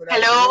morning.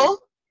 Hello.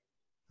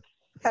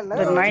 Hello.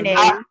 Good morning.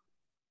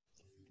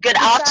 Good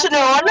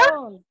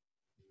afternoon.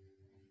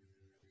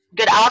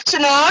 Good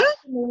afternoon.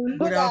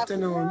 Good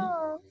afternoon.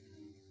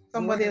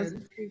 Somebody else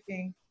is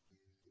speaking.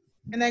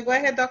 Can I go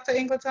ahead, Dr.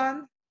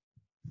 Ingleton?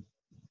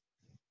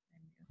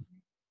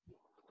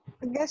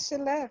 I guess she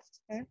left.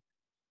 Eh?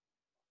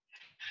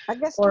 I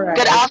guess. All right.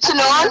 Good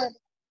afternoon.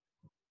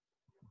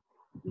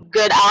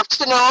 Good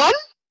afternoon.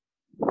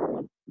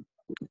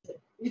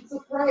 It's a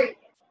prank.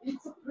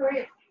 It's a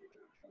prank.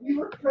 We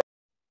were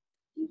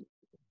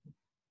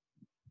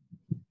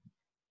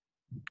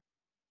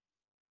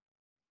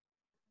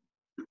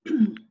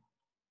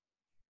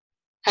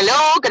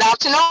Hello, good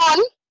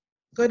afternoon.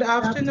 Good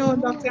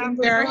afternoon, Dr. Ingleton.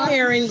 We are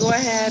hearing, go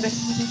ahead.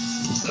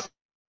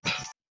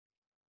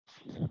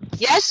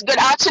 Yes, good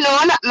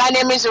afternoon. My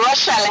name is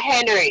Rochelle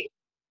Henry.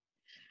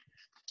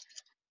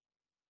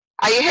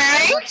 Are you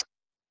hearing?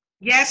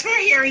 Yes,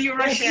 we're hearing you,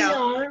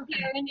 Rochelle.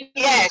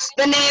 Yes,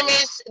 the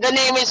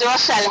name is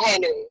Rochelle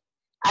Henry,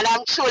 and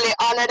I'm truly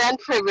honored and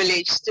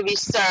privileged to be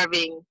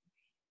serving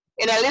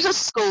in a little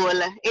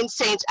school in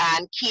St.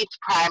 Anne, Keith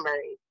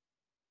Primary.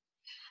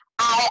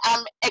 I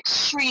am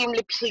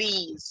extremely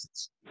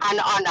pleased and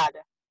honored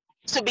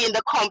to be in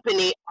the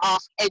company of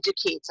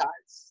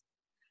educators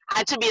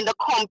and to be in the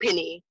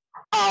company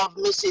of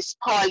Mrs.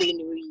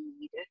 Pauleen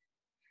Reid.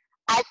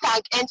 I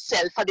thank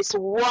NCEL for this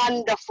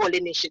wonderful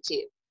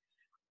initiative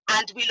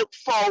and we look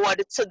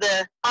forward to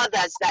the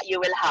others that you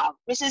will have.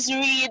 Mrs.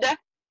 Reid,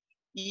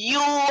 you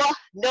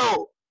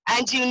know,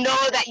 and you know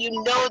that you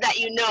know that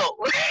you know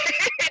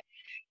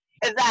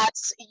that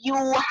you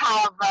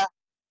have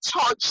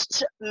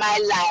touched my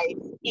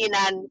life in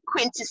an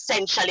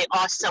quintessentially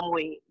awesome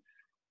way.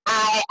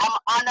 I am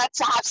honored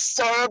to have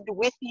served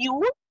with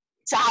you,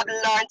 to have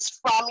learned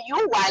from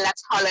you while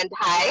at Holland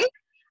High.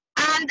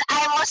 And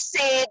I must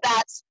say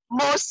that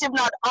most, if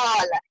not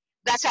all,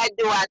 that I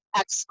do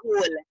at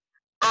school,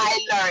 I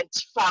learned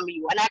from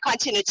you, and I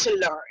continue to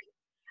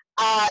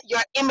learn.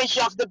 Your image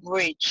of the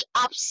bridge,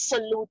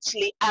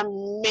 absolutely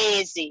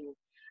amazing.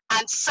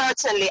 And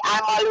certainly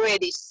I'm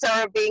already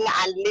serving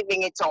and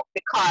living it up,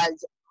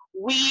 because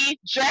we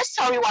dress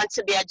how we want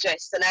to be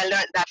addressed, and I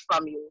learned that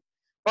from you.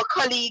 But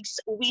colleagues,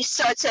 we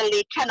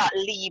certainly cannot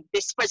leave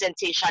this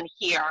presentation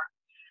here,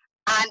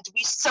 and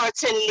we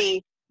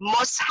certainly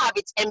must have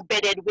it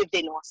embedded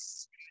within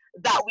us,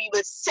 that we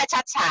will set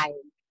a time,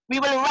 we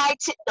will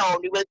write it down,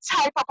 we will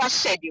type up a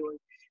schedule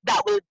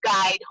that will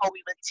guide how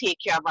we will take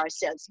care of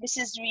ourselves.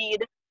 Mrs.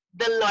 Reid,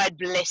 the Lord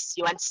bless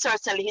you, and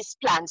certainly his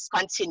plans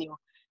continue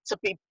to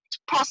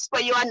prosper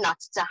you and not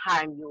to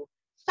harm you.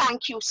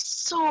 Thank you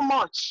so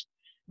much,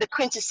 the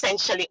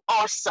quintessentially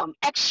awesome,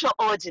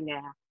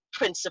 extraordinary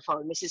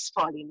principal, Mrs.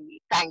 Pauleen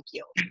Reid. Thank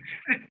you.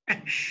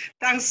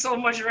 Thanks so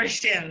much,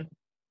 Rochelle.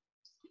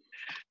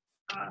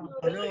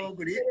 Hello,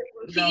 good evening.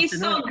 She is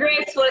so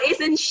graceful,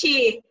 isn't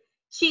she?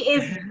 She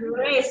is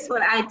graceful,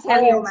 I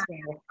tell you,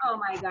 man. Oh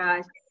my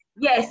gosh.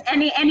 Yes,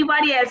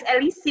 anybody else?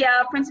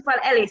 Alicia, Principal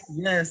Ellis.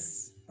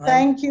 Yes.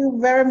 Thank you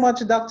very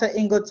much, Dr.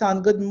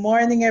 Ingleton. Good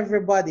morning,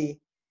 everybody.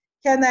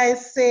 Can I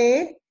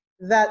say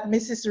that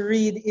Mrs.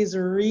 Reid is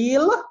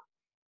real,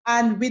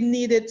 and we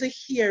needed to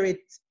hear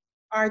it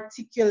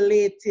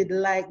articulated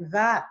like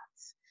that,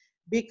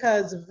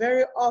 because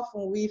very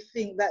often we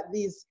think that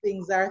these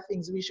things are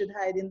things we should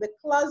hide in the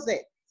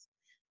closet,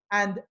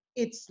 and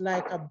it's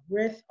like a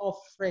breath of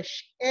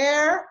fresh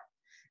air.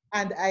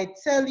 And I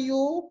tell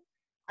you,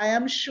 I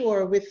am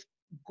sure with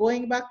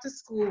going back to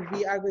school,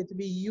 we are going to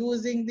be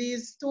using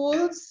these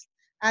tools,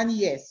 and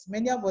yes,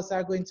 many of us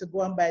are going to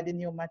go and buy the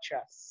new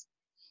mattress.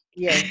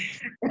 Yes.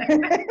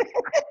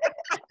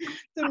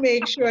 To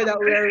make sure that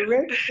we're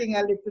resting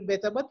a little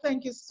better. But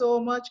thank you so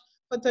much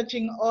for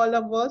touching all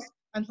of us,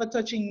 and for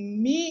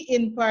touching me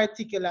in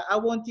particular. I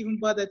won't even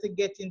bother to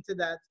get into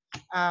that,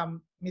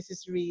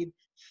 Mrs. Reid.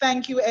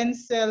 Thank you,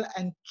 NCEL,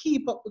 and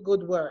keep up the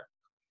good work.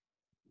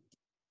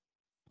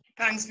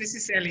 Thanks,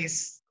 Mrs.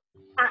 Ellis.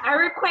 A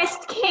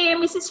request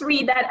came, Mrs.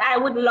 Reid, that I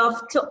would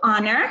love to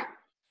honor,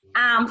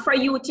 for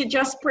you to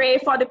just pray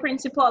for the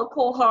principal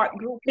cohort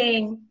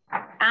grouping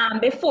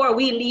before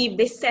we leave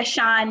this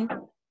session.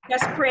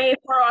 Just pray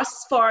for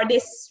us for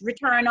this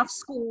return of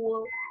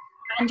school,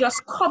 and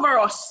just cover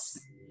us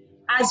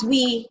as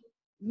we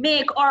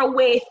make our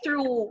way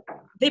through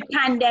the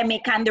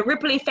pandemic and the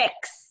ripple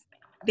effects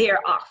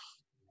thereof.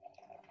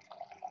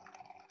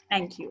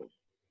 Thank you.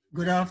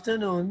 Good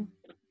afternoon,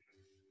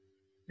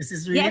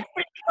 Mrs. Reid. Yes,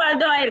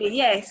 Principal Doyle,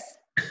 yes.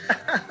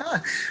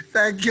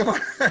 Thank you.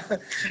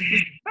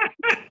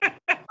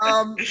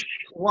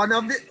 One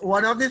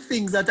of the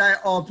things that I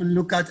often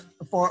look at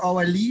for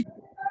our leaders,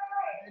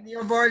 many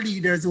of our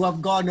leaders who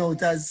have gone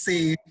out as,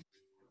 say,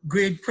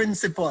 great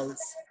principals,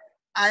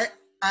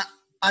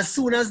 as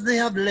soon as they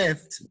have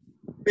left,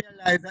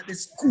 realize that the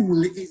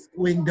school is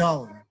going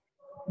down,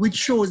 which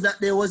shows that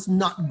there was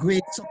not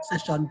great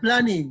succession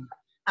planning.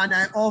 And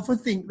I often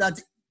think that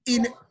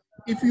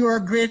if you're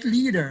a great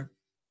leader,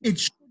 it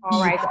should be.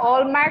 All right,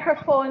 all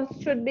microphones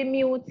should be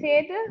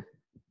muted.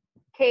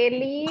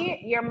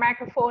 Kaylee, your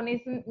microphone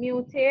isn't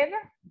muted.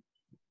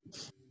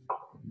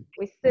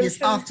 We still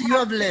yes, after you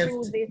have left.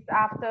 Do this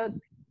after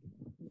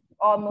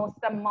almost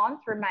a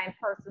month, remind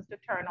persons to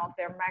turn off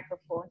their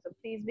microphone. So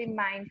please be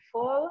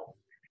mindful.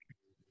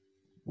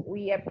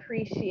 We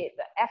appreciate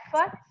the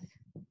effort.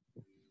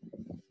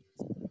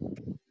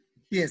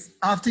 Yes,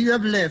 after you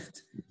have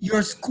left,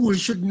 your school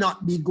should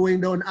not be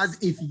going down as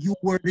if you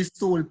were the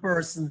sole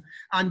person,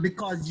 and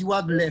because you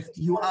have left,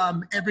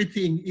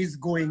 everything is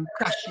going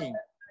crashing.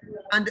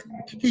 And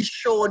it is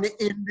shown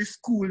in the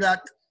school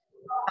at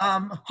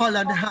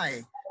Holland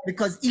High,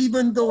 because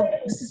even though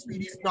Mrs.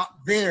 Reid is not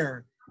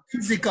there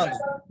physically,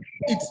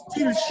 it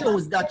still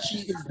shows that she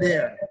is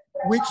there,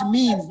 which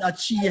means that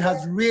she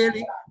has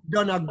really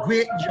done a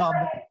great job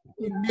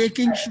in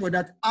making sure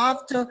that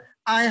after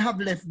I have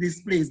left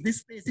this place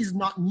is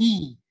not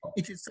me.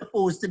 It is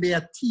supposed to be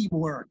a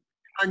teamwork.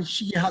 And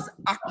she has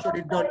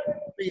actually done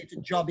a great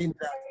job in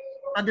that.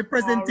 And the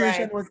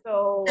presentation was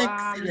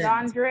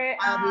excellent.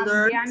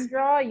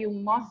 Deandra, you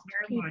must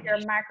keep your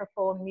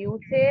microphone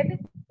muted.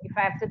 If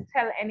I have to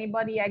tell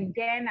anybody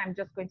again, I'm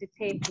just going to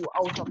take you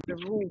out of the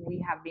room. We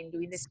have been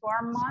doing this for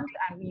a month,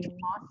 and we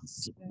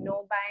must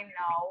know by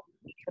now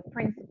the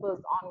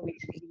principles on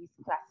which these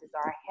classes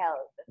are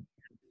held.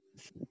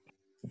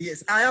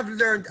 Yes, I have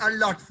learned a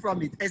lot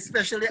from it,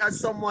 especially as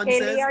someone Kelly,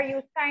 says. are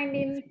you signed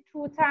in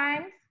 2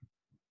 times?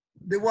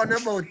 The one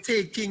about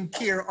taking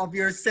care of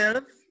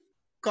yourself.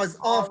 because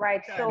All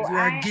right, so oftentimes we are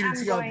I am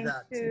guilty of going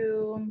that.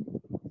 to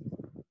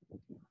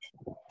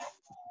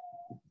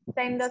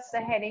send us the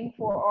heading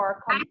for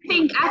our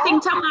computer. I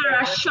think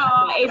Tamara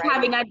Shaw is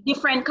having a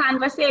different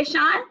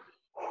conversation.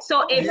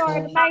 So oh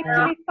Lord,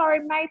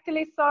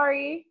 mightily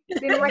sorry.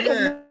 Didn't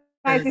recognize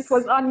it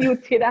was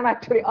unmuted. I'm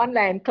actually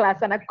online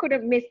class and I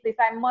couldn't miss this.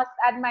 I must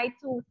add my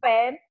 2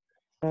 cents.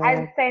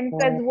 I sent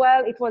as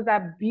well. It was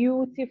a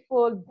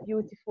beautiful,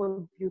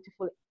 beautiful,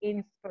 beautiful,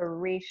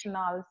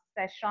 inspirational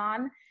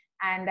session.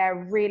 And I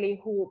really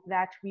hope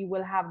that we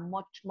will have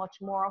much, much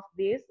more of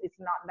this. It's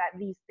not that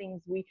these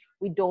things we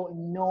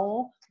don't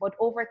know, but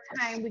over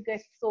time we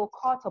get so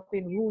caught up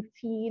in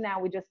routine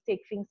and we just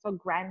take things for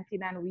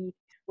granted and we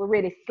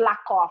really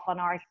slack off on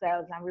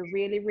ourselves. And we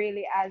really,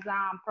 really as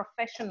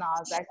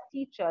professionals, as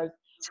teachers,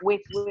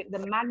 with the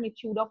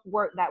magnitude of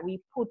work that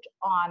we put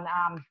on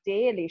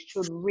daily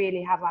should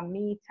really have a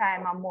me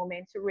time, a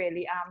moment to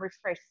really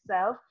refresh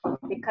self,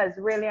 because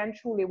really and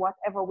truly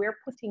whatever we're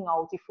putting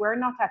out, if we're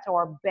not at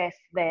our best,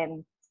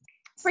 then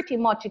pretty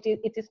much it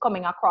is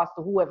coming across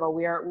to whoever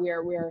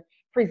we're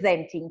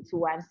presenting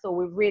to, and so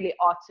we really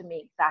ought to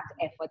make that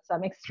effort. So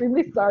I'm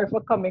extremely sorry for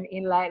coming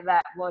in like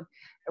that, but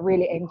I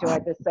really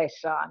enjoyed the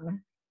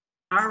session.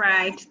 All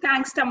right,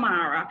 thanks,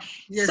 Tamara.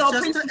 Yes, so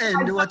just to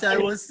end what I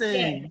was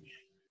saying. Yeah.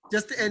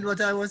 Just to end what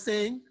I was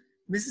saying,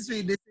 Mrs.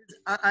 Reid, this is,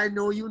 I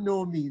know you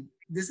know me.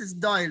 This is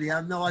Doily.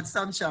 I'm now at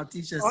Sam Sharp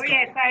Teachers. Oh,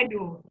 yes, I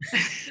do.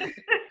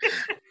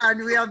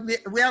 And we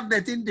have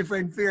met in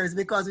different fairs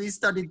because we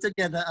studied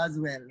together as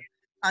well.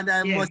 And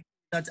I must say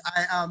that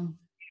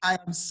I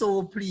am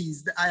so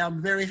pleased. I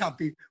am very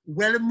happy,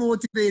 well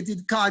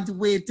motivated, can't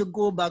wait to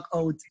go back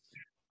out.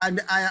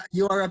 And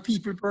you are a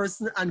people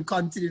person and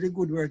continue the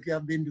good work you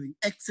have been doing.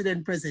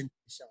 Excellent presentation.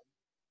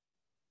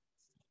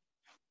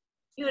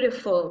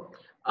 Beautiful.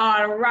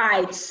 All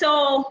right.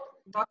 So,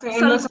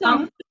 we're just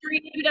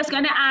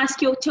going to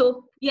ask you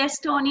to, yes,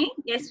 Tony?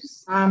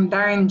 Yes.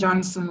 Darren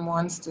Johnson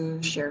wants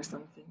to share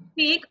something.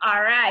 Speak.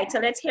 All right. So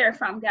let's hear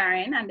from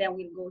Darren and then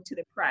we'll go to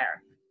the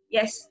prayer.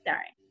 Yes,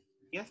 Darren.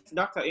 Yes,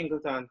 Dr.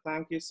 Ingleton,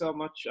 thank you so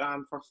much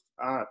for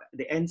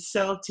the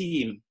NCEL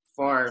team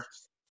for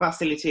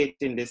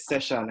facilitating this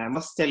session. I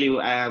must tell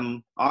you, I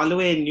am all the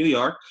way in New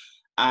York,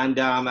 and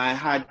I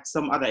had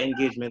some other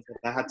engagements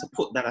that I had to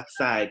put that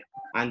aside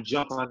and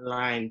jump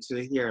online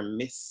to hear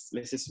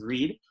Mrs.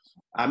 Reid.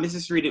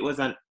 Mrs. Reid, it was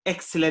an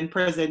excellent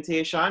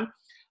presentation.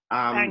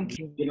 Thank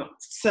you. You know,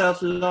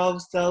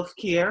 self-love,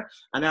 self-care,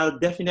 and I'll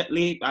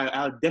definitely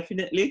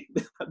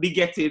be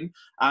getting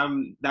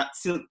that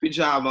silk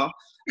pajama,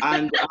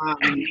 and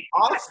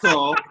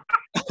also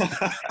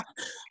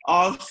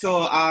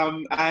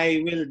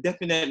I will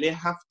definitely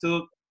have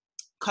to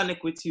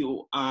connect with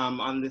you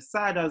on the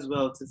side as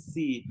well to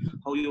see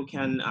how you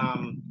can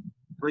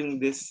bring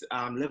this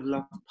level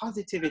of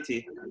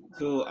positivity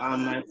to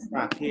my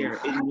staff here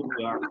in New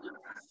York.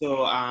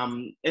 So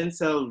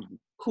NCEL,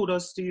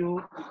 kudos to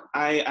you.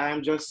 I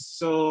am just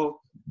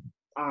so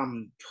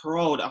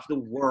proud of the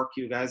work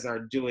you guys are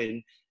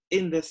doing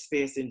in this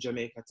space in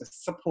Jamaica to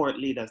support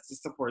leaders, to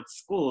support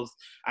schools,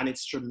 and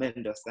it's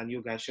tremendous, and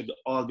you guys should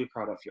all be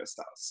proud of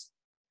yourselves.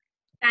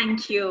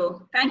 Thank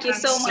you. Thank you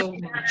so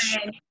much.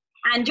 Darren.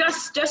 And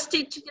just to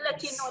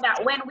let you know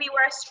that when we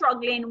were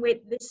struggling with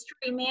the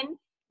streaming,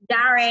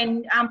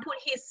 Darren put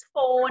his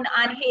phone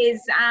on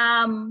his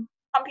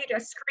computer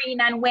screen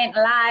and went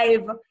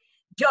live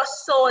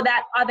just so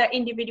that other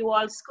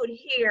individuals could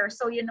hear.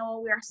 So, you know,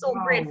 we are so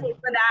grateful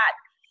for that.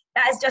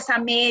 That's just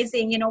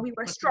amazing. You know, we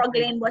were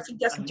struggling, but he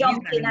just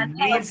jumped in and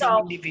helped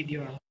out.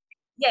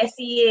 Yes,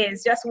 he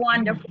is. Just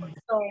wonderful.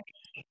 So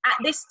at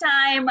this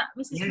time,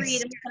 Mrs.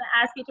 Reid, I'm going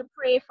to ask you to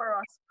pray for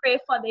us. Pray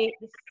for the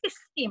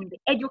system, the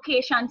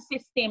education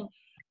system.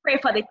 Pray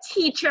for the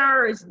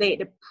teachers,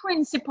 the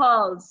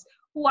principals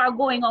who are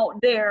going out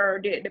there,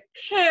 the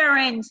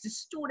parents, the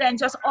students,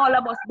 just all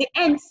of us, the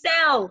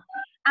NCEL,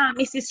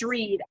 Mrs.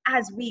 Reid,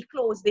 as we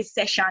close this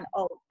session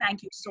out.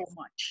 Thank you so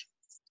much.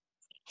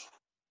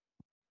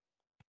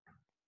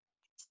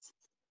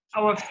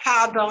 Our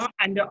Father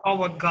and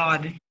our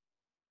God,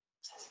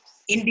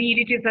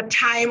 indeed it is a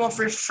time of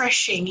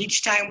refreshing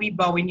each time we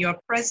bow in your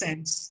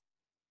presence.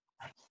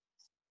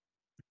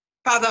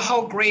 Father,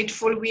 how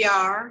grateful we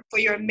are for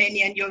your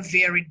many and your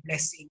varied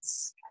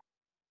blessings.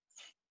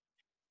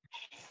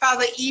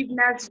 Father, even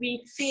as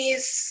we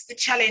face the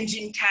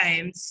challenging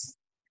times,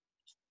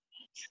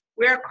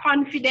 we are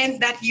confident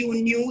that you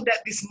knew that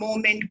this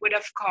moment would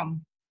have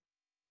come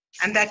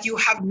and that you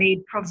have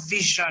made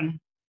provision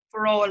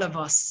for all of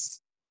us.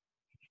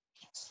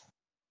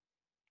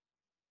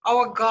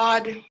 Our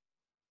God,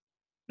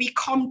 we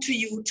come to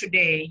you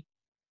today,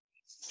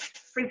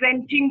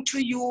 presenting to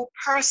you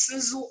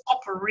persons who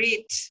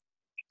operate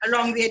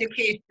along the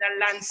educational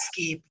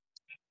landscape.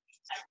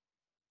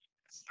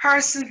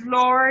 Persons,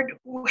 Lord,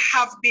 who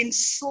have been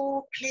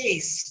so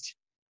placed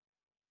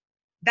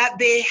that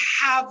they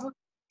have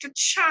to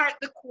chart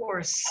the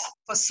course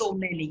for so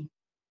many.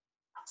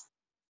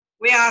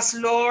 We ask,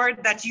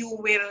 Lord, that you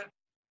will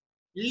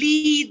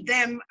lead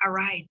them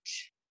aright.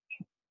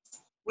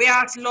 We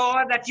ask,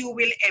 Lord, that you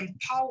will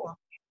empower.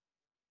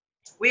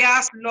 We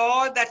ask,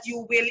 Lord, that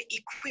you will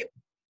equip.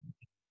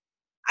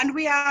 And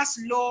we ask,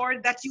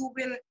 Lord, that you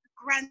will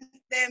grant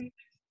them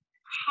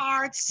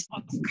hearts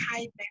of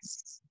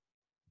kindness,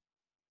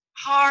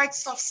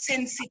 hearts of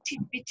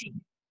sensitivity,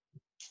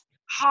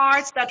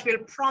 hearts that will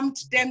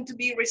prompt them to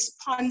be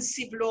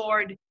responsive,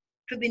 Lord,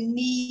 to the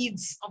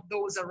needs of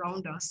those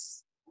around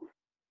us.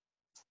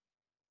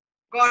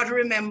 God,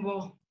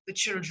 remember the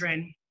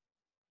children,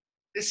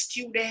 the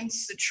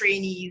students, the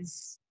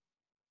trainees.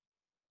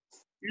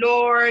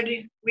 Lord,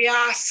 we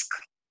ask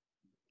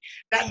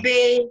that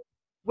they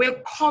will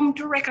come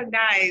to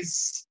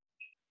recognize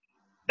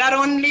that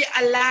only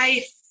a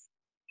life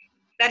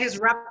that is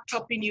wrapped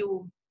up in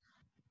you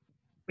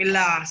will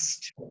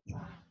last.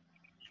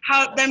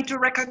 Help them to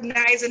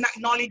recognize and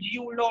acknowledge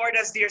you, Lord,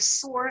 as their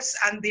source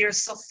and their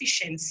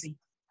sufficiency.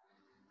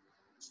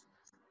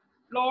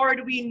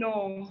 Lord, we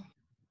know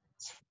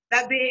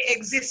that they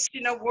exist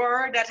in a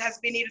world that has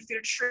been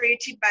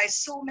infiltrated by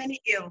so many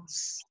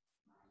ills.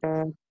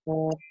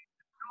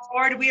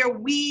 Lord, where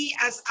we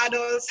as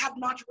adults have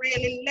not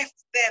really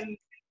left them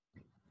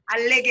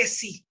a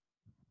legacy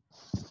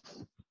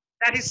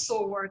that is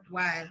so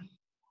worthwhile.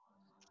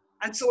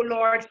 And so,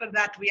 Lord, for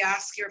that we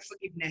ask your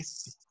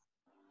forgiveness.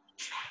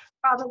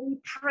 Father, we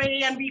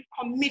pray and we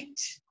commit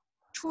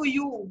to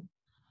you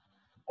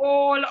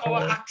all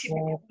our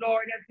activities,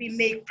 Lord, as we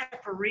make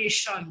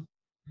preparation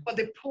for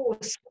the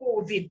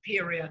post-COVID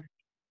period.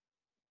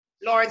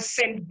 Lord,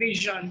 send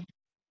vision,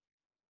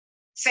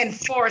 send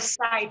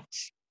foresight,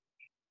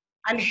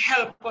 and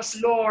help us,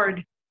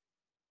 Lord,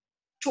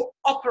 to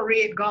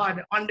operate,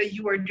 God, under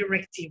your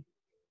directive.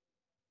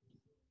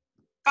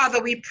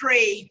 Father, we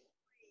pray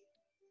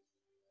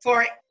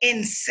for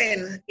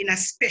NCEL in a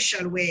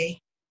special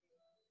way.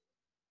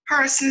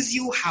 Persons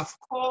you have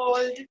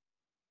called,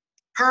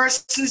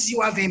 persons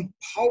you have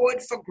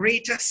empowered for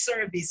greater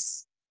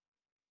service.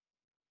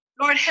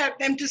 Lord, help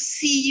them to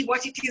see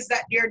what it is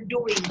that they're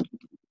doing,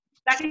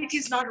 that it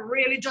is not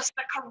really just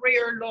a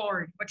career,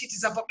 Lord, but it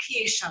is a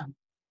vocation,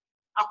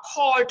 a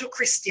call to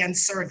Christian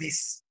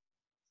service.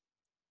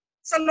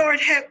 So, Lord,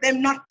 help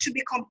them not to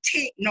become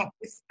taken up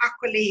with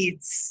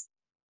accolades,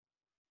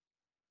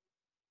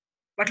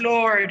 but,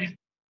 Lord,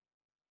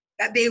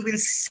 that they will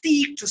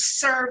seek to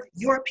serve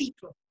your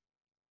people,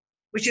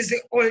 which is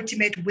the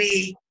ultimate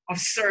way of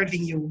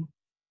serving you.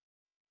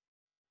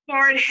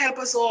 Lord, help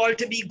us all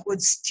to be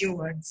good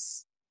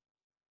stewards.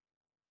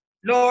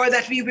 Lord,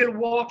 that we will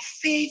walk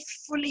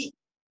faithfully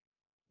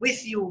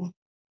with you,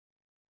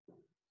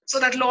 so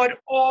that, Lord,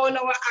 all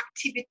our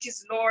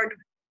activities, Lord,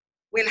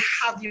 will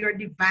have your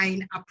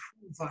divine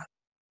approval.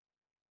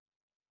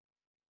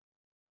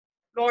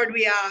 Lord,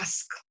 we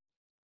ask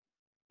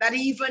that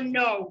even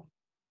now,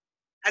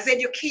 as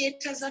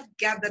educators have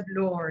gathered,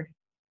 Lord,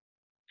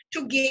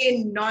 to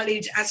gain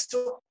knowledge as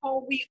to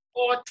how we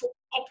ought to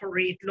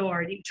operate,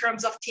 Lord, in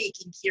terms of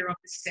taking care of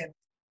the self.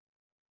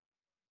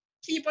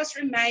 Keep us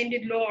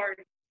reminded,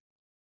 Lord,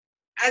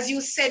 as you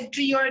said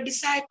to your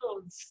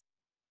disciples,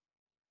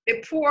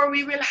 the poor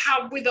we will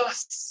have with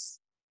us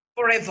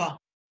forever.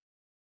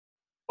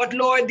 But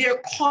Lord,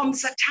 there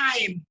comes a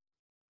time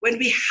when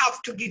we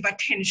have to give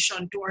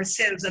attention to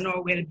ourselves and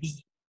our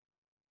well-being.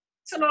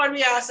 So Lord,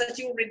 we ask that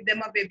you rid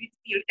them of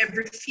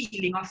every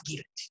feeling of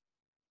guilt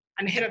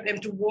and help them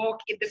to walk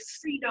in the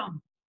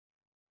freedom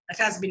that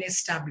has been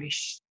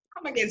established.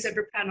 Come against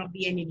every plan of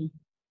the enemy.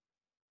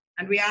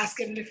 And we ask,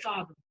 Heavenly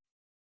Father,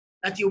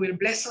 that you will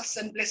bless us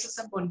and bless us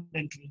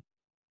abundantly.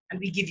 And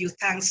we give you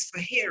thanks for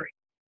hearing.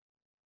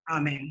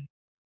 Amen.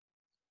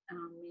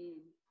 Amen.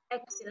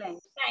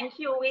 Excellent. Thank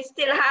you. We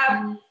still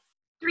have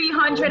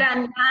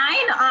 309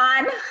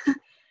 on.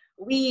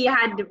 We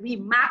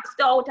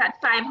maxed out at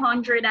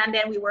 500 and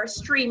then we were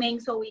streaming,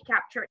 so we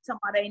captured some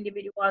other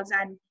individuals,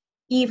 and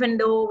even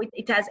though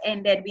it has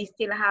ended, we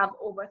still have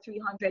over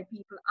 300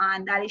 people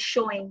on. That is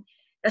showing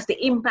just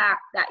the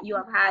impact that you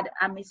have had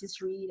on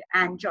Mrs. Reid,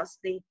 and just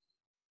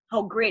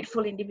how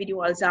grateful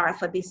individuals are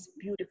for this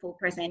beautiful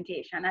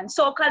presentation. And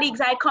so,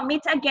 colleagues, I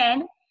commit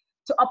again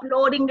to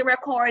uploading the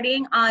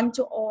recording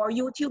onto our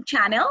YouTube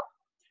channel,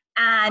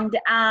 and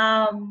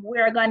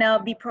we're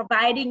gonna be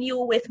providing you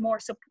with more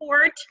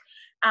support.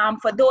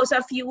 For those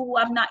of you who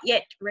have not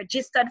yet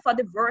registered for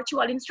the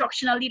virtual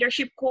instructional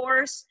leadership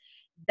course,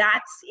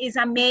 that is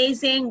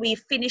amazing. We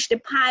finished the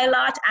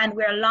pilot and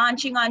we're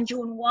launching on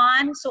June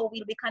 1, so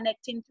we'll be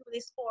connecting through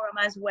this forum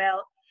as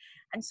well.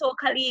 And so,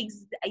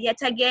 colleagues,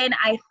 yet again,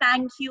 I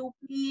thank you.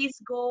 Please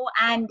go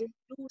and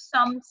do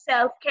some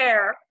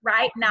self-care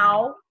right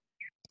now.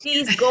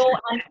 Please go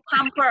and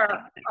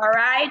pamper, all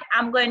right?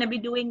 I'm going to be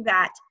doing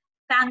that.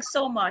 Thanks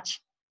so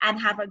much and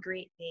have a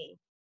great day.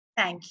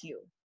 Thank you.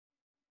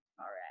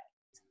 All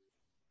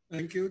right.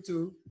 Thank you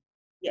too.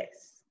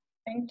 Yes.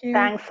 Thank you.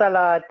 Thanks a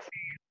lot.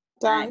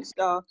 Thanks,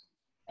 Doc.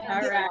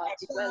 All right.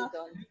 Well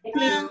done. Thank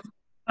you.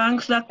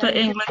 Thanks, Dr.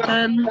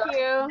 Ingleton.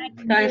 Thank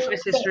you. Thanks,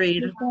 Mrs.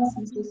 Reid.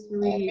 Thanks, Mrs.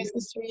 Reid.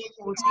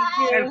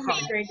 Thank you.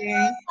 Have a great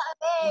day.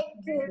 Thank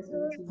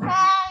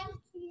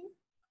you.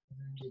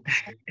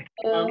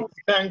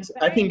 Thanks.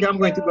 I think I'm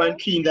going to go and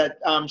clean that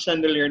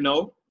chandelier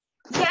now.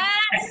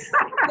 Yes.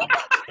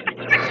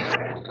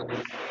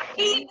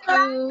 Thank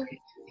you.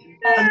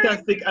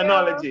 Fantastic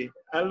analogy.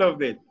 I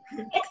love it.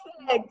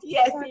 Excellent.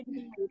 Yes,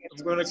 indeed.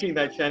 I'm going to clean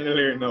that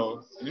chandelier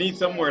now. Need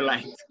some more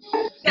light.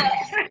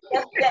 Yes,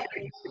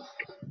 definitely.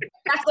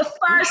 That's the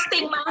first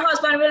thing my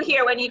husband will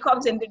hear when he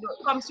comes in the door,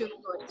 comes through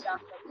the door.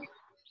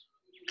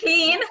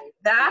 Clean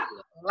the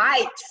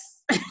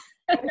lights.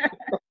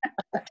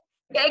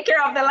 Take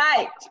care of the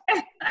light.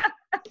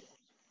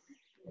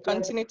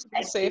 Continue to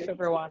be safe,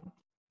 everyone.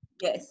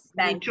 Yes,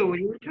 thank you.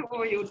 You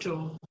too, you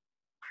too.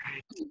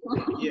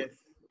 Yes.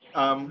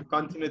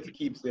 Continue to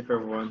keep safe,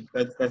 everyone.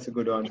 That's a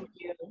good one. Thank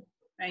you.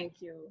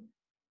 Thank you.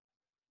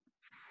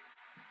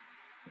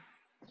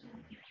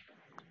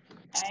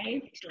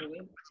 Thank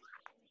you.